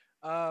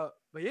 But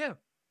yeah,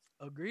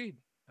 agreed,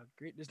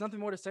 agreed. There's nothing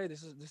more to say.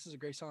 This is a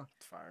great song.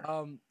 It's fire.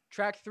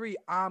 Track 3,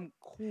 I'm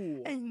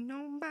cool. Ain't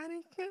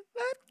nobody can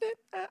like it.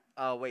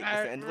 Oh wait, it's the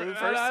Alright, interlude no,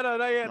 first. no,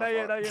 not yet, My not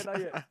yet, fault. not yet, not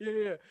yet. Yeah,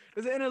 yeah, yeah.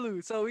 There's an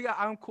interlude. So we got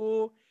I'm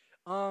cool.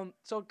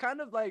 So kind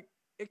of like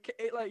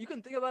it like you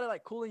can think about it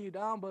like cooling you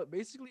down, but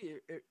basically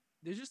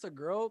there's just a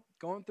girl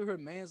going through her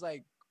man's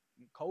like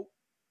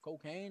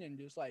cocaine, and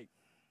just like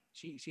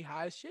she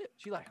high as shit.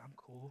 She like I'm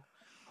cool,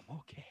 I'm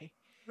okay.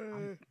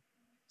 I'm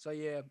so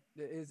yeah,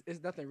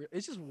 it's nothing.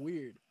 It's just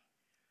weird.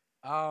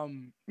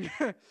 Um,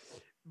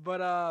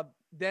 but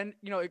then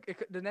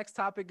the next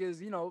topic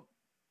is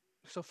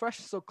so fresh,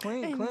 so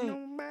clean, Ain't clean.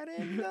 nobody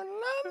gonna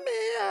love me.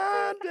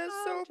 I'm just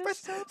so fresh.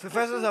 So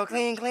fresh and so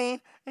clean,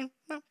 clean. Ain't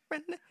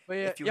nobody- But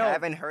yeah, If you yo,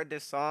 haven't heard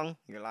this song,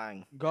 you're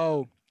lying.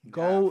 go You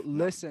go have.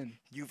 No, listen.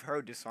 you've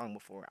heard this song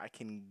before. I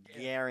can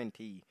Yeah,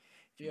 guarantee.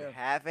 If you yeah,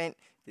 haven't,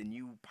 then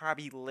you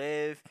probably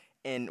live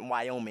in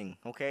Wyoming,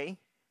 okay?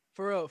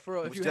 for real, for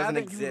real. If Which you doesn't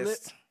haven't, you live.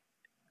 exist.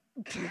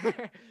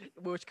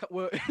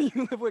 Well,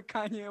 you live with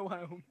Kanye in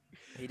Wyoming.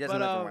 He doesn't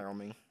But live in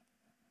Wyoming.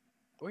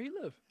 where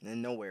you live?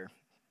 And nowhere.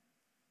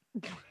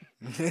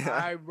 All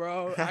right,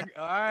 bro. All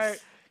right,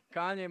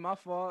 Kanye, my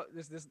fault.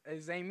 This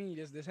ain't me.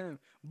 This him.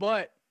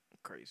 But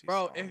Crazy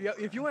bro, song,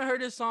 if you bro. ain't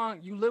heard this song,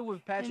 you live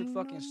with Patrick Ain't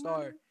fucking Star,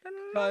 nobody gonna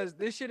love cause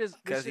this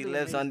Because shit he is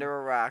lives amazing. under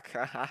a rock.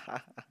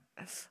 I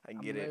I'm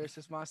a get it.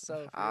 lyricist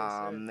myself. Yes,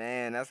 Oh sir.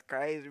 man, that's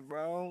crazy,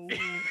 bro.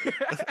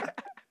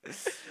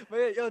 But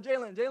yeah, yo,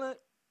 Jalen,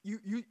 you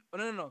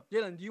no,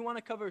 Jalen, do you want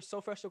to cover So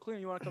Fresh So Clean? Or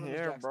you want to cover Miss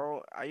Yeah, Jackson?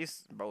 bro. I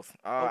used both.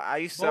 Both, I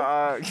used to.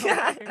 both.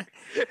 Okay.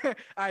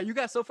 All right, you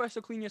got So Fresh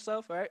So Clean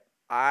yourself, all right?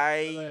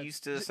 I So go ahead.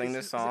 used to sing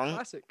this It's a song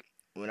classic.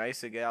 when I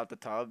used to get out the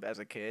tub as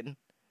a kid.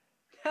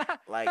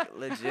 Like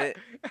legit.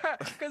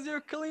 Cause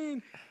you're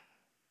clean.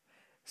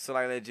 So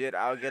like legit,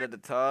 I would get at the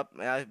tub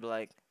and I'd be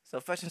like, so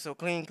fresh and so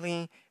clean,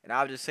 clean, and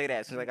I would just say that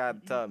as soon as I got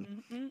out the tub.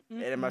 And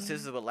then my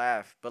sisters would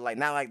laugh, but like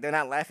not like they're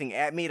not laughing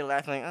at me. They're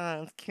laughing like,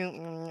 oh, it's cute,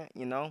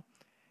 you know.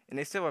 And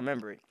they still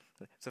remember it.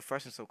 So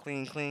fresh and so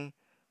clean, clean.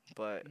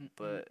 But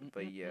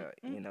yeah,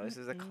 you know, this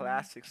is a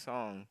classic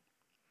song.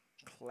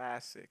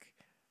 Classic,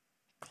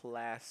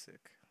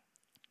 classic,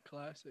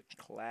 Classic.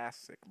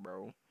 classic,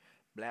 bro.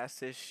 Blast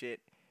this shit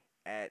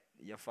at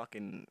your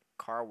fucking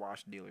car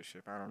wash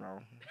dealership. I don't know.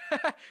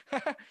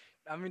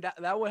 I mean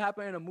that would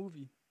happen in a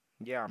movie.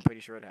 Yeah, I'm pretty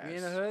sure it Me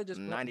in the has. hood, just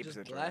 90%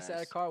 sure it blast at a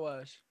has. car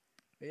wash.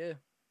 Yeah.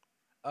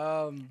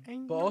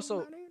 Ain't But also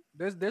nobody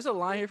there's a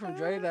line here from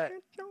Dre that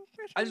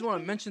I just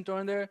want to mention throw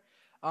in there.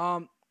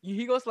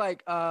 He goes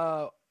like,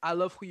 I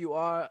love who you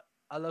are,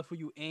 I love who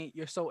you ain't.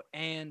 You're so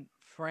Anne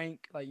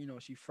Frank, like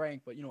she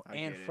Frank, but I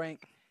Anne get it.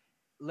 Frank.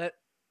 Let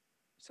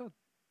so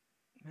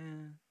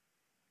man,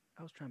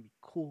 I was trying to be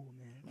cool,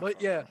 man.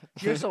 But yeah,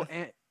 you're so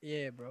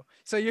yeah, bro.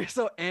 So you're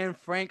so Anne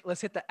Frank.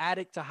 Let's hit the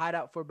attic to hide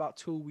out for about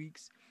 2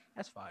 weeks.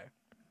 That's fire.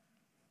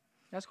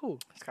 That's cool.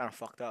 It's kind of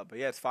fucked up, but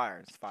yeah, it's fire.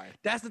 It's fire.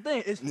 That's the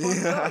thing. It's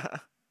fucked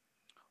up,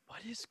 but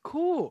it's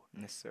cool.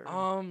 Yes, sir.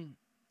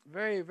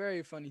 Very,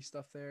 very funny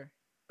stuff there.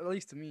 At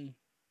least to me.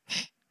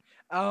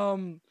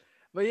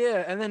 But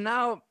yeah, and then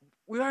now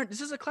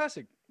this is a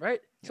classic, right?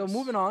 So Yes.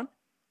 moving on.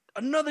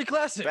 Another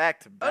classic.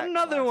 Back to back.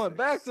 Another one.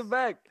 Back to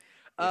back.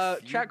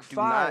 If Track you do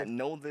 5. not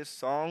know this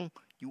song,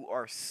 you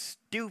are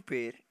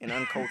stupid and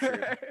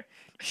uncultured.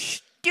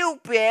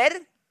 Stupid.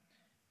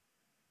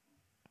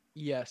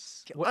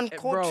 Yes. You What,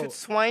 uncultured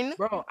swine.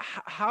 bro,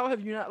 how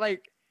have you not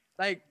like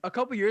a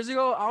couple years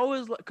ago? I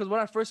always because when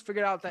I first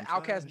figured out that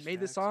Outkast made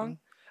this song,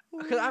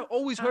 because I've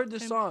always heard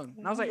this song,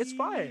 and I was like, it's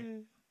fire.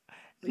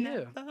 But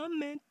yeah,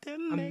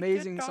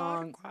 amazing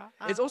song.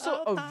 It's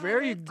also a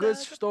very good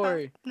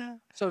story.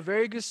 It's a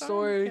very good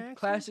story,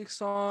 classic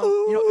song.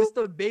 It's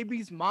the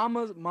baby's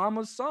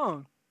mama's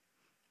song,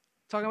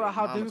 talking about Baby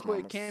how mama's difficult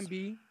it mamas. can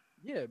be.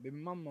 Yeah, baby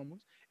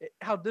mamas.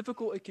 How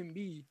difficult it can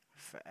be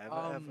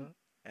Forever, ever,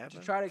 to ever.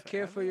 try to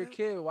care for your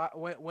forever,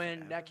 kid when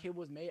Forever. that kid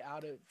was made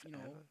out of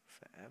Forever,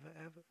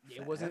 ever.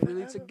 it wasn't forever,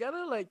 really ever.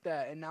 together like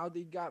that, and now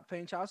they got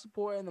paying child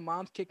support, and the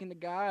mom's kicking the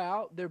guy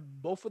out. They're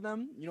both of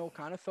them,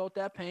 kind of felt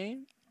that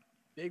pain.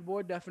 Big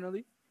boy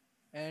definitely,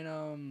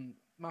 and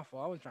my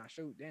fault. I was trying to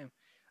shoot. Damn.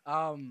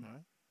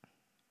 What?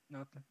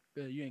 Nothing.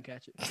 Good, you didn't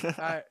catch it.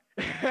 All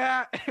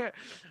right.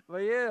 But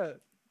yeah,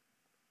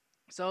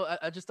 So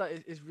I just thought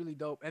it's really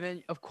dope. And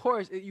then of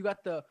course you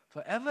got the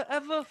forever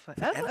ever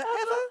forever Ever, ever ever?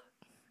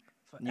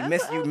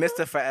 forever You ever. missed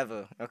the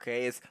forever.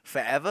 Okay, it's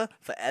forever,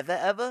 forever,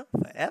 ever,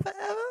 forever,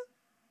 ever.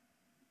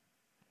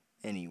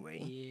 Anyway,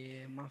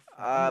 Yeah, my fault.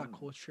 I'm uh, not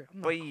culture. I'm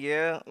not. but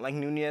yeah, like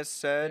Nunez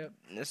said, Yep.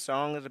 this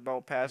song is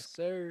about Yes,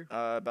 sir.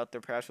 about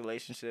their past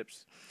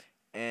relationships,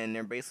 and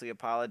they're basically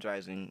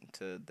apologizing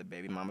to the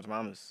baby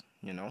mamas.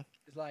 You know,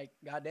 It's like,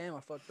 goddamn,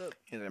 I fucked up.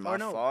 is it Or my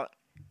no. fault?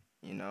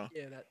 You know,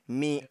 Yeah, that.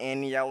 me Yeah.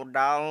 and your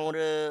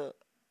daughter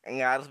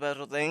got a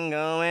special thing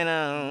going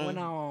Going on.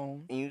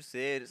 on. You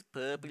said it's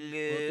puppy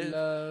Puppy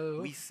love.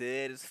 We love.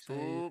 said it's Say full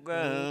full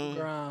grown.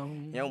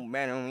 ground. Yo,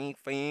 better me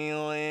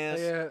feelings.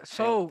 Yeah. Help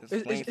So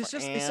this flame it's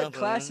just it's a forever.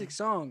 classic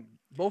song.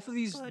 Both of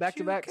these back But to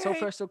you back. So can't,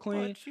 fresh, so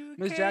clean. but you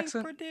Miss can't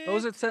Jackson.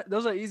 predict.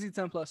 Those are easy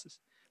 10 pluses.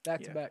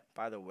 Back to Yeah. back.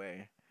 By the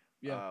way,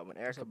 Yeah. when What's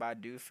Erica up?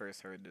 Badu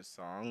first heard this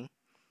song,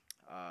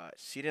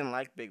 she didn't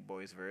like Big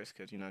Boy's verse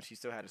because she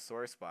still had a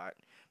sore spot.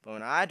 But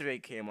when Andre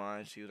came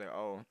on, she was like,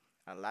 "Oh,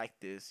 I like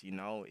this.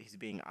 He's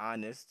being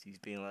honest. He's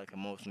being like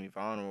emotionally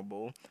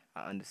vulnerable.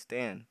 I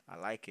understand. I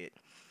like it."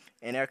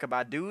 And Erica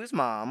Badu's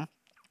mom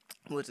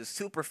was a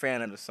super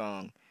fan of the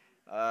song.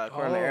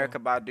 According to Oh, Erica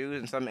Badu,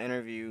 in some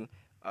interview,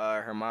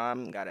 her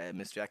mom got a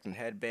Miss Jackson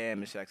headband,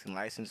 Miss Jackson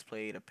license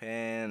plate, a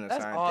pen, a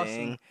that's signed awesome.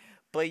 thing.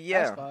 But That's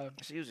yeah, fine.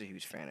 she was a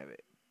huge fan of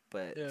it.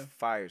 But Yeah.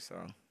 fire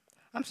song.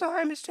 I'm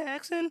sorry, Miss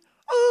Jackson.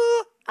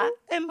 Ooh, I Ooh,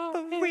 am I for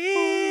am for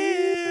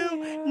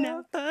real. real.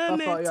 Never My fault,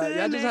 meant y'all. to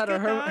Y'all just had make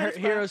to your daughters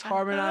hear cry. us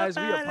harmonize.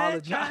 We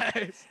Apologize.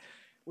 apologize.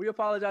 We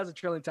apologize a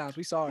trillion times.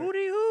 We sorry.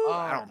 Hootie hoo.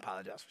 I Um, don't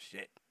apologize for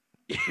shit.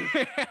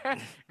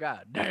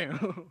 God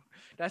damn.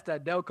 That's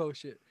that Delco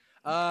shit.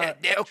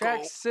 That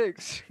Track Delco.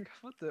 6.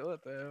 What the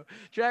hell?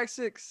 Track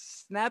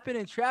 6, snapping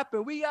and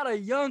trapping. We got a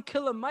young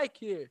Killer Mike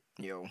here.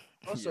 Yo,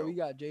 Also, we yo.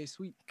 got Jay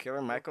Sweet.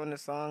 Killer Mike on the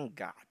song?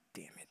 God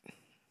damn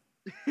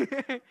it.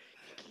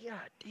 God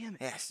damn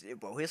it. Yes,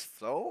 bro, his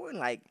flow and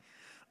like,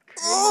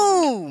 Crazy.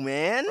 ooh,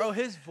 man, Bro,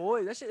 his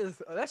voice,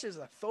 that's just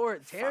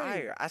authoritarian.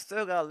 fire. I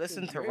still gotta It's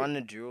listen to great. Run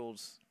the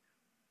Jewels.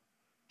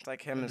 It's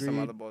like him and some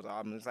Agreed. other boys'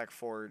 albums. It's like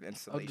 4 Agreed.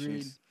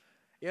 installations.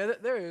 Yeah,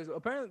 there is.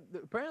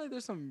 Apparently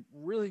there's some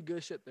really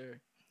good shit there.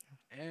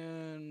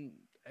 And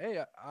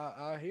hey,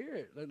 I hear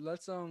it.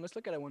 Let's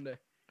look at it one day.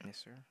 Yes,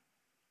 sir.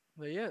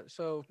 But yeah,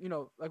 so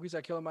like we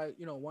said, Killer Mike,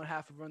 one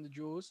half of Run the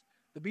Jewels.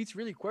 The beat's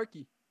really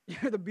quirky.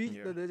 The beat,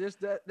 Yeah, just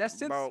bro,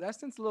 that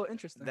synth's a little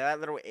interesting. that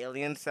little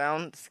alien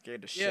sound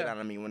scared the shit Yeah. out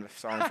of me when the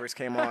song first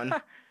came on.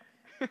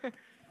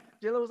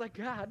 J-Lo was like,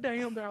 God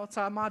damn, they're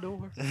outside my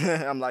door.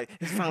 I'm like,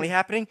 it's finally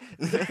happening.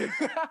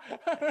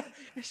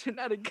 This shit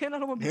not again. I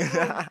don't want to be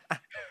broke.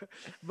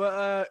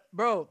 But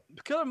bro,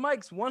 Killer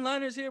Mike's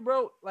one-liners here,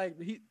 bro. Like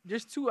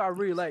just two I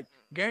really like.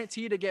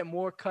 Guaranteed to get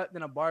more cut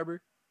than a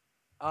barber.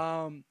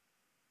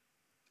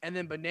 And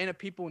then banana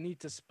people need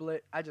to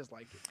split. I just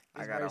like it.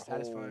 It's very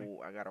satisfying.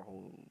 I got a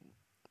whole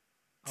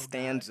Oh God.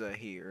 stanza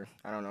here.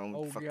 I don't know what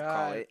Oh the fuck to call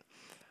God. it.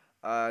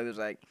 It was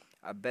like,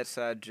 I bet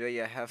I drill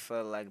your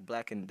heifer like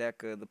Black and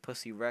Decker, the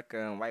pussy wrecker,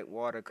 and white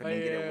water couldn't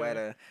get yeah. it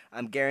wetter.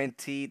 I'm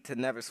guaranteed to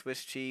never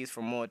switch cheese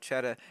for more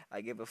cheddar.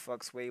 I give a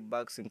fuck suede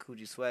bucks and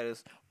coochie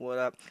sweaters. What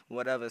up?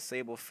 Whatever,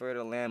 sable fur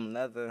to lamb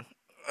leather.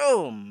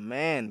 Oh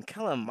man,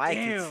 Killer Mike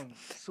Damn.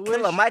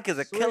 Killer Mike is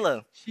a Swish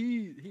killer.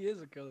 He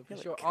is a killer for He's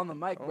a sure. On the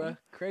killer, mic, bro. bro.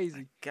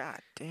 Crazy. God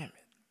damn it.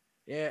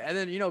 Yeah, and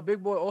then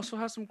Big Boy also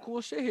has some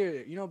cool shit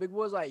here. Big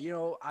Boy's like,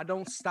 I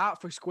don't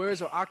stop for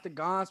squares or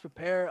octagons.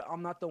 Prepare,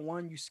 I'm not the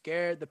one you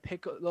scared. The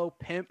piccolo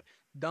pimp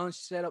done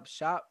set up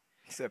shop.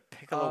 He said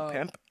Piccolo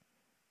Pimp.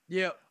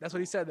 Yeah, that's what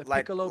he said. The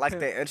Like piccolo like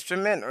pimp. the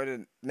instrument or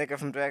the nigga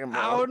from Dragon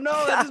Ball. I don't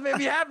know. That just made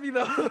me happy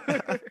though.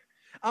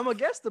 I'm gonna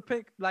guess the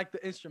pink like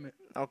the instrument.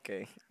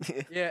 Okay.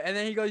 Yeah, and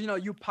then he goes,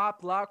 you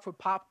pop lock for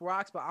pop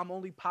rocks, but I'm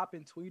only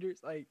popping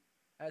tweeters. Like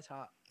that's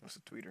hot. What's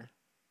a tweeter?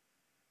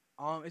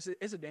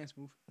 It's a dance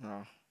move.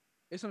 Oh.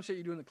 It's some shit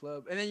you do in the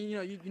club, and then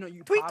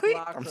you Tweet, pop tweet.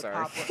 lock I'm for sorry.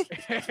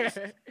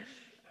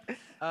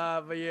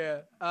 pop. But yeah.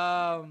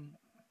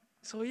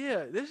 So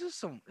yeah, there's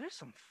some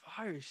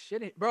fire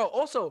shit in, bro.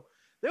 Also,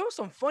 there was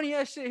some funny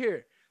ass shit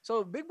here.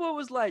 So Big Boy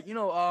was like,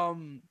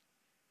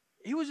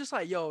 he was just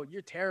like, yo,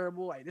 you're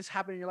terrible. Like this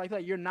happened in your life.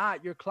 Like you're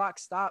not. Your clock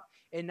stopped,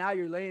 and now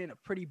you're laying in a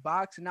pretty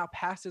box, and now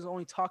pastor's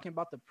only talking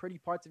about the pretty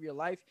parts of your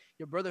life.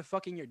 Your brother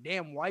fucking your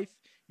damn wife.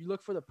 You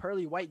look for the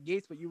pearly white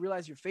gates, but you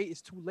realize your fate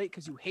is too late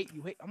because you hate.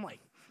 I'm like,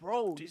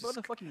 bro, your Jesus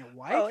brother fucking your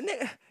wife. Bro,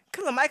 nigga,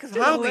 Killer Mike is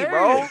Shit hungry,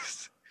 bro.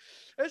 hilarious.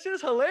 That shit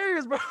is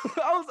hilarious, bro.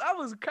 I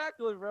was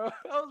cackling, bro.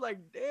 I was like,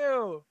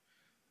 damn.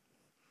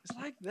 It's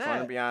like I'm gonna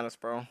that. be honest,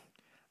 bro.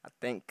 I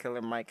think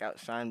Killer Mike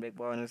outshined Big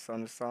Boy on this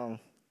song.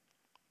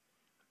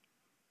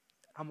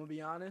 I'm gonna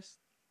be honest.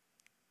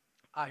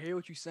 I hear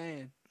what you're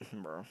saying.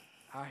 Bro.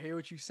 I hear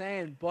what you're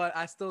saying, but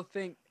I still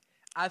think,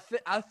 I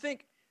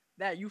think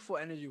that youthful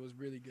energy was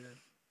really good.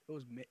 It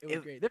was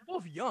great. They're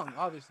both young,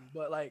 obviously,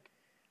 but like,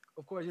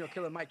 of course,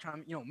 Killer Mike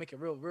trying to make a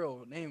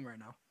real name right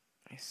now.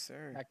 Yes,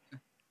 sir. That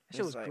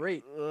shit was like,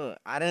 great.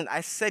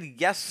 I said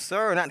yes,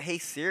 sir, not hey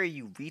Siri,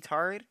 you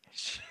retard.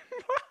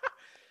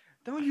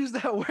 Don't use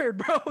that word,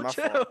 bro. My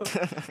Chill.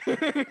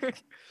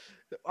 fault.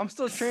 I'm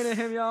still training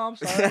him, y'all. I'm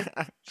sorry.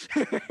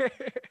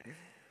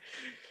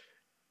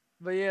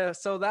 But yeah,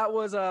 so that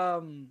was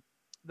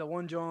the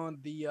one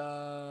joint,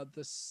 the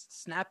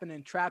snapping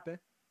and trapping.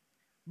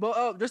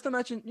 But just to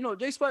mention,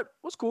 J Sweat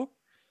was cool.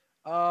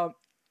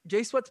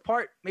 J Sweat's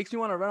part makes me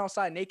want to run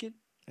outside naked.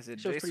 Is it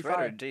Shit was J pretty Sweat or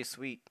fire. J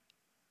Sweet?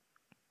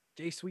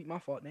 J Sweet, my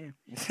fault, damn.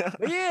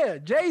 But yeah,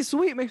 J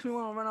Sweet makes me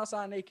want to run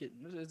outside naked.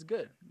 It's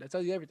good. That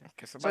tells you everything.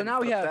 Can So somebody now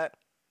we clip have. that?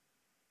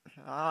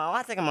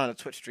 I think I'm on a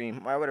Twitch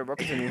stream. Why would I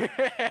continue?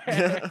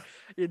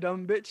 You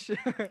dumb bitch.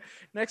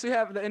 Next we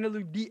have the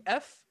interlude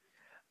DF.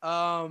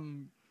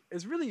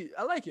 It's really,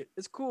 I like it.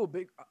 It's cool.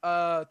 Big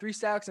 3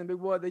 Stacks and Big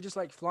Boy, they just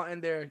like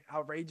flaunting their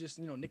outrageous,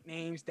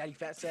 nicknames. Daddy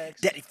Fat Sacks.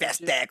 Daddy Fat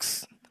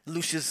Stacks.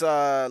 Lucius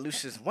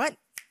what?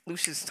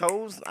 Lucius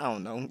Toes? I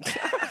don't know.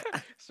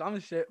 Some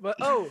shit. But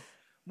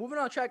moving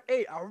on track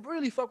 8, I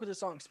really fuck with the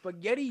song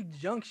Spaghetti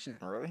Junction.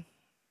 Really?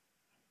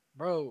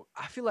 Bro,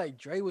 I feel like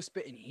Dre was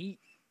spitting heat.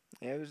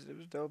 Yeah, it was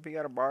dope. He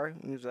got a bar.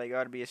 He was like, "You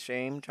ought to be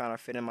ashamed trying to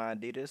fit in my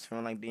Adidas."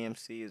 From like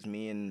DMC is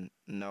me and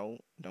no,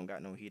 don't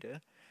got no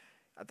heater.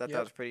 I thought that Yep.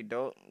 was pretty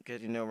dope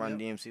because Run Yep.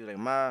 DMC was like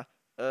my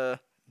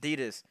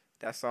Adidas.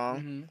 That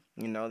song,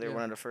 Mm-hmm. they're Yeah.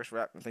 one of the first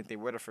rap. I think they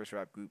were the first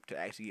rap group to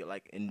actually get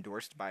like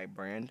endorsed by a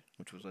brand,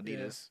 which was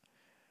Adidas.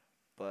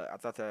 But I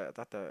thought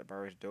the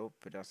bar was dope.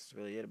 But that's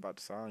really it about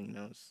the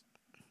song.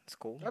 It's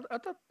cool. I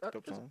thought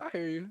Dope song. I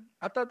hear you.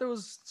 I thought there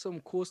was some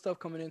cool stuff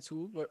coming in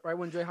too. But right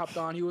when Dre hopped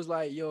on, he was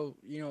like, "Yo,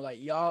 like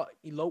y'all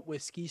elope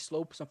with ski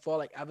slopes and fall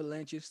like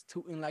avalanches,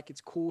 tooting like it's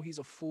cool. He's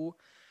a fool."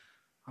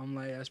 I'm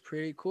like, that's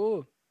pretty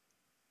cool.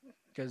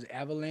 Because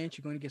avalanche,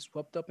 you're gonna get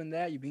swept up in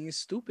that. You're being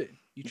stupid.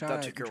 You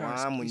thought you could trying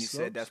to rhyme when ski you said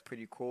slopes? that's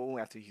pretty cool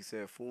after he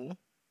said fool.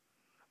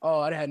 Oh,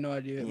 I had no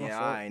idea. Yeah,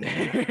 My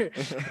I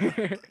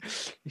fault.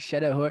 You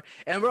shut up, whore.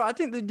 And bro, I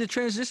think the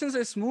transitions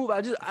are smooth.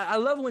 I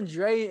love when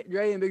Dre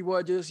and Big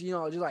Boy just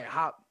just like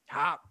hop,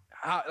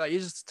 like you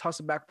just toss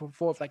it back and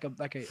forth like a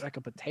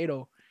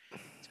potato.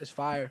 It's just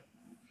fire.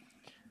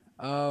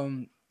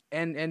 And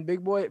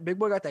Big Boy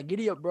got that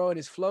giddy up, bro, and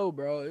his flow,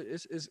 bro.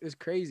 It's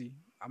crazy.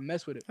 I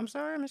mess with it. I'm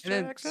sorry, Mr. And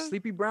then Jackson.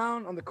 Sleepy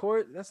Brown on the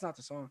chorus. That's not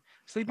the song.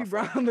 Sleepy My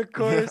Brown fault. on the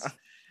chorus.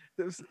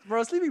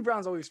 Bro, Sleepy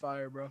Brown's always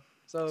fire, bro.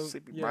 So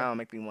Sleepy yeah. Brown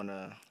make me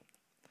wanna.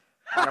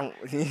 I don't.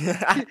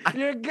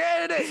 You're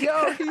getting it,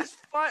 yo. He's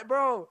fine,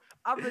 bro.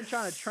 I've been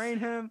trying to train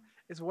him.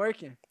 It's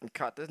working.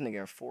 Caught this nigga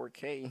in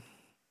 4K.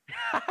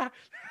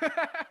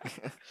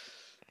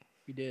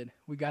 We did.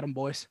 We got him,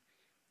 boys.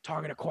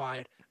 Target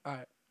acquired. All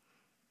right.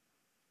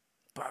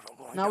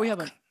 Now we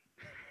have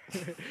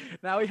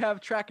now we have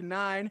track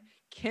 9,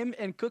 Kim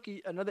and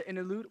Cookie, another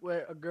interlude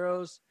where a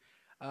girl's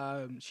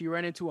she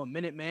ran into a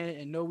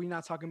Minuteman, and no, we're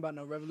not talking about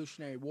no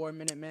Revolutionary War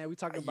Minuteman. We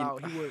talking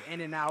about he was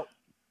in and out.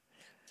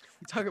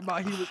 We talking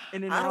about he was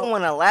in and I out. don't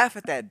want to laugh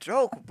at that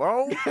joke,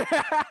 bro.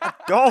 I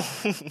don't.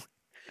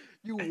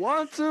 You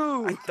want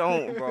to? I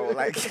don't, bro.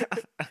 Like,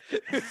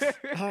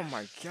 oh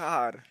my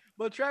god.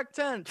 But track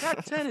 10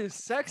 is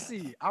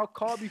sexy. I'll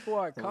call before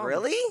I come.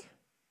 Really?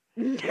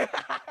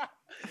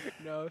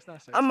 No, it's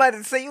not sexy. I'm about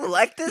to say you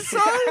like this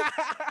song.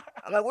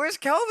 I'm like, where's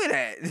Kelvin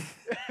at?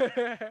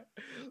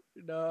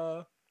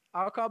 No,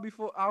 I'll call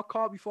before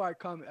I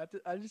come.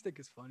 I just think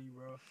it's funny,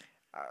 bro.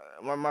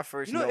 My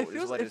first note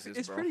is what is this,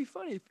 it's bro? pretty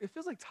funny. It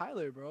feels like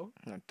Tyler, bro.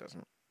 No, it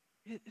doesn't.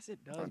 It does,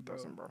 No, it bro.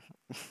 doesn't, bro.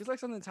 It's like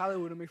something Tyler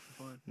would have made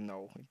for fun.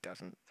 No, it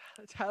doesn't,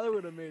 Tyler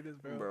would have made this,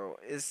 bro. bro.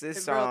 It's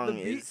this Hey, bro, song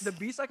the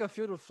beat's like a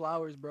field of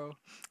flowers, bro.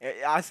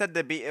 I said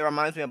the beat. It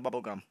reminds me of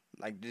bubblegum.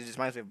 Like it just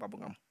reminds me of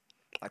bubblegum.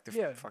 Like the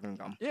Yeah. fucking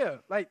gum. Yeah,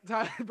 like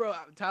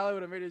Tyler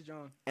would have made this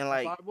John. And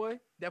like, Flower Boy,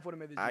 Def would have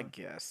made this John. I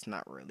guess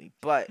not really,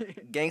 but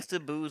Gangsta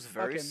Boo's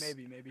verse. Okay,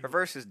 maybe. Her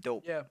verse is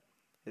dope. Yeah.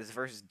 His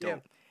verse is Yeah.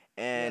 dope.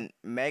 And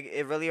Meg,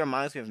 it really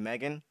reminds me of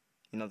Megan,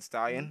 the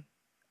stallion.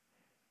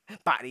 Mm-hmm.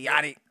 Body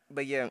yaddy.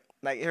 But yeah,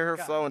 like her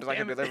God flow and just like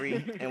her damn it.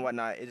 delivery and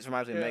whatnot. It just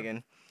reminds me of Yeah.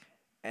 Megan.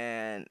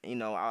 And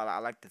I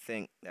like to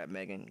think that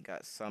Megan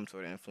got some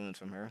sort of influence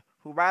from her.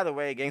 Who, by the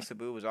way, Gangsta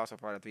Boo was also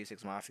part of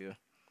 3-6 Mafia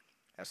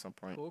at some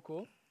point.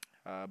 Cool.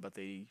 But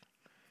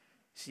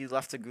she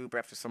left the group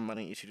after some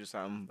money issues or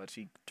something. But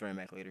she joined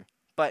back later.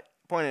 But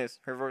point is,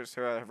 her verse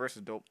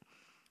is dope.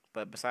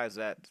 But besides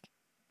that, the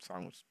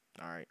song was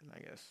alright, I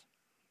guess.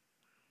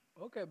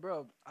 Okay,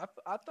 bro.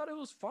 I thought it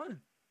was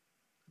fun.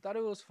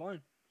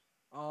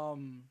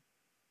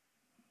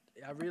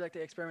 I really like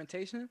the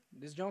experimentation.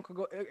 This joint could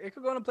go. It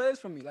could go in a playlist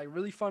for me. Like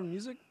really fun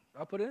music.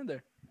 I'll put it in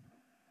there.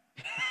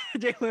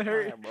 Jalen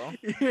hurt. Alright, bro.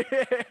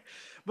 Yeah.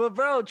 But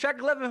bro, track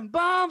 11,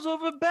 bombs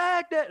over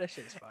Baghdad. That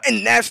shit's fire.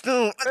 And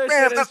national. That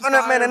shit is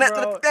fire,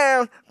 bro.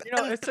 Down.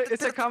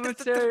 It's a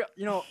commentary,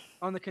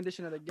 on the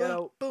condition of the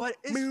ghetto. But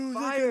it's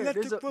fire.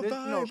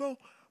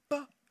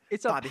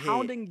 It's a Bobby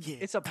pounding. head, yeah.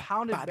 It's a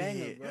pounded Bobby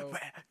banger, head, bro.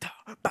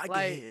 Bobby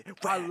Like head,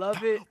 I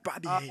love it.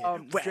 Bobby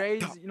head,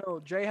 Dre's,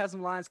 Dre has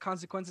some lines.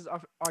 Consequences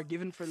are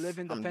given for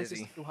living. The I'm fence is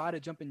dizzy. too high to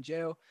jump in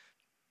jail.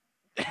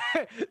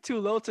 Too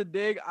low to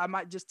dig. I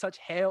might just touch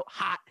hell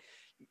hot.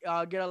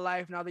 Get a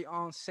Life, now they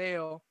on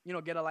sale.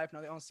 Get a Life,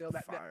 now they on sale.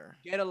 That Fire.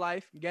 Get a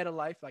Life,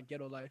 like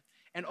Ghetto Life.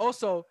 And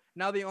also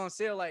now they on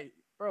sale, like,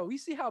 bro, we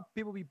see how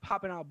people be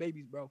popping out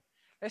babies, bro.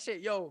 That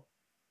shit, yo,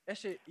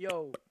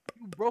 you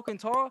broken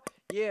tall?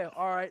 Yeah,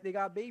 all right, they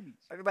got babies.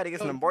 Everybody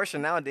gets Yo, an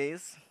abortion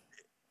nowadays.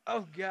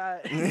 oh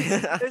God.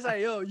 Yeah. It's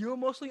like, yo, you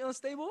emotionally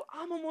unstable?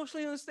 I'm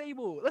emotionally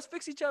unstable. Let's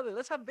fix each other.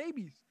 Let's have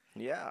babies.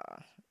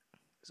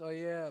 So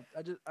yeah,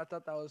 I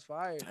thought that was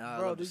fire, I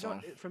bro. love the This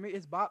joint song. for me,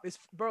 it's bop. It's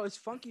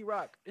funky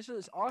rock. This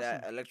is awesome.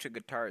 That electric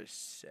guitar is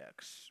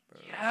sex,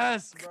 bro.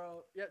 Yes,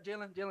 bro. Yeah,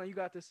 Jalen, you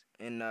got this.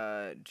 And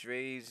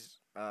Dre's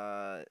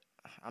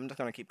I'm just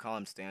gonna keep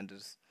calling him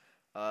standards.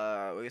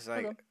 It's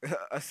Okay. like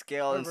a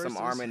scale Or and some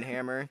Arm verses. and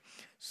Hammer,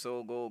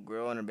 Soul Gold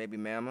Girl and her baby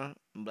mama,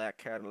 Black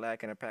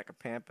Cadillac and a pack of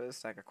Pampers,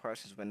 Sack of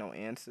questions with no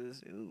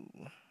answers. Ooh,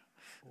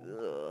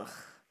 ugh,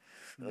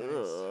 Nice.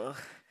 ugh.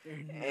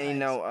 Very And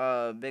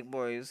nice. Big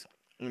Boys,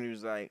 when he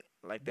was like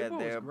Big that Boy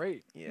was there,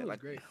 great. He yeah, was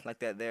great. like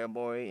that there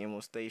boy, and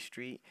we'll stay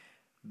street.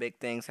 Big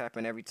things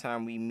happen every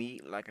time we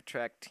meet, like a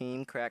track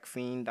team, crack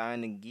fiend,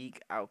 dying and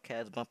geek,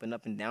 outcast bumping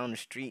up and down the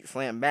street,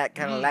 slam back, Mm.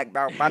 Cadillac,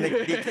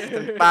 barbonic beat,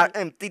 system 5,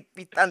 empty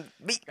beat, on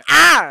beat.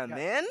 Ah, God,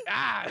 man.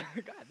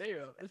 God damn.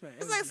 This man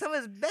It's like energy. some of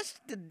his best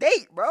to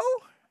date, bro.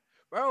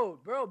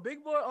 Bro,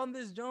 Big Boy on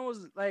this joint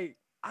was like,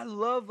 I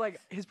love like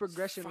his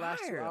progression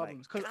last two Fire, like,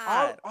 albums, cause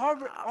God.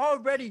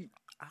 already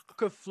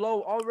could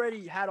flow,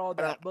 already had all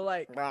that, but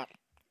like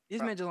this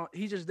man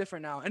he's just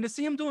different now, and to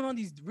see him doing all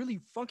these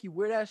really funky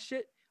weird ass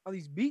shit on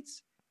these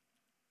beats,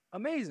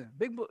 amazing.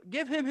 Big Boy,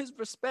 give him his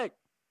respect.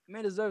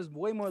 Man deserves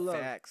way more love.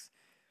 Facts.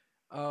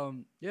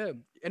 Yeah.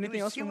 Anything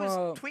else He from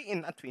was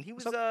tweeting, not tweeting, he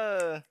what's was,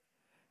 up?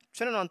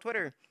 trending on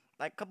Twitter,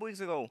 like, a couple weeks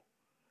ago.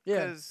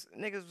 Yeah. Because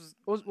niggas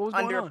was What was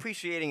going on?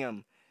 underappreciating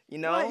him, you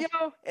What, know?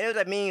 yo? And it was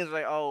like memes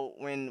like, oh,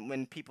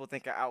 when people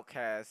think of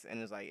Outkast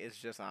and it's like it's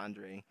just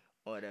Andre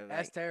or whatever.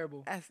 That's Like,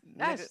 terrible. that's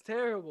That's nigga.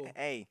 terrible.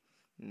 Hey,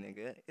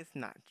 nigga, it's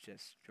not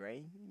just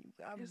Dre. You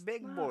got It's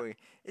Big not. Boy.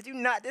 Did you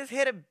not just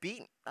hit a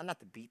beat? Not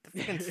the beat. The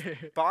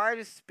freaking bar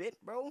to spit,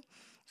 bro.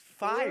 For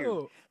Fire,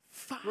 real.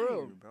 fire,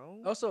 Bro.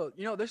 bro. Also,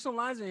 there's some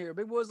lines in here.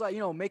 Big Boy's like,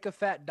 make a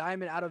fat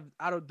diamond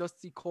out of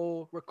Dusty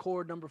Cole,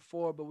 record number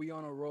 4, but we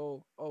on a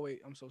roll. Oh wait,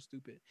 I'm so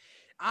stupid.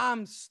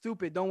 I'm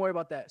stupid. Don't worry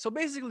about that. So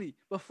basically,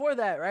 before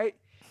that, right?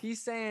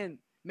 He's saying,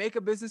 make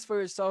a business for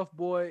yourself,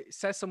 boy.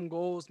 Set some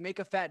goals. Make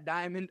a fat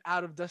diamond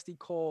out of Dusty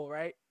Cole,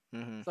 right?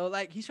 Mm-hmm. So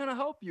like he's trying to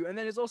help you, and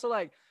then it's also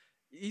like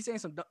he's saying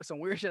some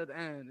weird shit at the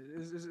end.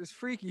 It's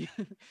freaky.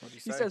 What'd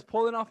you He say? says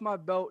pulling off my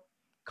belt,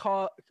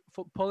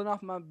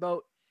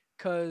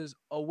 cause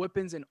a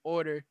whipping's in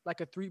order, like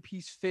a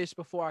 3-piece fish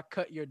before I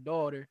cut your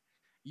daughter.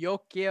 Yo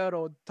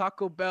quiero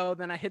Taco Bell,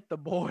 then I hit the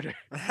border.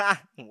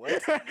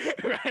 What?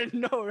 Right?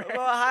 No, Bro, right?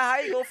 how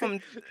you go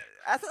from?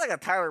 That's like a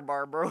Tyler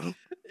bar, bro.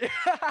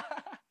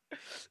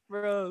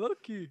 Bro, low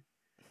key.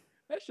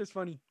 That's just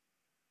funny.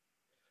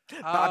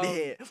 Bobby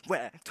head,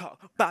 whack talk.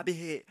 Bobby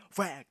head,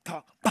 whack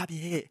talk. Bobby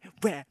head,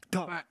 whack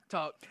talk. Back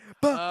talk.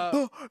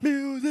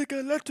 Music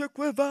electric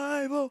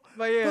revival.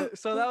 But yeah,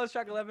 so that was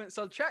track 11.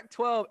 So track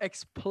 12,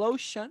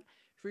 Explosion,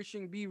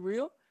 featuring Be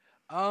Real.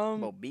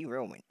 Bro, be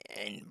real went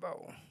in,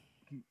 bro.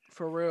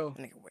 For real.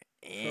 Nigga went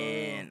For real.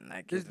 in.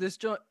 Like This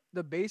joint,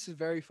 the bass is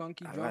very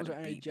funky. I Drums like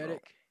are the beat, bro.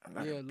 energetic. I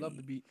like Yeah, the love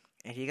the beat.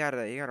 And he got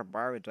a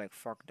bar with like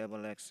fuck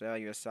double XL.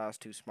 Your size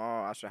too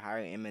small. I should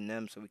hire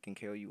Eminem so we can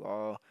kill you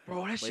all.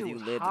 Bro, that shit Whether you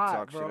was live to hot,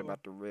 talk bro. shit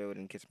about the real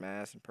and kiss my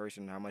ass in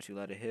person, how much you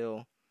let it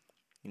heal.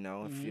 You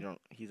know, if you Mhm.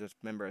 don't, he's a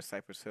member of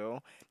Cypress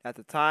Hill. At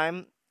the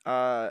time,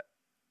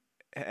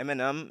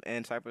 Eminem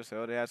and Cypress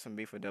Hill, they had some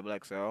beef with Double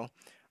XL.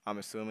 I'm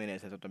assuming they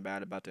said something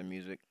bad about their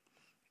music.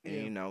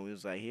 And Yeah. he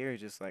was like, here, he's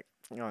just like,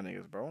 y'all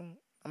niggas, bro.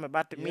 I'm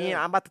about to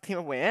Yeah. I'm about to team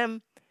up with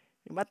him.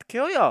 I'm about to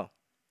kill y'all.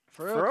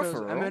 For real, For real, because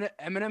for real.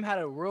 Eminem had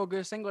a real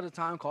good single at the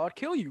time called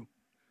Kill You.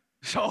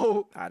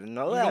 So, I didn't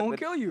know he that. gonna But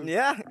kill you.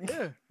 yeah.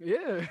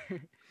 Yeah.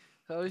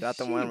 So, Is that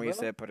the shit, one where you bro.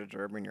 said put a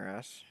gerb in your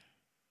ass?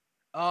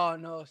 Oh,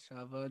 no.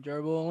 Shove a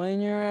gerbil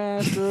in your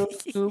ass.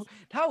 Scoop.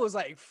 That was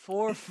like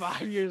 4 or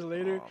 5 years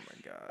later. Oh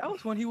my god. That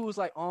was when he was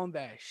like on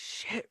that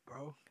shit,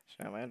 bro.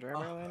 Shove a gerb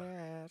Oh. in your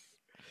ass.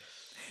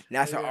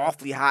 That's an Yeah.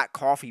 awfully hot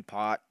coffee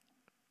pot.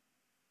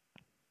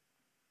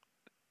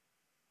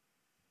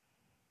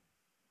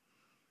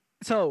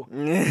 So,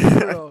 Yeah.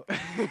 bro.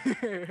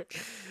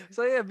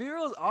 So yeah,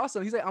 B-Real is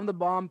awesome. He's like, I'm the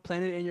bomb,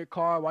 planted in your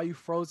car while you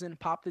frozen.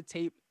 Pop the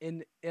tape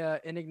and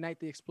ignite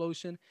the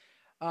explosion.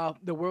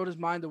 The world is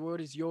mine, the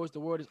world is yours,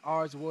 the world is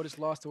ours, the world is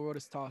lost, the world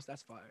is tossed.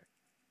 That's fire.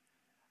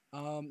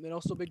 And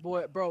also Big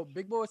Boy, bro.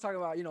 Big Boy was talking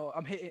about,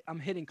 I'm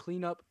hitting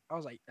cleanup. I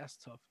was like, that's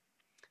tough.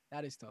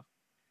 That is tough.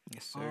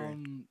 Yes, sir.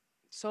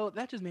 So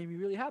that just made me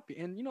really happy.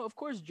 And of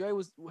course, Dre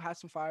had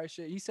some fire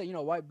shit. He said,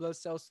 white blood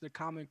cells to the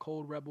common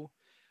cold rebel.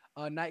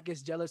 Night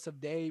gets jealous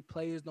of day.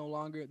 Play is no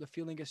longer. The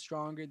feeling is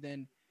stronger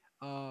than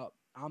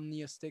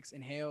omnia sticks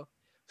inhale.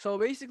 So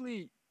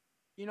basically,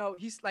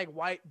 he's like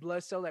white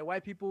blood cell. Like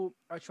white people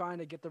are trying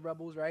to get the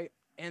rebels, right?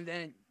 And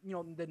then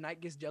the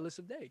night gets jealous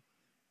of day.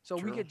 So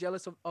we True. get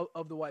jealous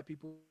of the white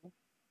people.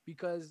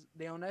 because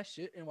they own that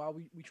shit. And while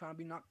we trying to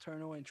be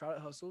nocturnal and try to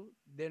hustle,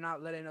 they're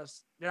not letting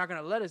us. They're not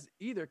gonna let us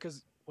either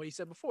because what he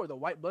said before, the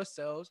white blood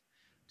cells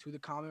to the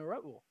common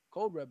rebel,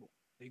 cold rebel.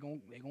 They gonna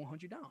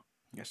hunt you down,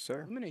 Yes,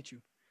 sir. eliminate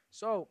you.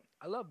 So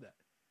I love that.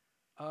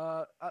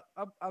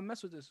 I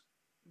mess with this.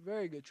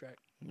 Very good track.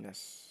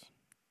 Yes.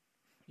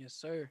 Yes,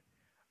 sir.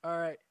 All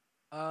right.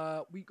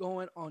 We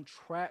going on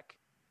track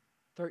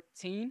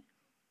 13.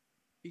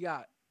 We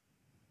got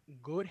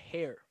good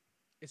hair.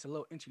 It's a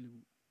little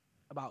interlude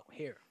about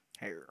hair.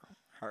 Hair.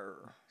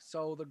 Her.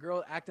 So the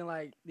girl acting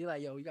like they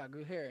like, yo, you got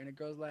good hair, and the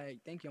girl's like,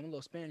 thank you, I'm a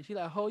little Spanish. She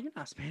like, oh, you're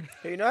not Spanish.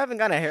 Hey, I haven't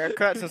gotten a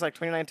haircut since like It's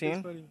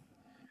 2019. funny,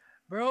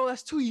 bro.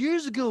 That's 2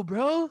 years ago,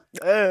 bro.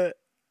 Shut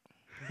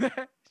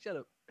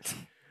up.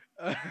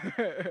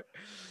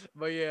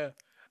 But yeah,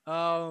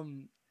 that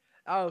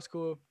was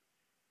cool.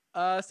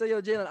 So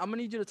yo, Jalen, I'm gonna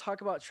need you to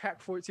talk about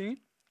track 14.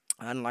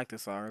 I didn't like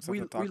this song. It's We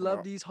something to talk love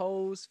about. these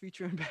hoes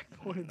featuring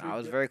Backbone and I Big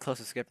was Dip. very close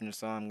to skipping the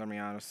song. I'm gonna be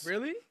honest.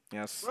 Really,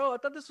 Yes. bro. I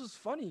thought this was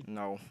funny.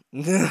 No.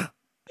 It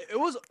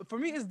was for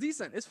me. It's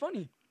decent. It's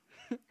funny.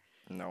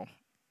 No.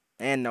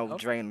 And no No?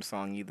 Dre in the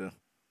song either.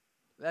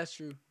 That's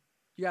true.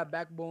 You got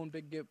Backbone,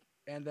 Big Dip,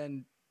 and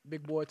then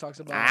Big Boy talks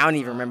about. I don't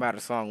even remember how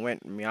the song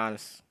went. To be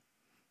honest.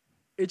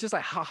 It's just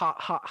like ha ha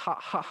ha ha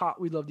ha ha.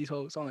 We love these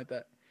hoes, something like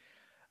that.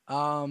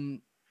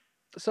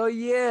 So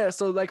yeah,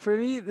 so like for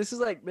me, this is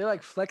like they're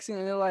like flexing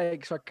and they're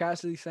like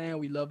sarcastically saying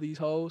we love these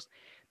hoes.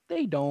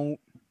 They don't.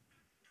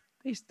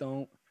 They just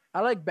don't.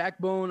 I like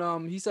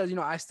Backbone. He says,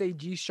 I stay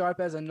G sharp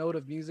as a note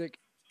of music.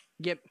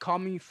 Call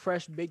me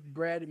fresh baked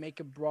bread, make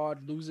it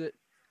broad, lose it.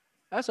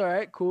 That's all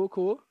right. Cool,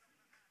 cool.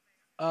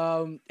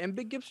 And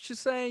Big Gibbs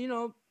just saying,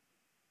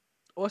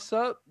 what's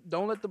up?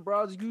 Don't let the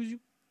broads use you.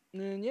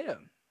 And yeah.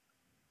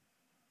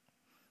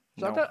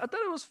 So No. I thought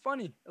it was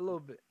funny a little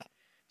bit.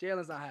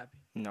 Jalen's not happy.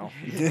 No.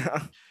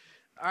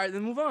 All right,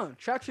 then move on.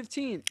 Track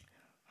 15.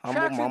 Humble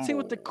Track 15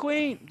 with the mumble.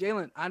 queen.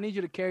 Jalen, I need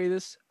you to carry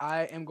this.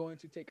 I am going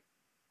to take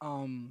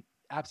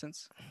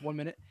absence 1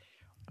 minute.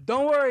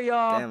 Don't worry,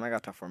 y'all. Damn, I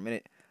got to talk for a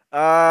minute. Hurry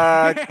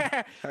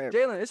up.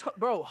 Jalen, it's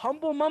bro,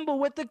 humble mumble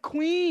with the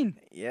queen.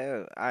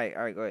 Yeah. All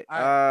right, go ahead. All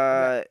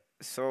right,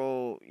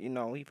 So he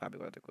probably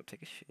got to go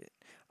take a shit.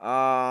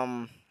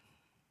 Yeah,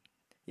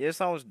 this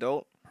song was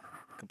dope.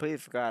 Completely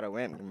forgot how it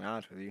went. To be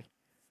honest with you.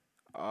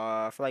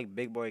 I feel like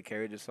Big Boy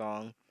carried the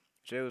song.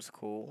 Jay was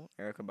cool.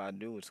 Erica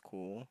Badu was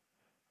cool,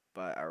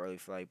 but I really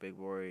feel like Big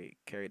Boy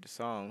carried the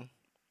song.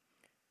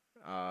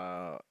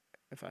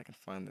 If I can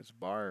find this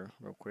bar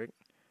real quick.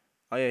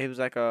 Oh yeah, he was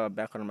like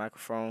back on the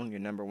microphone, your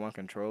number one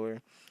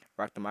controller.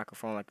 Rock the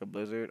microphone like a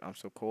blizzard. I'm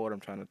so cold.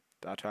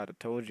 I tried to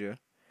told you.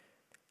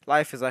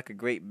 Life is like a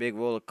great big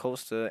roller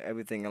coaster.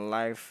 Everything in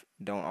life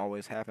don't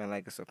always happen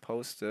like it's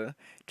supposed to.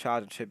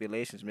 Trials and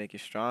tribulations make you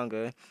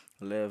stronger.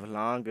 Live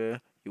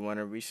longer. You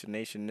wanna reach the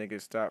nation,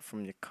 niggas. Start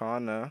from your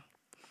corner.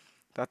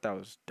 Thought that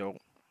was dope.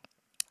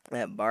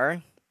 That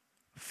bar,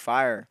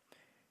 fire,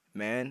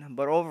 man.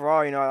 But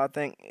overall, I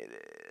think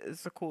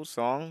it's a cool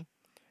song.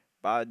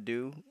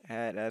 Badu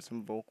had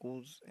some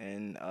vocals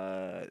and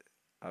a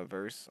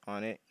verse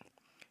on it,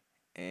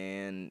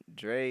 and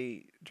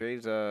Dre's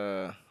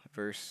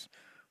verse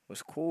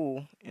was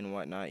cool and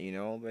whatnot,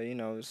 but it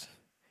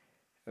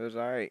was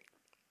alright.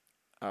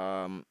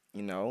 I'm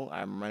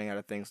running out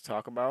of things to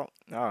talk about.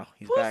 Oh,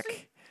 he's Pussy.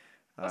 back.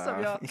 What's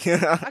up, y'all?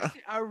 Yeah.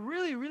 Actually, I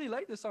really, really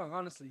like this song,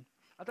 honestly.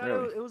 I thought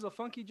Really? it was a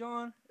funky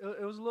John.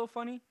 It was a little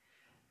funny.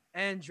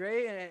 And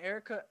Dre and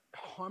Erica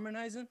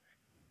harmonizing.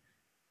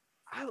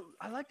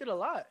 I liked it a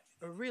lot.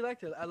 I really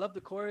liked it. I love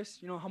the chorus.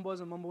 Humble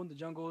as a mumble in the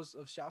jungles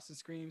of shouts and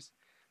screams.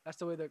 That's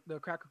the way the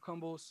cracker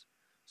crumbles.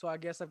 So I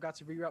guess I've got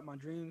to reroute my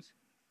dreams.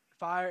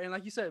 Fire. And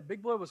like you said,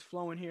 Big Boy was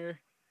flowing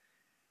here.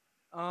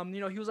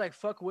 He was like,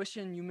 fuck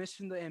wishing, you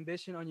missing the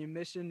ambition on your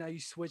mission. Now you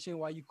switching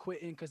while you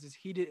quitting because it's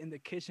heated in the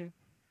kitchen.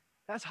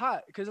 That's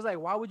hot. Because it's like,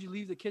 why would you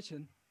leave the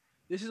kitchen?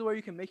 This is where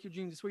you can make your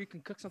dreams. This is where you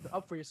can cook something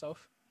up for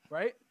yourself,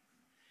 right?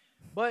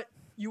 But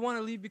you want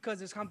to leave because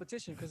there's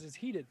competition, because it's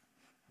heated.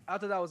 I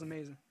thought that was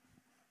amazing.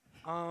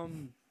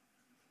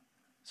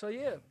 So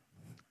yeah.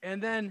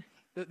 And then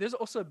there's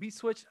also a beat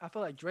switch. I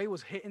feel like Dre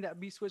was hitting that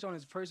beat switch on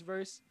his first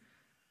verse.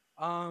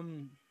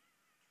 And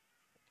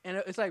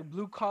it's like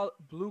blue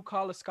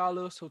collar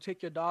scholar, so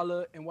take your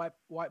dollar and wipe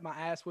my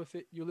ass with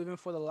it. You're living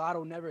for the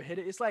lotto, never hit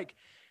it. It's like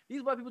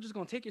these white people just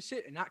gonna take your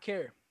shit and not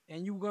care,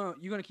 and you're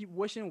gonna keep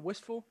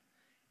wishful,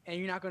 and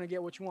you're not gonna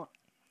get what you want.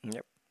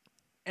 Yep.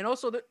 And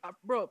also,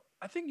 bro,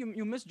 I think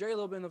you missed Dre a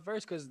little bit in the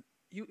verse because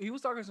he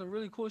was talking some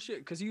really cool shit.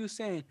 Because he was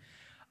saying,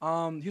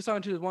 he was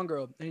talking to this one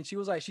girl, and she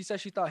was like, she said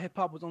she thought hip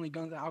hop was only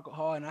guns and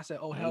alcohol, and I said,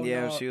 oh hell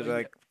Yeah, no. she was But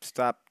like,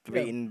 stop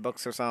Yeah. reading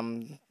books or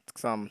something.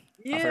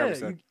 yeah, I forgot what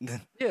she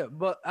said. yeah,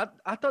 but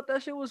I thought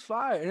that shit was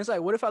fire. And it's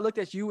like, what if I looked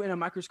at you in a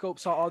microscope,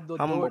 saw all the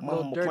Humble, little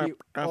mumble, dirty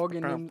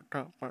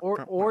clamp,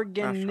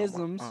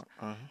 organisms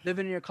uh-huh.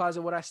 living in your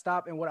closet? Would I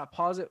stop and would I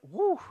pause it?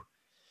 Woo.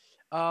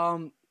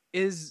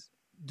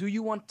 Do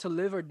you want to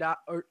live or die,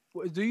 or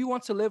Do you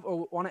want to live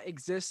or want to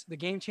exist? The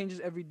game changes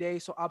every day,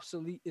 so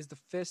obsolete is the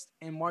fist,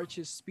 and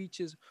March's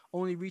speeches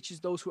only reaches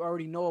those who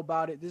already know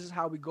about it. This is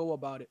how we go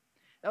about it.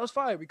 That was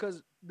fire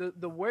because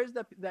the words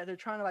that they're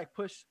trying to like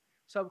push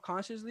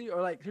subconsciously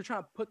or like they're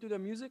trying to put through their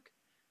music,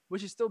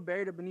 which is still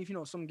buried beneath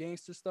some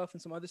gangster stuff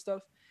and some other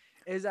stuff,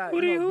 is that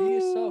Hootie be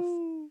yourself.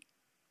 hoo.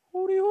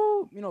 Hootie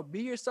hoo.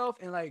 Be yourself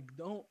and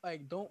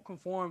don't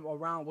conform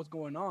around what's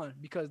going on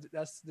because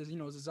that's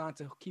designed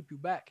to keep you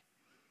back.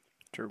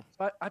 True.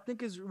 So I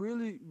think it's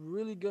really,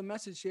 really good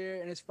message here,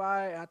 and it's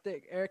fire. I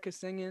think Erica's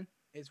singing.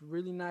 It's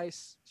really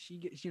nice. She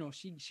gets,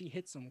 she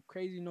hits some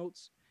crazy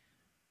notes.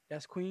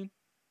 That's Queen,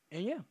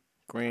 and yeah,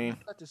 I Queen.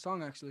 like the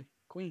song actually,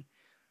 Queen.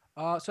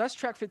 So that's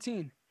track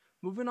 15.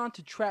 Moving on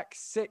to track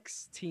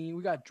 16,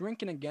 we got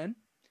Drinking Again.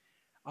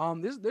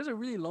 There's a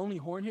really lonely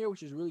horn here,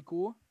 which is really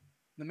cool.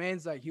 The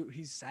man's like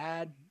he's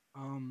sad.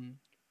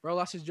 Bro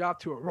lost his job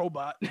to a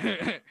robot.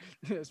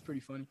 That's pretty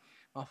funny.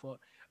 My fault.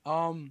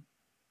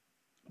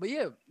 But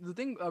yeah, the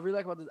thing I really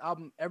like about this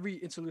album, every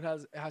interlude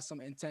has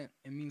some intent.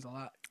 It means a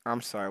lot.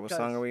 I'm sorry. What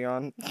song Because are we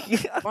on?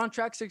 we're on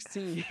track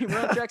 16. We're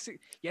on track 6.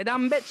 Yeah,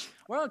 damn bitch.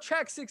 We're on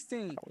track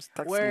 16 I was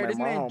texting where my this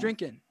man mom.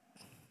 drinking.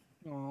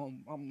 Oh,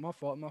 my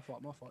fault.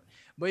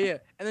 But yeah,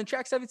 and then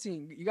track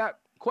 17, you got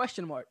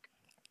question mark,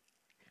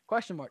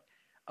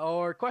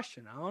 or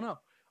question. I don't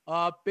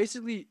know.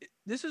 Basically,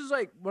 this is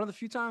like one of the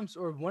few times,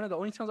 or one of the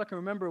only times I can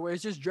remember where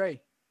it's just Dre.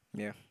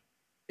 Yeah.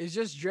 It's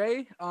just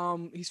Dre.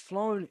 He's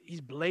flowing.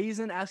 He's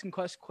blazing, asking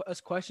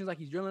us questions like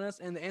he's drilling us,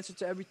 and the answer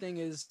to everything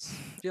is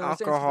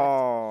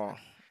Alcohol.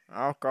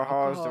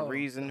 Alcohol is the alcohol.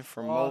 reason The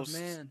for flawed most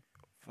man.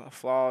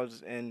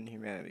 flaws in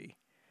humanity.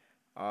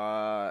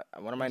 One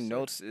of my Yes, sir.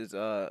 notes is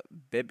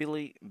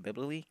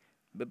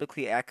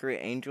biblically accurate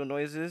angel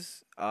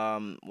noises.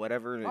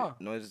 Whatever Oh,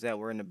 noises that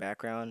were in the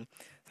background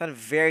sounded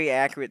very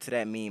accurate to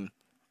that meme.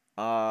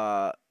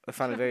 I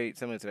found it very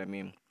similar to that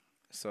meme.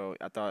 So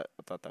I thought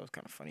that was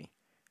kind of funny.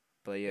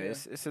 But yeah, yeah.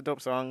 it's a dope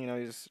song.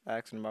 He's just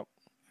asking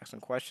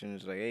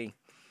questions like, hey,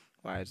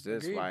 why is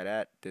this? Agreed. Why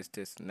that? This,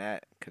 and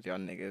that? Cause y'all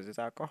niggas is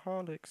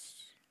alcoholics.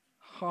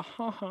 Ha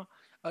ha ha.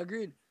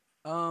 Agreed.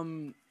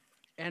 Um,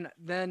 and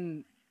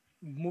then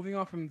moving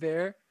on from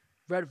there,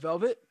 Red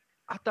Velvet.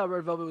 I thought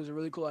Red Velvet was a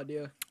really cool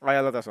idea. Oh, yeah,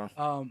 I love that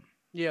song.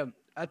 Yeah,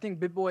 I think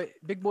Big Boy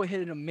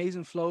hit an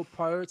amazing flow.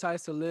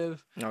 Prioritize to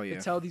live. Oh To yeah,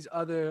 tell these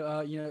other,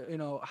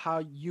 how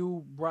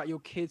you brought your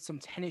kids some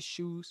tennis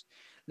shoes.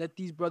 Let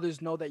these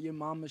brothers know that your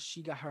mama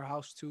she got her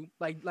house too.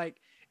 Like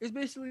it's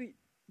basically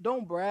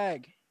don't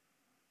brag,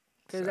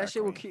 cause that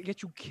shit will exactly.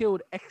 get you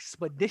killed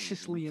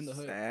expeditiously in the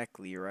hood.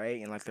 Exactly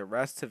right, and like the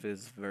rest of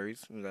his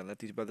verse, like, let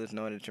these brothers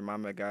know that your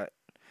mama got.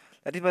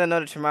 Let these brothers know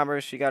that your mama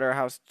she got her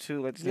house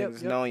too. Let these Yep,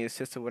 niggas yep. know your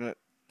sister wouldn't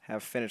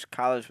have finished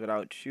college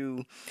without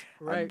you.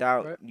 I Right,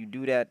 doubt right. you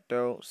do that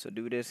though. So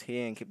do this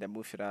here and keep that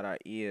bullshit out our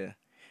ear.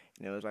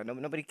 It's like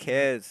nobody Right.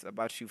 cares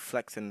about you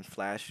flexing and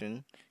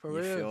flashing. For You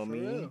real, feel for me?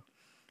 real.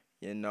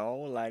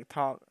 Like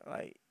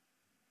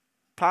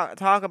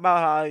talk about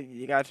how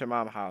you got your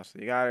mama house,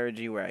 you got her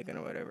G wagon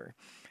or whatever.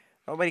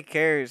 Nobody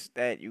cares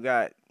that you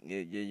got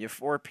your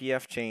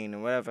 4PF chain or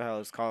whatever the hell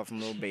it's called from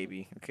Lil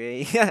Baby.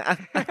 Okay.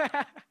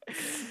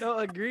 No,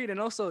 agreed. And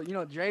also,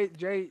 Dre,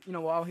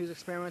 while he was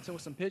experimenting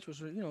with some pitch, which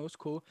was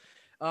cool.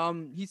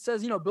 He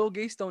says, Bill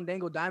Gates don't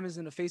dangle diamonds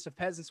in the face of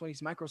peasants when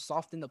he's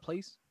Microsoft in the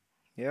place.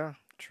 Yeah,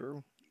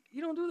 true.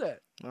 You don't do that.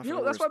 Motherfucker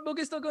That's wears why Bill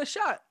Gates still got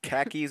shot.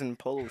 khakis and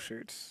polo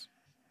shirts.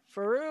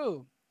 For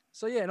real.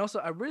 So yeah, and also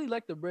I really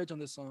like the bridge on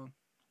this song.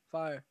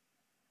 Fire.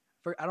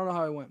 I don't know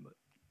how it went, but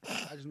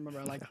I just remember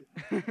I liked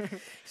it.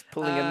 He's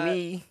pulling a uh,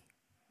 me.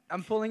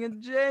 I'm pulling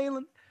in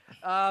Jalen.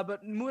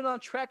 But moving on,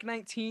 track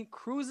 19,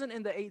 cruising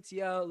in the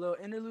ATL, little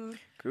interlude.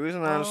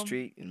 Cruising down the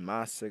street in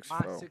my 6'4".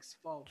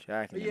 6'4".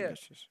 Jacking But them yeah,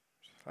 bitches.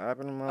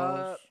 Slapping them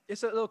hoes.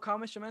 it's a little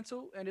calm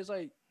instrumental, and there's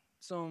like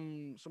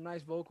some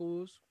nice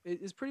vocals.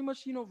 It's pretty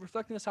much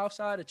reflecting the South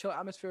Side, a chill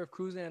atmosphere of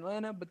cruising in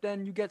Atlanta. But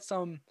then you get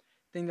some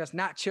thing that's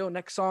not chill.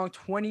 Next song,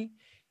 20,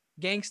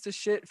 gangster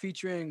shit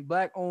featuring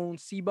black-owned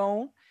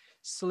C-Bone,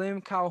 Slim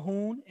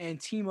Calhoun, and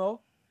Timo.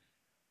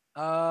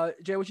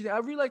 Jay, what you think? I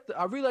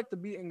really like the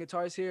beat and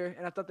guitars here,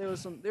 and I thought there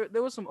was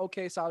some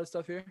okay solid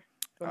stuff here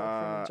from in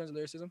Uh, terms of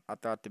lyricism. I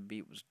thought the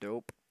beat was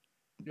dope,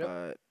 Yep,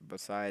 but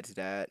besides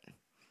that,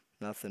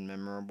 nothing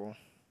memorable.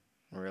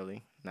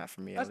 Really, not for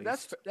me at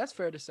least. that's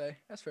fair to say.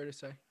 That's fair to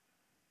say.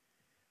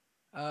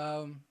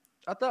 Um,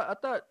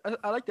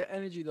 I like the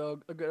energy though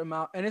a good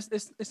amount, and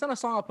it's not a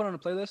song I'll put on a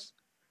playlist,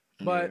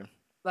 Yeah. but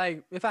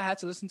like if I had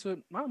to listen to it,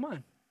 I don't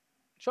mind.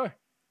 Sure,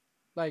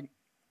 like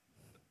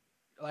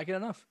I like it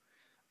enough.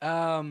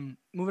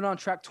 Moving on,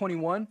 track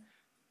 21,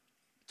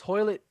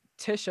 Toilet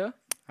Tisha.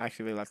 I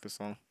actually really like the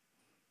song.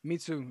 Me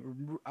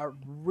too. I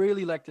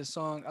really like this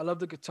song. I love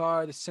the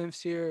guitar, the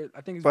synths here.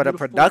 I think it's But a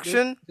beautiful.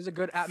 production, There's a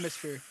good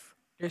atmosphere.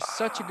 There's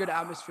such a good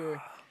atmosphere.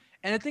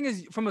 And the thing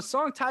is, from a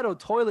song titled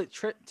Toilet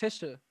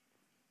Tisha,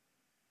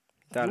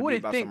 thought you it'd be wouldn't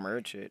about some think.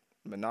 merch shit,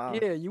 but nah,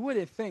 Yeah, you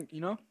wouldn't think.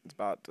 it's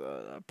about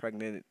a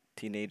pregnant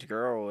teenage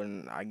girl,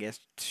 and I guess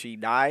she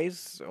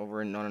dies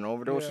on an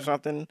overdose or Yeah.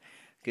 something.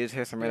 You just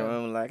hear some random Yeah.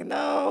 women like,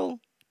 no,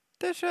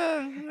 this shit,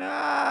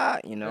 ah,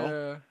 you know.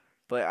 Yeah.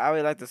 But I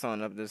really like the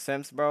song of the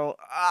Simps, bro.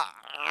 Ah.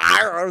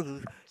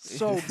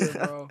 So good,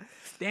 bro.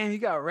 Damn, you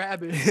got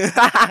rabid.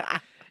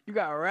 You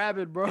got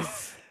rabid, bro.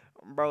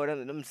 Bro,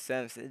 them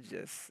Simps, they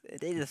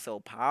just so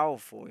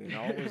powerful, you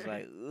know. It was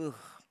like, ugh.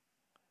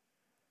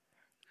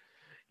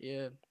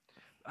 Yeah.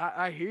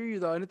 I hear you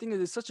though, and the thing is,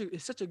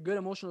 it's such a good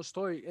emotional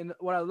story. And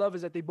what I love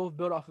is that they both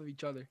build off of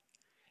each other.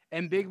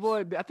 And Big Yes.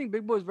 Boy, I think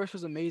Big Boy's verse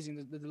was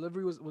amazing. The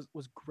delivery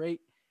was great.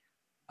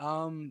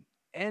 Um,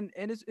 and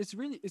it's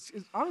really it's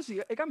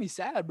honestly it got me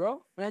sad,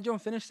 bro. When that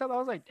joint finished up, I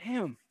was like,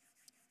 damn,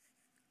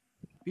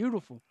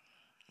 beautiful.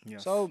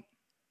 Yes. So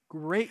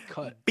great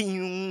cut.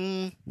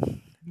 Bing.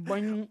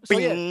 Boing. So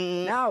yeah,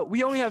 Bing. now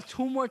we only have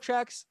two more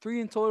tracks,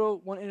 three in total,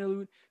 one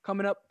interlude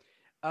coming up.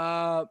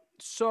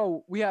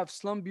 So we have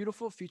Slum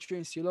Beautiful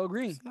featuring CeeLo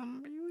Green,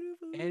 Some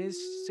beautiful. and it's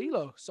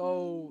CeeLo.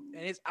 So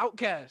and it's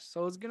Outcast.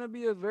 So it's gonna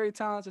be a very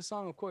talented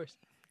song, of course.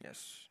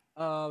 Yes.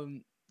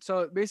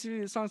 So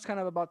basically the song's kind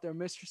of about their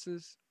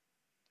mistresses.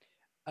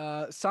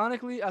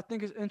 Sonically, I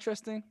think it's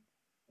interesting.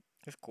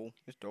 It's cool.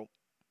 It's dope.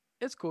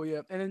 It's cool,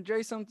 yeah. And then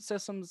Dre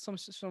says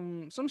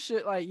some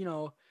shit like,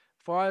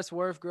 for all it's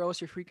worth, girl, what's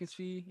your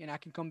frequency? And I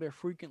can come there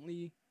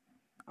frequently.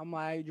 I'm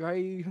like,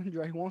 Dre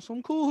want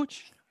some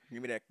cooch.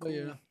 Give me that But cool.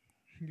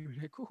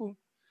 yeah, cool.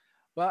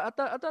 But I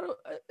thought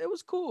it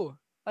was cool.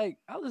 Like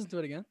I'll listen to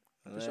it again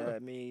for sure.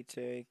 Let me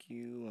take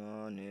you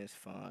on this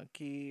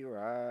funky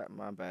ride.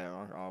 My bad,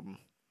 wrong album.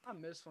 I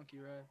miss Funky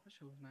Red. That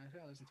shit was nice. I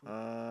gotta listen to it.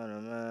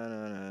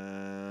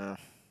 Na-na-na-na.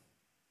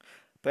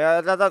 But yeah,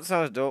 I thought the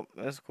song was dope.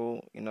 It's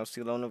cool. You know,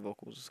 CeeLo on the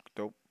vocals is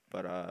dope.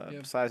 But Yeah,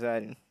 besides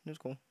that, it's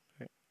cool.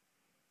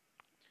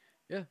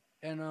 yeah.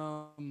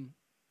 And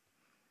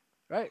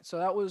right. So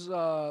that was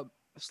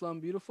Slum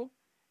Beautiful.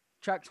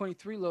 Track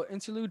 23, little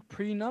interlude,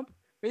 prenup.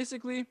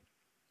 Basically,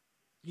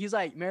 he's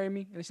like, marry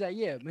me. And she's like,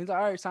 yeah. And he's like,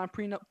 all right, sign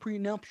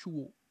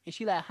prenuptial. And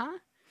she like, huh?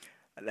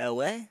 No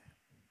way.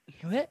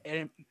 What?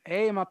 And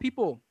hey, my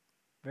people.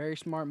 Very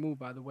smart move,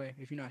 by the way,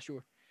 if you're not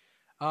sure.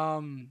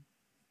 Um,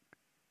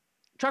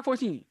 track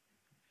 14,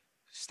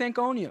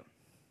 Stankonia.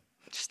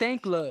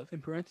 Stank Love in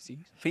parentheses.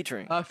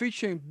 Featuring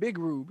Featuring Big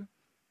Rube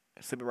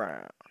Sleep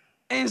Around.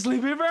 and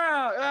Sleepy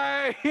Brown.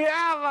 Hey,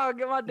 yeah, I'm gonna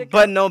get my dick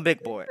But out. no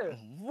Big Boy.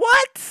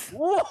 What?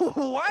 Whoa,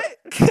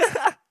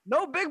 what?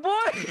 No big boy.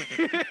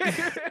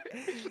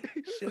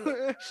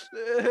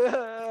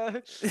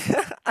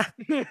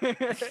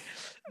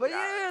 But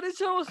yeah, this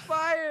show was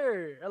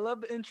fire. I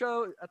love the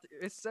intro.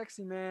 It's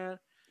sexy, man.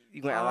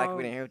 You went, I like we Um,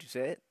 didn't hear what you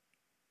said.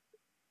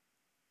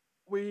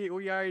 we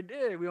already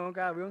did. We don't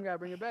got to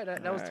bring it back.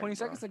 That was Alright, 20 bro.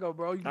 seconds ago,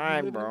 bro. You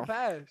Alright, live in bro. the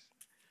past.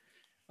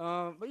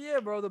 But yeah,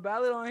 bro, the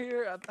ballad on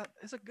here,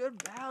 it's a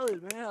good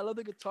ballad, man. I love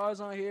the guitars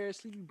on here.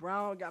 Sleepy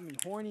Brown got me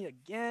horny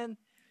again.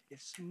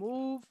 It's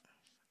smooth.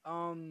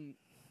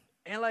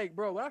 And like,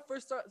 bro, when I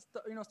first started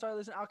listening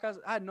to Outkast,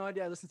 I had no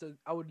idea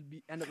I would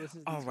end up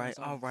listening to these kind of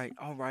songs. All right.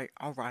 My You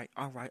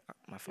know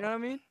what fault. I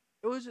mean?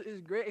 It's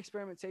great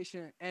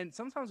experimentation, and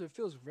sometimes it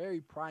feels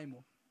very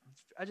primal.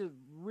 I just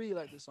really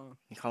like this song.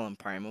 You call them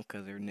primal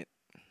because they're knit.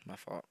 My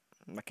fault.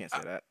 I can't say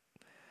that.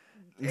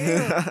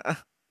 Damn.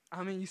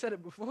 I mean, you said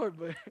it before,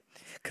 but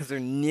Because they're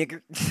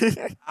nigger.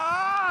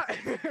 ah,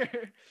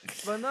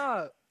 but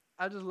no,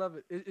 I just love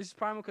it. It's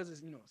primal because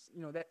it's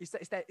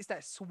that it's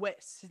that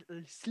sweat,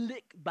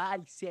 slick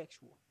body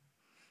sexual.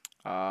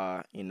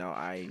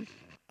 I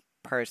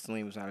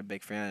personally was not a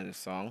big fan of this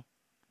song.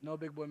 No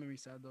big boy made me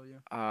sad though. Yeah.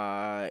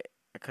 I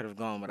could have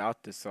gone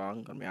without this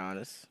song, gonna be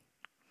honest.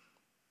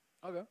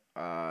 Okay.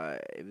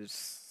 It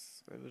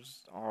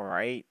was all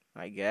right,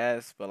 I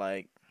guess, but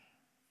like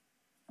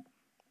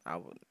I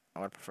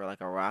would prefer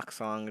like a rock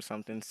song or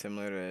something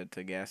similar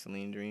to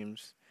Gasoline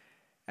Dreams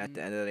at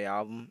the Mm, end of the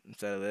album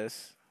instead of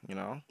this, you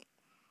know.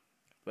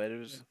 But it yeah.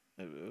 was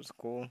it was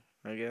cool,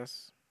 I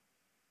guess.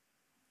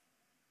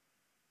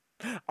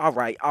 All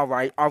right.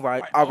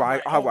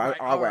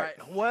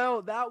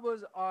 Well, that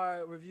was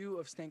our review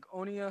of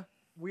Stankonia.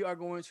 We are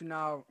going to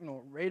now,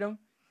 rate them.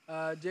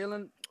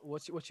 Jalen,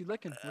 what you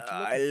looking? What you I looking?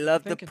 What you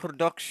love the thinking?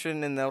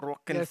 production and the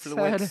rock Yes, sir.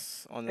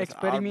 influence on this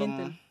Experimenting.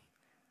 album.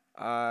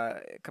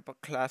 A couple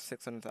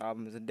classics on this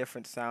album. It's a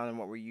different sound than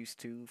what we're used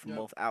to from Yep.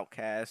 both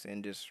Outkast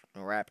and just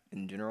rap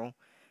in general.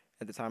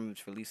 At the time of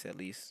its release, at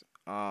least.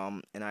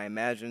 And I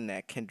imagine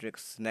that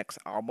Kendrick's next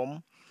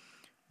album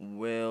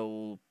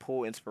will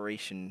pull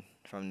inspiration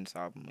from this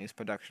album, his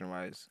production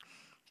wise,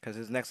 because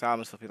his next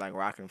album is supposed to be like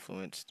rock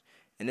influenced,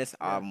 and this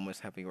Yeah. album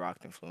was heavily rock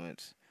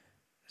influenced.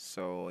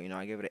 So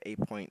I give it an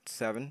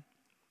 8.7.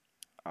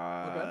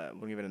 Okay.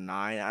 We'll give it a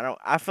 9.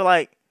 I feel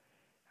like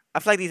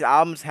these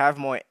albums have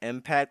more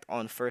impact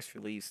on first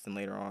release than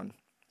later on.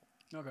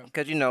 Okay.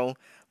 Cause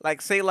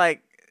like say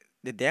like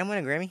did Damn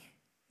win a Grammy?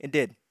 It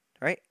did,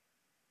 right?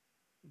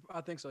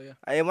 I think so. Yeah.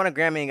 It won a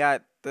Grammy and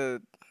got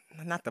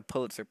not the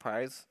Pulitzer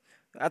Prize.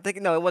 I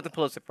think no, it was the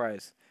Pulitzer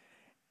Prize.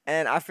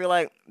 And I feel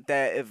like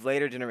that if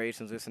later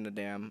generations listen to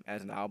Damn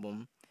as an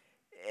album,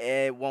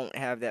 it won't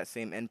have that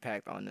same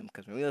impact on them.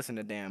 Because when we listen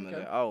to Damn, it's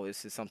Okay. like, oh,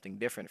 this is something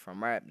different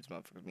from rap. This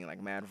motherfucker's being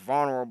like mad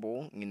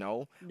vulnerable,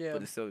 Yeah.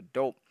 but it's still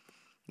dope.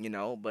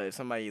 But if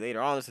somebody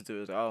later on listens to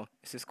it, is oh,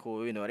 this is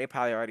cool. They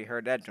probably already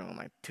heard that drum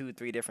like 2,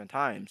 3 different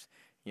times.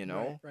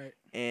 Right. Right.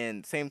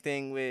 And same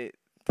thing with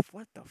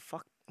what the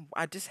fuck?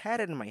 I just had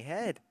it in my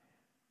head.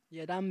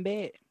 Yeah, damn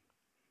bad.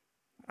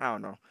 I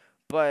don't know,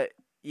 but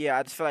yeah,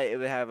 I just feel like it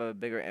would have a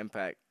bigger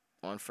impact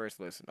on first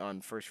listen,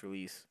 on first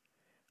release.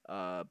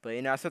 But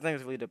I still think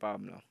it's a really dope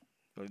album though.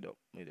 Really dope,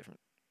 really different.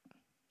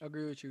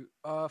 Agree with you.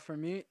 For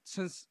me,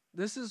 since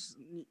this is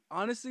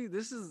honestly,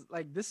 this is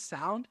like this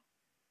sound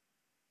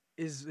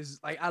is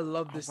like I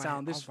love this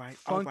sound. This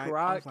funk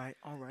rock,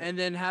 all right. and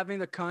then having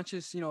the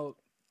conscious,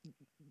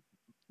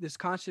 this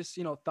conscious,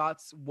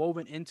 thoughts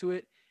woven into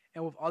it,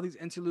 and with all these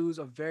interludes,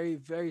 a very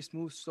very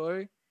smooth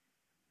story.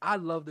 I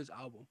love this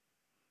album.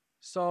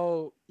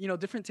 So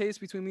different tastes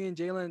between me and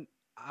Jalen.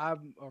 I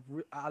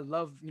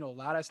love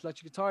loud ass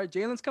electric guitar.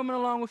 Jalen's coming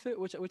along with it,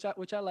 which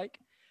I like.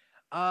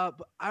 But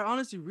I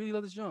honestly really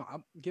love this genre.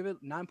 I'll give it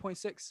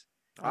 9.6,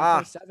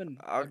 Ah, 9.7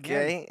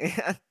 again.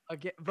 okay.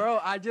 Again, bro.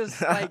 I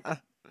just like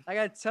I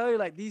gotta tell you,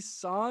 like these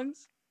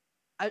songs.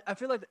 I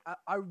feel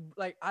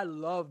like I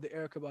love the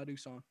Erica Badu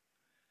song.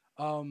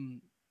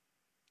 Um,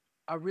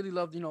 I really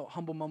loved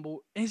Humble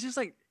Mumble, and it's just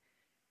like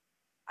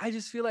I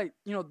just feel like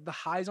the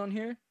highs on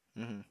here,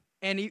 hmm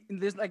and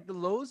there's like the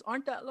lows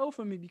aren't that low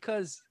for me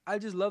because I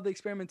just love the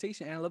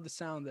experimentation and I love the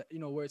sound that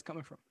where it's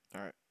coming from.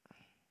 All right.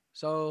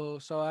 So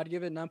I'd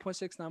give it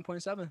 9.6,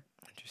 9.7. For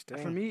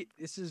Interesting. me,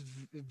 this is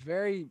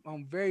very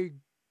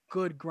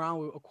good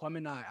ground with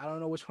Aquemini. I don't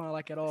know which one I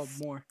like at all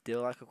more.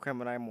 Still like a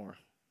criminal more.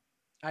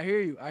 I hear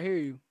you.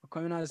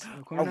 Aquemini is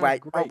All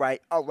right, great. all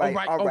right, all right,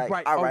 all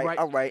right, all right,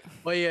 all right.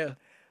 But yeah,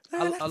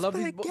 I love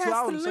these two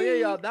albums. So yeah,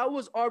 y'all, that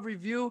was our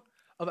review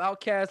of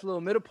Outkast's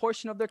little middle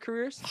portion of their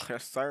careers.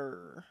 Yes,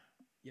 sir.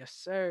 Yes,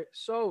 sir.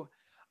 So,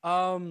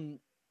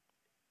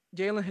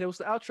 Jalen, hit us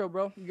the outro,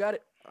 bro. You got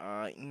it.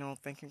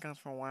 Thank you guys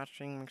for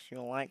watching. Make sure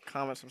you like,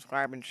 comment,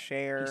 subscribe, and He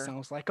share.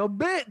 sounds like a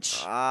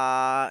bitch.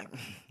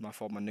 My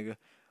fault, my nigga.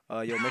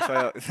 Yo, make sure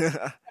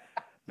y'all,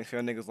 make sure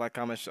y'all niggas like,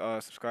 comment,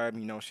 subscribe.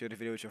 Share the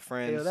video with your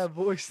friends. Yeah, that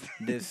voice.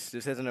 This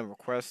isn't a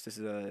request. This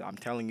is I'm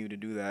telling you to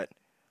do that.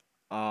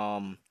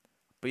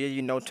 But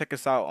yeah, check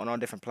us out on all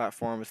different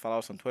platforms. Follow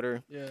us on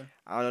Twitter. Yeah.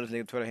 I don't know this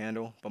nigga Twitter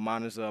handle, but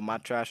mine is my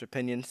trash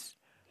opinions.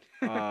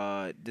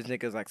 This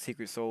nigga's like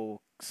Secret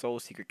Soul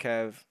Secret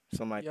Kev,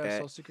 something like Yeah,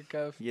 that. so Secret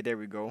Kev. Yeah, there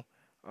we go.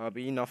 But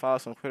follow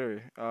us on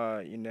Twitter.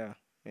 Yeah,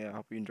 I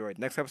hope you enjoyed.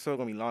 Next episode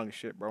gonna be long as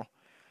shit, bro.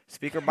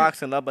 Speaker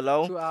Box and Love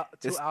Below.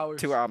 2 hours.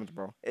 2 albums,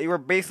 bro. We're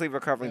basically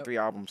recovering Yep. 3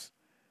 albums,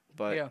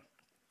 but Yeah.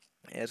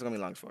 it's gonna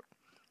be long as fuck.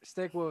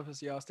 Stick with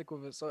us, y'all. Stick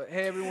with us. So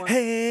hey everyone.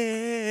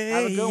 Hey,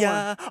 Have a good one.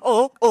 yeah.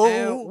 Oh, oh.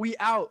 And we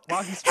out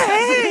while he's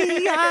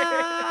Hey,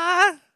 yeah.